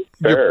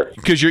fair.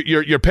 Because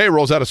your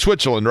payroll's out of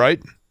Switzerland,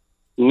 right?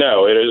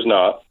 No, it is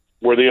not.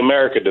 We're the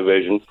America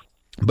division.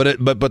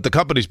 But the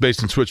company's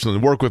based in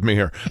Switzerland. Work with me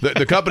here.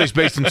 The company's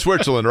based in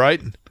Switzerland,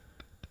 right?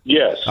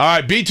 Yes. All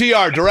right,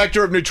 BTR,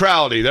 Director of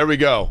Neutrality. There we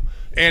go.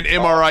 And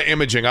MRI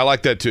imaging. I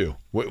like that too.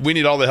 We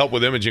need all the help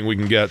with imaging we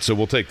can get, so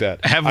we'll take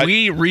that. Have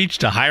we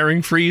reached a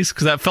hiring freeze?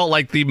 Because that felt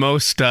like the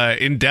most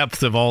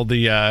in-depth of all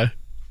the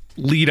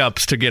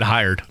lead-ups to get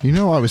hired. You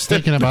know, I was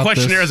thinking about the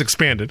questionnaire this has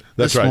expanded.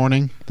 this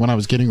morning when I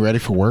was getting ready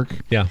for work.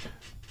 Yeah.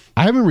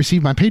 I haven't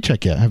received my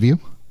paycheck yet. Have you?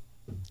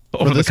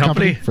 For this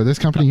company? For this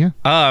company,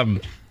 yeah.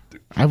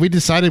 We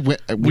decided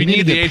we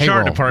need the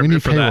HR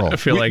department for that, I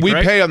feel like, we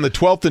right? pay on the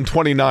 12th and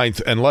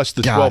 29th unless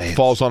the 12th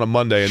falls on a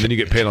Monday, and then you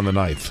get paid on the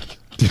 9th.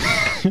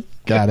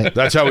 Got it.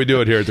 That's how we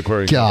do it here at the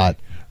Aquarium. Got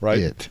right?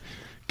 it.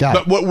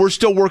 But we're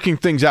still working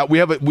things out.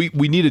 We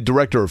need a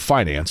director of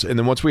finance, and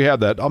then once we have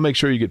that, I'll make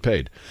sure you get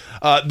paid.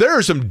 There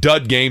are some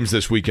dud games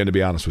this weekend, to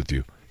be honest with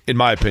you, in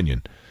my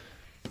opinion.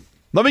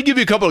 Let me give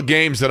you a couple of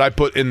games that I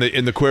put in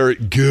the query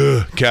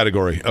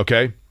category,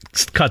 okay?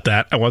 Cut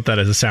that. I want that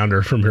as a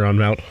sounder from here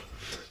on out.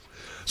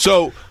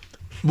 So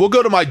we'll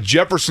go to my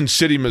Jefferson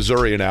City,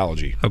 Missouri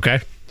analogy.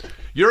 Okay.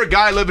 You're a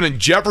guy living in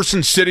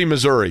Jefferson City,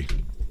 Missouri.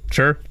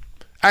 Sure.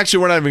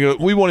 Actually,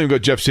 we won't even go to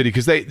Jeff City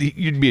because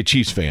you'd be a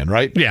Chiefs fan,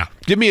 right? Yeah.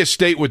 Give me a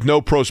state with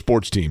no pro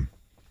sports team.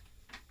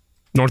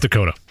 North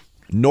Dakota.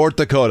 North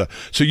Dakota.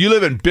 So you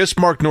live in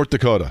Bismarck, North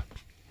Dakota.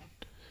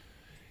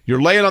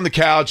 You're laying on the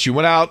couch. You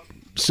went out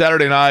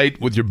Saturday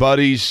night with your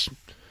buddies.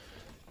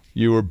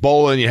 You were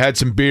bowling. You had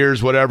some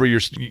beers, whatever. You're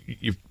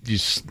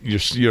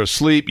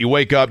asleep. You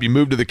wake up. You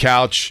move to the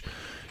couch.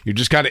 You're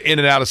just kind of in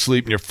and out of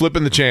sleep, and you're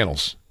flipping the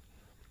channels.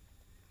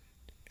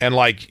 And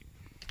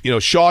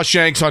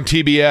Shawshank's on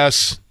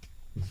TBS.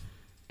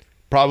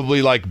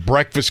 Probably like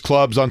Breakfast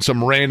Club's on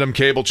some random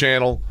cable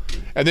channel.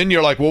 And then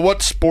you're like, well,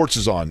 what sports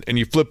is on? And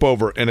you flip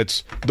over, and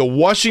it's the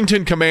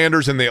Washington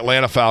Commanders and the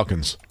Atlanta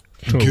Falcons.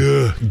 Thank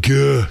you.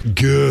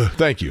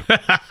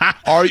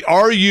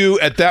 Are you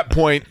at that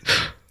point?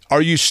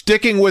 Are you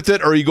sticking with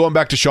it, or are you going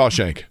back to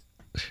Shawshank?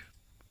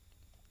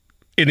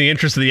 In the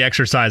interest of the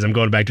exercise, I'm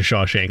going back to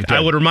Shawshank. Okay. I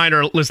would remind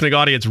our listening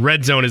audience,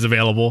 Red Zone is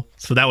available,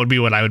 so that would be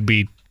what I would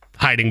be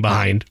hiding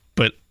behind.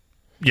 But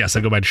yes,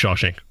 I go back to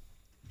Shawshank.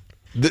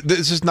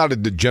 This is not a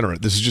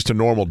degenerate. This is just a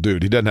normal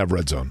dude. He doesn't have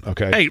Red Zone,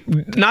 okay? Hey,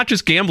 not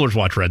just gamblers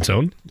watch Red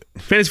Zone.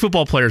 Fantasy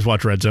football players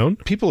watch Red Zone.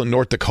 People in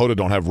North Dakota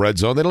don't have Red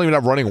Zone. They don't even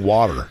have running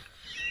water.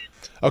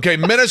 Okay,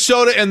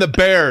 Minnesota and the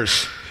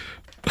Bears.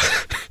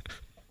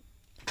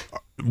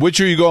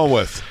 Which are you going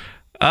with?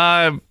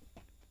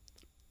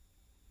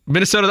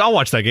 Minnesota. I'll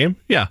watch that game.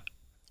 Yeah.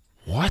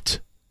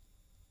 What?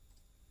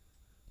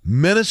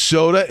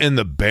 Minnesota and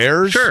the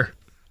Bears? Sure.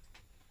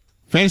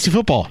 Fantasy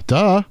football.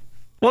 Duh.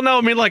 Well, no,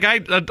 I mean, like,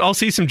 I'll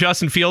see some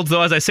Justin Fields,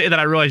 though. As I say that,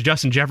 I realize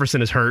Justin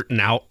Jefferson is hurt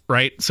and out,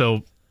 right?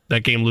 So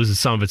that game loses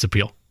some of its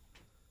appeal.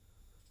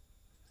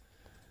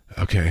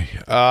 Okay.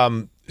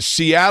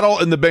 Seattle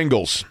and the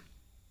Bengals.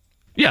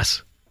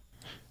 Yes.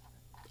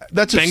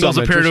 That's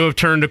Bengals appear to have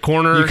turned a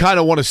corner. You kind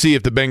of want to see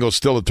if the Bengals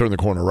still have turned the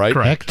corner, right?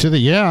 Correct. To the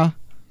yeah.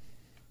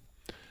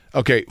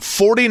 Okay.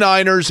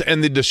 49ers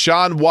and the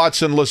Deshaun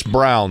Watson-less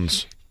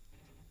Browns.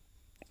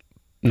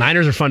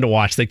 Niners are fun to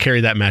watch. They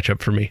carry that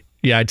matchup for me.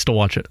 Yeah, I'd still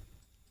watch it.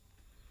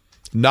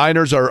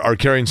 Niners are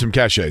carrying some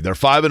cachet. They're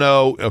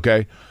 5-0.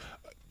 Okay.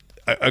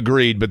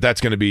 Agreed, but that's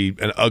going to be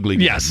an ugly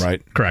game,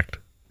 right? Correct.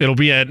 It'll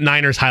be a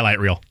Niners highlight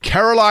reel.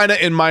 Carolina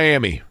and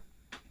Miami.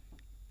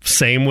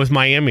 Same with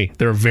Miami.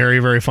 They're a very,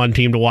 very fun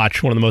team to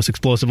watch. One of the most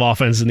explosive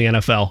offenses in the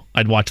NFL.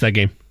 I'd watch that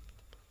game.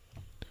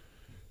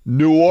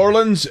 New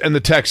Orleans and the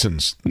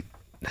Texans.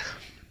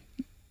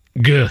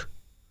 Good.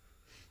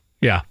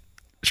 Yeah.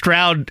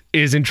 Stroud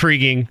is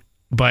intriguing,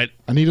 but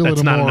I need a that's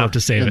little not more enough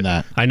to save than it.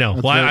 that. I know.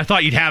 Well, I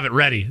thought you'd have it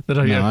ready.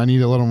 No, I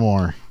need a little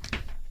more.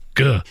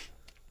 Good.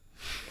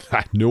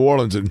 New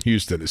Orleans and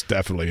Houston is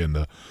definitely in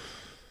the...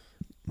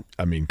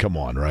 I mean, come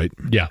on, right?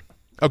 Yeah.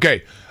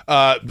 Okay.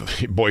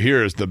 Boy,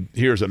 here's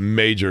a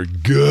major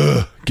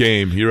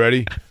game. You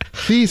ready?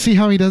 See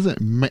how he does it?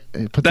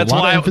 That's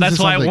why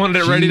I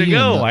wanted it ready to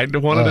go. I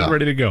wanted it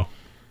ready to go.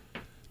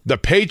 The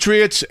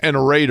Patriots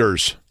and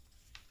Raiders.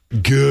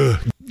 Good.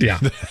 Yeah.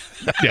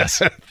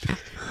 Yes.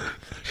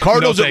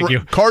 Cardinals No,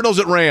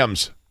 at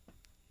Rams.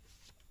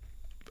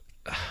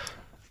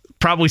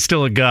 Probably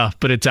still a guff,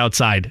 but it's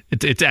outside.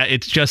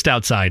 It's just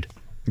outside.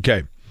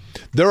 Okay.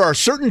 There are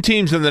certain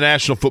teams in the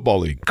National Football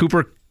League.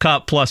 Cooper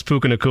Kupp plus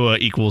Puka Nacua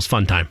equals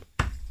fun time.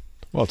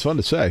 Well, it's fun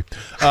to say.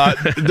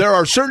 There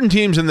are certain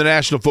teams in the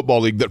National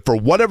Football League that, for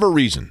whatever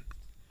reason,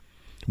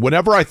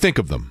 whenever I think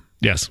of them,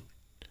 yes,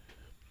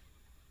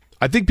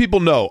 I think people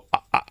know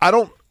I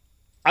don't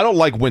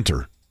like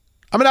winter.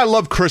 I mean, I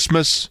love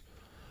Christmas.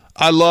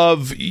 I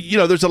love,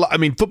 there's a lot. I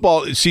mean,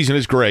 football season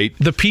is great.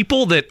 The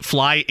people that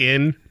fly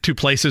in to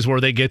places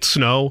where they get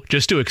snow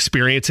just to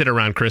experience it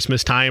around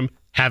Christmas time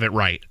have it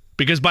right.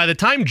 Because by the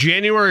time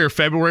January or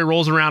February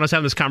rolls around, I was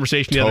having this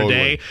conversation the other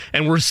day,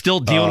 and we're still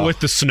dealing with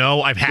the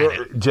snow. I've had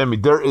it. Jimmy,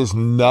 there is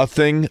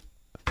nothing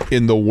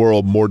in the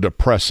world more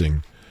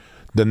depressing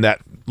than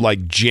that,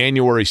 like,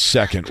 January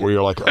 2nd, where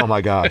you're like, oh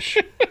my gosh.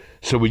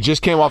 So we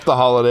just came off the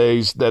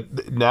holidays.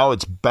 That now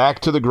it's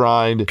back to the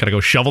grind. Gotta go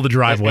shovel the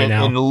driveway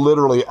now. And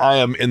literally, I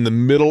am in the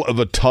middle of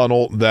a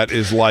tunnel that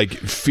is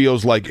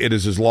feels like it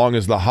is as long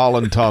as the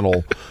Holland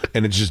Tunnel,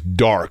 and it's just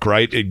dark.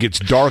 Right? It gets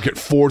dark at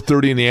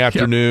 4:30 in the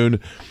afternoon.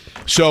 Yep.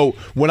 So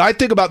when I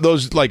think about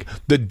those, like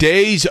the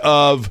days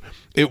of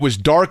it was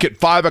dark at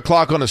 5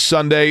 o'clock on a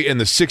Sunday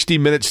and the 60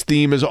 Minutes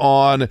theme is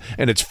on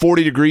and it's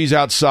 40 degrees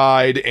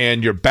outside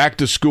and you're back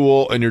to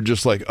school and you're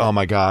just like, oh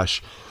my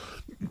gosh.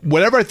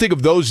 Whenever I think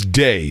of those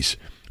days,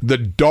 the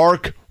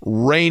dark,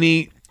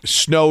 rainy,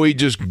 snowy,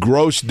 just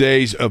gross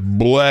days of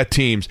bleh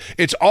teams,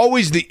 it's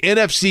always the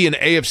NFC and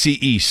AFC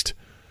East.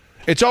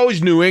 It's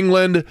always New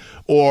England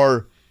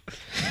or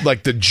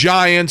like the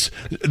Giants.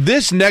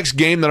 This next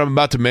game that I'm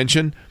about to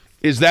mention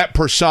is that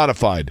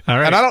personified. All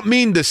right. And I don't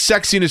mean the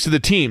sexiness of the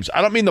teams.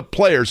 I don't mean the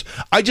players.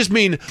 I just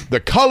mean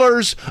the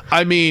colors.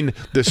 I mean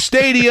the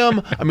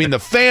stadium. I mean the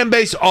fan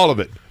base, all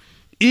of it.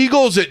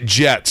 Eagles at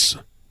Jets.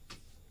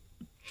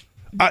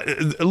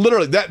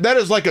 Literally, that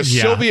is like a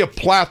Sylvia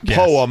Plath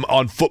poem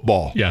on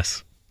football.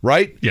 Yes.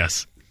 Right?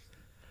 Yes.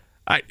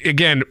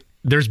 Again,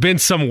 there's been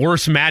some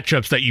worse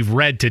matchups that you've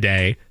read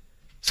today.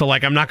 So,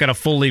 like, I'm not going to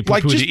fully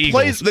poo-poo the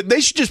Eagles. They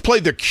should just play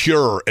The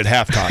Cure at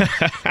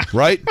halftime.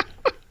 Right?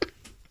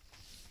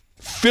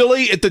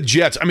 Philly at the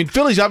Jets. I mean,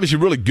 Philly's obviously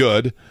really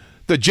good.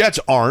 The Jets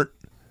aren't.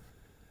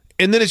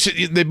 And then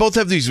they both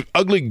have these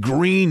ugly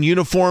green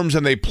uniforms,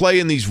 and they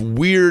play in these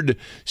weird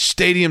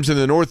stadiums in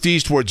the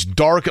Northeast where it's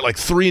dark at like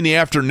 3 in the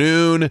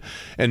afternoon.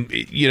 And,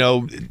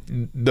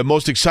 the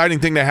most exciting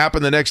thing that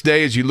happened the next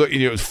day is you look,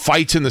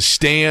 fights in the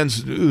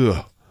stands.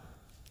 Ugh.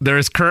 There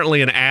is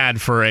currently an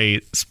ad for a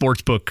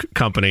sportsbook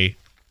company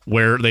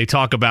where they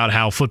talk about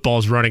how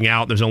football's running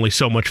out. There's only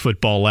so much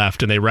football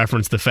left, and they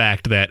reference the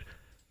fact that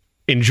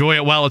enjoy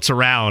it while it's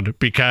around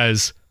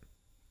because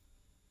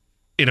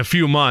in a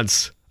few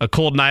months, a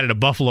cold night at a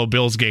Buffalo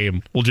Bills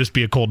game will just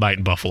be a cold night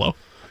in Buffalo.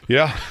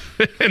 Yeah.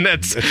 And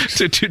that's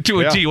to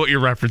a T what you're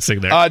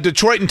referencing there.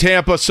 Detroit and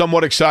Tampa,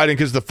 somewhat exciting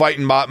because the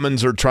Fighting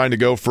Mottmans are trying to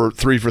go for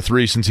 3 for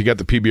 3 since he got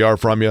the PBR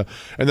from you.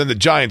 And then the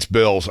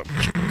Giants-Bills.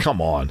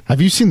 Come on.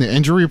 Have you seen the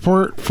injury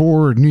report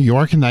for New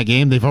York in that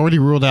game? They've already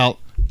ruled out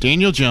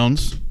Daniel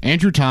Jones,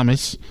 Andrew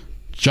Thomas,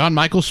 John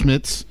Michael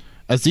Schmitz,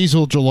 Azeez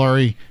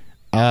Ojulari,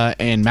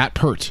 and Matt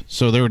Pert.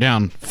 So they were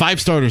down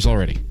 5 starters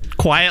already.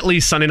 Quietly,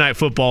 Sunday Night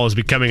Football is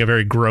becoming a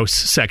very gross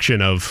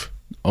section of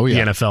the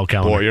NFL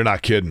calendar. Boy, you're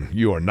not kidding.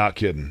 You are not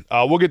kidding.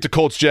 We'll get to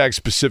Colts Jags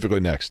specifically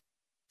next.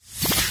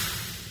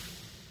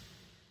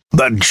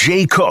 The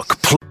Jay Cook.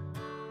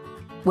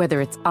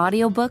 Whether it's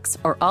audiobooks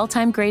or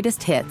all-time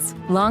greatest hits,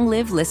 long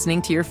live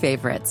listening to your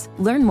favorites.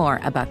 Learn more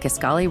about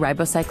Kisqali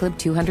Ribociclib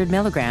 200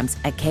 milligrams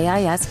at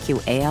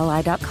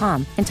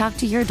KISQALI.com and talk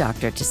to your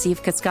doctor to see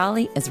if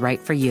Kisqali is right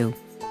for you.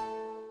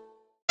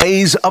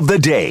 Plays of the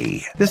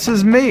day. This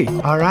is me,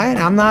 all right?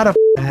 I'm not a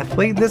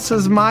athlete. This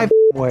is my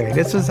way.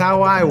 This is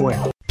how I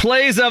win.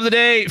 Plays of the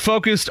day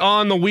focused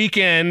on the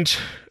weekend.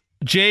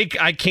 Jake,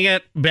 I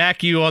can't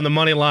back you on the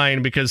money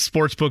line because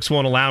sportsbooks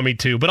won't allow me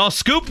to, but I'll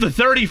scoop the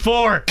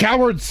 34.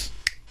 Cowards.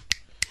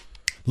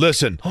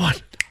 Listen. I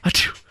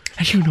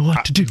do know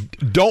what to do.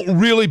 Don't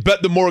really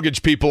bet the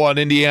mortgage people on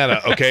Indiana,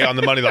 okay, on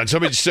the money line.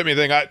 Somebody just sent me a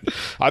thing.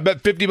 I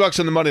bet $50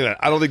 on the money line.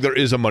 I don't think there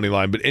is a money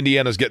line, but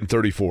Indiana's getting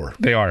 34.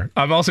 They are.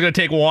 I'm also going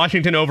to take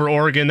Washington over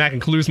Oregon. That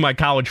concludes my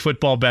college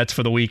football bets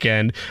for the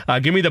weekend.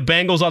 Give me the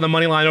Bengals on the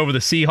money line over the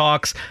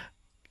Seahawks.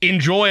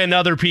 Enjoy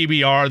another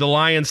PBR. The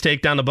Lions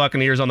take down the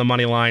Buccaneers on the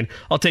money line.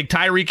 I'll take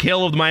Tyreek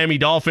Hill of the Miami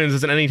Dolphins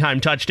as an anytime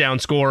touchdown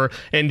scorer.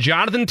 And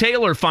Jonathan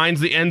Taylor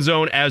finds the end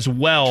zone as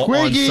well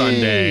on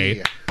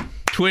Sunday.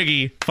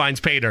 Twiggy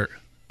finds pay dirt.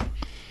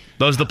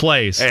 Those are the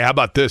plays. Hey, how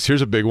about this?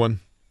 Here's a big one.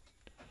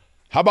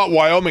 How about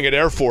Wyoming at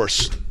Air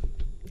Force?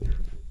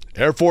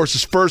 Air Force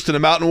is first in the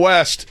Mountain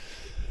West.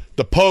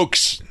 The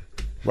Pokes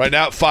right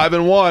now at 5-1.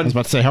 I was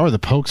about to say, how are the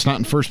Pokes not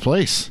in first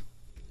place?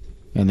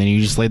 And then you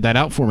just laid that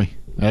out for me.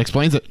 That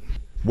explains it.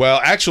 Well,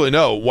 actually,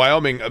 no.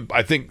 Wyoming,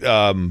 I think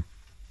it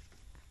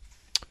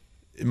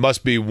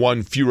must be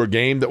one fewer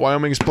game that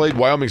Wyoming's played.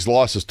 Wyoming's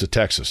losses to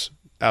Texas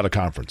out of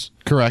conference.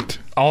 Correct.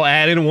 I'll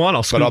add in one.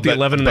 I'll scoop the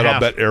 11 and a half. I'll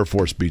bet Air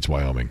Force beats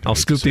Wyoming. I'll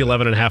scoop the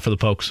 11 and a half for the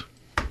Pokes.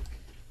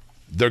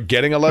 They're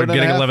getting 11 They're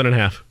getting 11 and a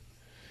half.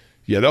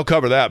 Yeah, they'll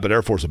cover that, but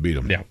Air Force will beat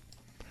them. Yeah.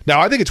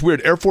 Now, I think it's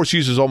weird. Air Force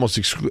uses almost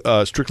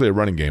strictly a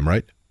running game,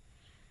 right?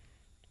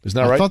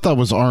 Isn't that right? I thought that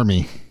was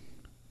Army.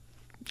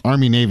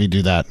 Army, Navy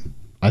do that.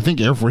 I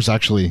think Air Force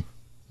actually...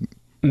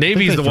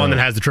 Navy's the one that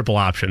has the triple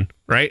option,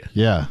 right?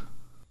 Yeah.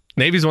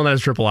 Navy's the one that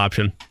has triple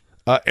option.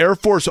 Air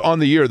Force on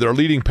the year, their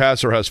leading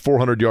passer has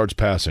 400 yards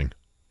passing.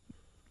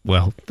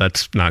 Well,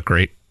 that's not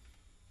great.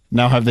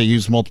 Now, have they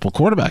used multiple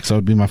quarterbacks? That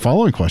would be my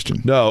following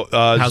question. No.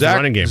 How's the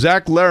running game?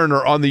 Zach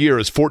Lerner on the year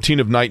is 14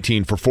 of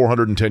 19 for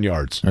 410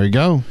 yards. There you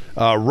go.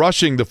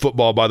 Rushing the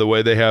football, by the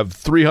way, they have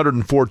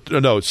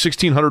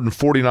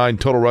 1,649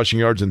 total rushing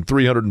yards and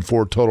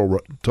 304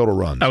 total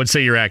runs. I would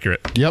say you're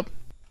accurate. Yep.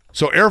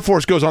 So Air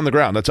Force goes on the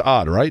ground. That's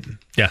odd, right?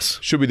 Yes.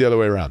 Should be the other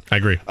way around. I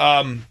agree.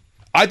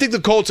 I think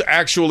the Colts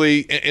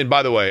actually, and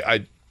by the way,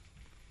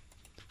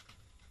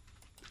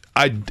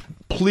 I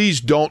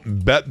please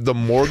don't bet the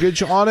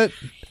mortgage on it,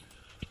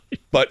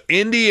 but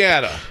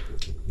Indiana,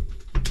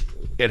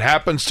 it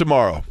happens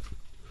tomorrow.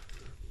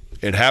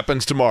 It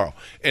happens tomorrow.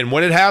 And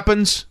when it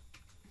happens,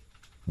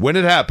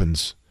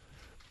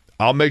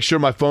 I'll make sure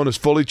my phone is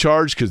fully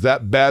charged because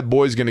that bad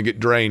boy's going to get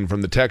drained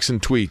from the Texan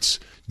tweets.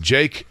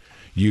 Jake,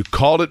 you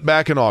called it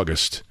back in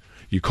August.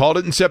 You called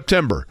it in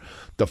September.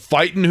 The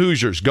Fightin'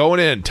 Hoosiers going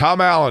in. Tom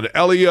Allen,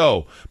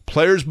 LEO,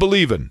 players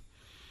believing.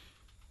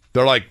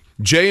 They're like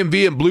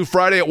J&V and Blue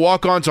Friday at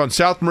Walk-Ons on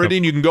South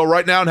Meridian. You can go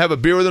right now and have a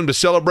beer with them to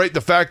celebrate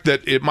the fact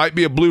that it might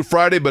be a Blue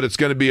Friday, but it's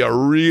going to be a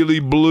really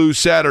blue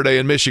Saturday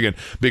in Michigan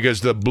because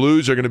the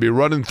Blues are going to be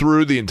running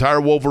through the entire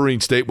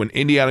Wolverine state when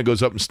Indiana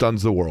goes up and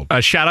stuns the world.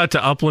 A shout out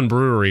to Upland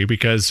Brewery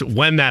because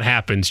when that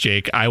happens,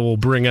 Jake, I will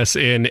bring us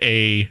in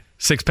a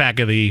 6-pack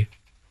of the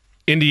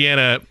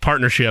Indiana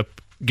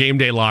Partnership Game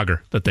Day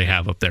Lager that they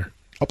have up there.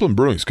 Upland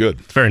Brewing's good.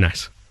 It's very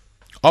nice.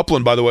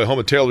 Upland, by the way, home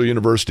of Taylor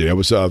University. I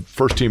was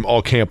first team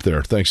all camp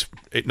there. Thanks,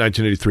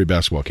 1983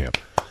 basketball camp.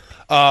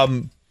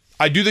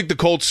 I do think the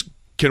Colts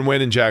can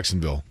win in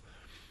Jacksonville.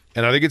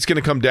 And I think it's going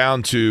to come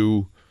down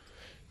to,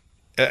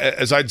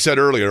 as I'd said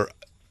earlier,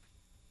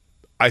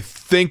 I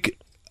think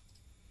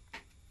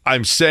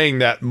I'm saying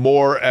that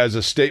more as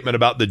a statement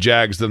about the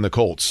Jags than the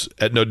Colts,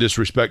 at no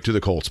disrespect to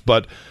the Colts.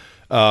 But,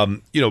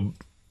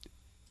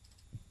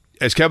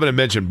 as Kevin had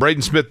mentioned,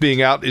 Braden Smith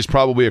being out is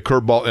probably a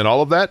curveball in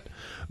all of that.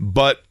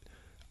 But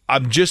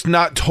I'm just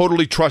not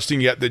totally trusting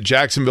yet that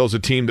Jacksonville's a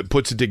team that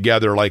puts it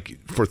together like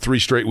for 3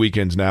 straight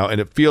weekends now, and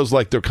it feels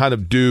like they're kind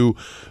of due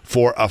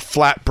for a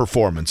flat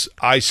performance.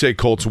 I say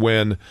Colts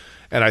win,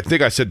 and I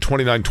think I said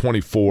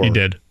 29-24. You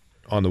did.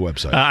 On the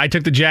website. I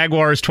took the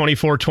Jaguars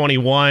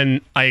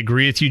 24-21. I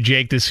agree with you,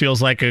 Jake. This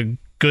feels like a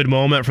good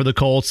moment for the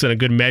Colts and a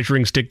good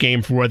measuring stick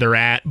game for where they're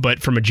at,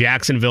 but from a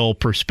Jacksonville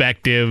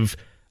perspective,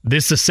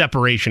 this is a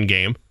separation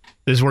game.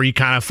 This is where you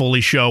kind of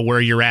fully show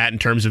where you're at in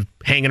terms of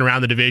hanging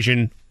around the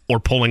division or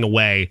pulling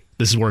away.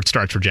 This is where it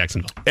starts for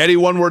Jacksonville. Eddie,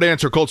 one-word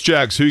answer. Colts,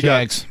 Jags. Who you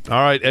Jags. got?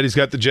 All right, Eddie's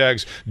got the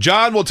Jags.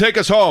 John will take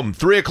us home.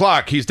 3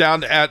 o'clock. He's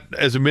down at,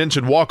 as I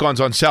mentioned,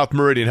 Walk-Ons on South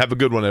Meridian. Have a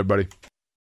good one, everybody.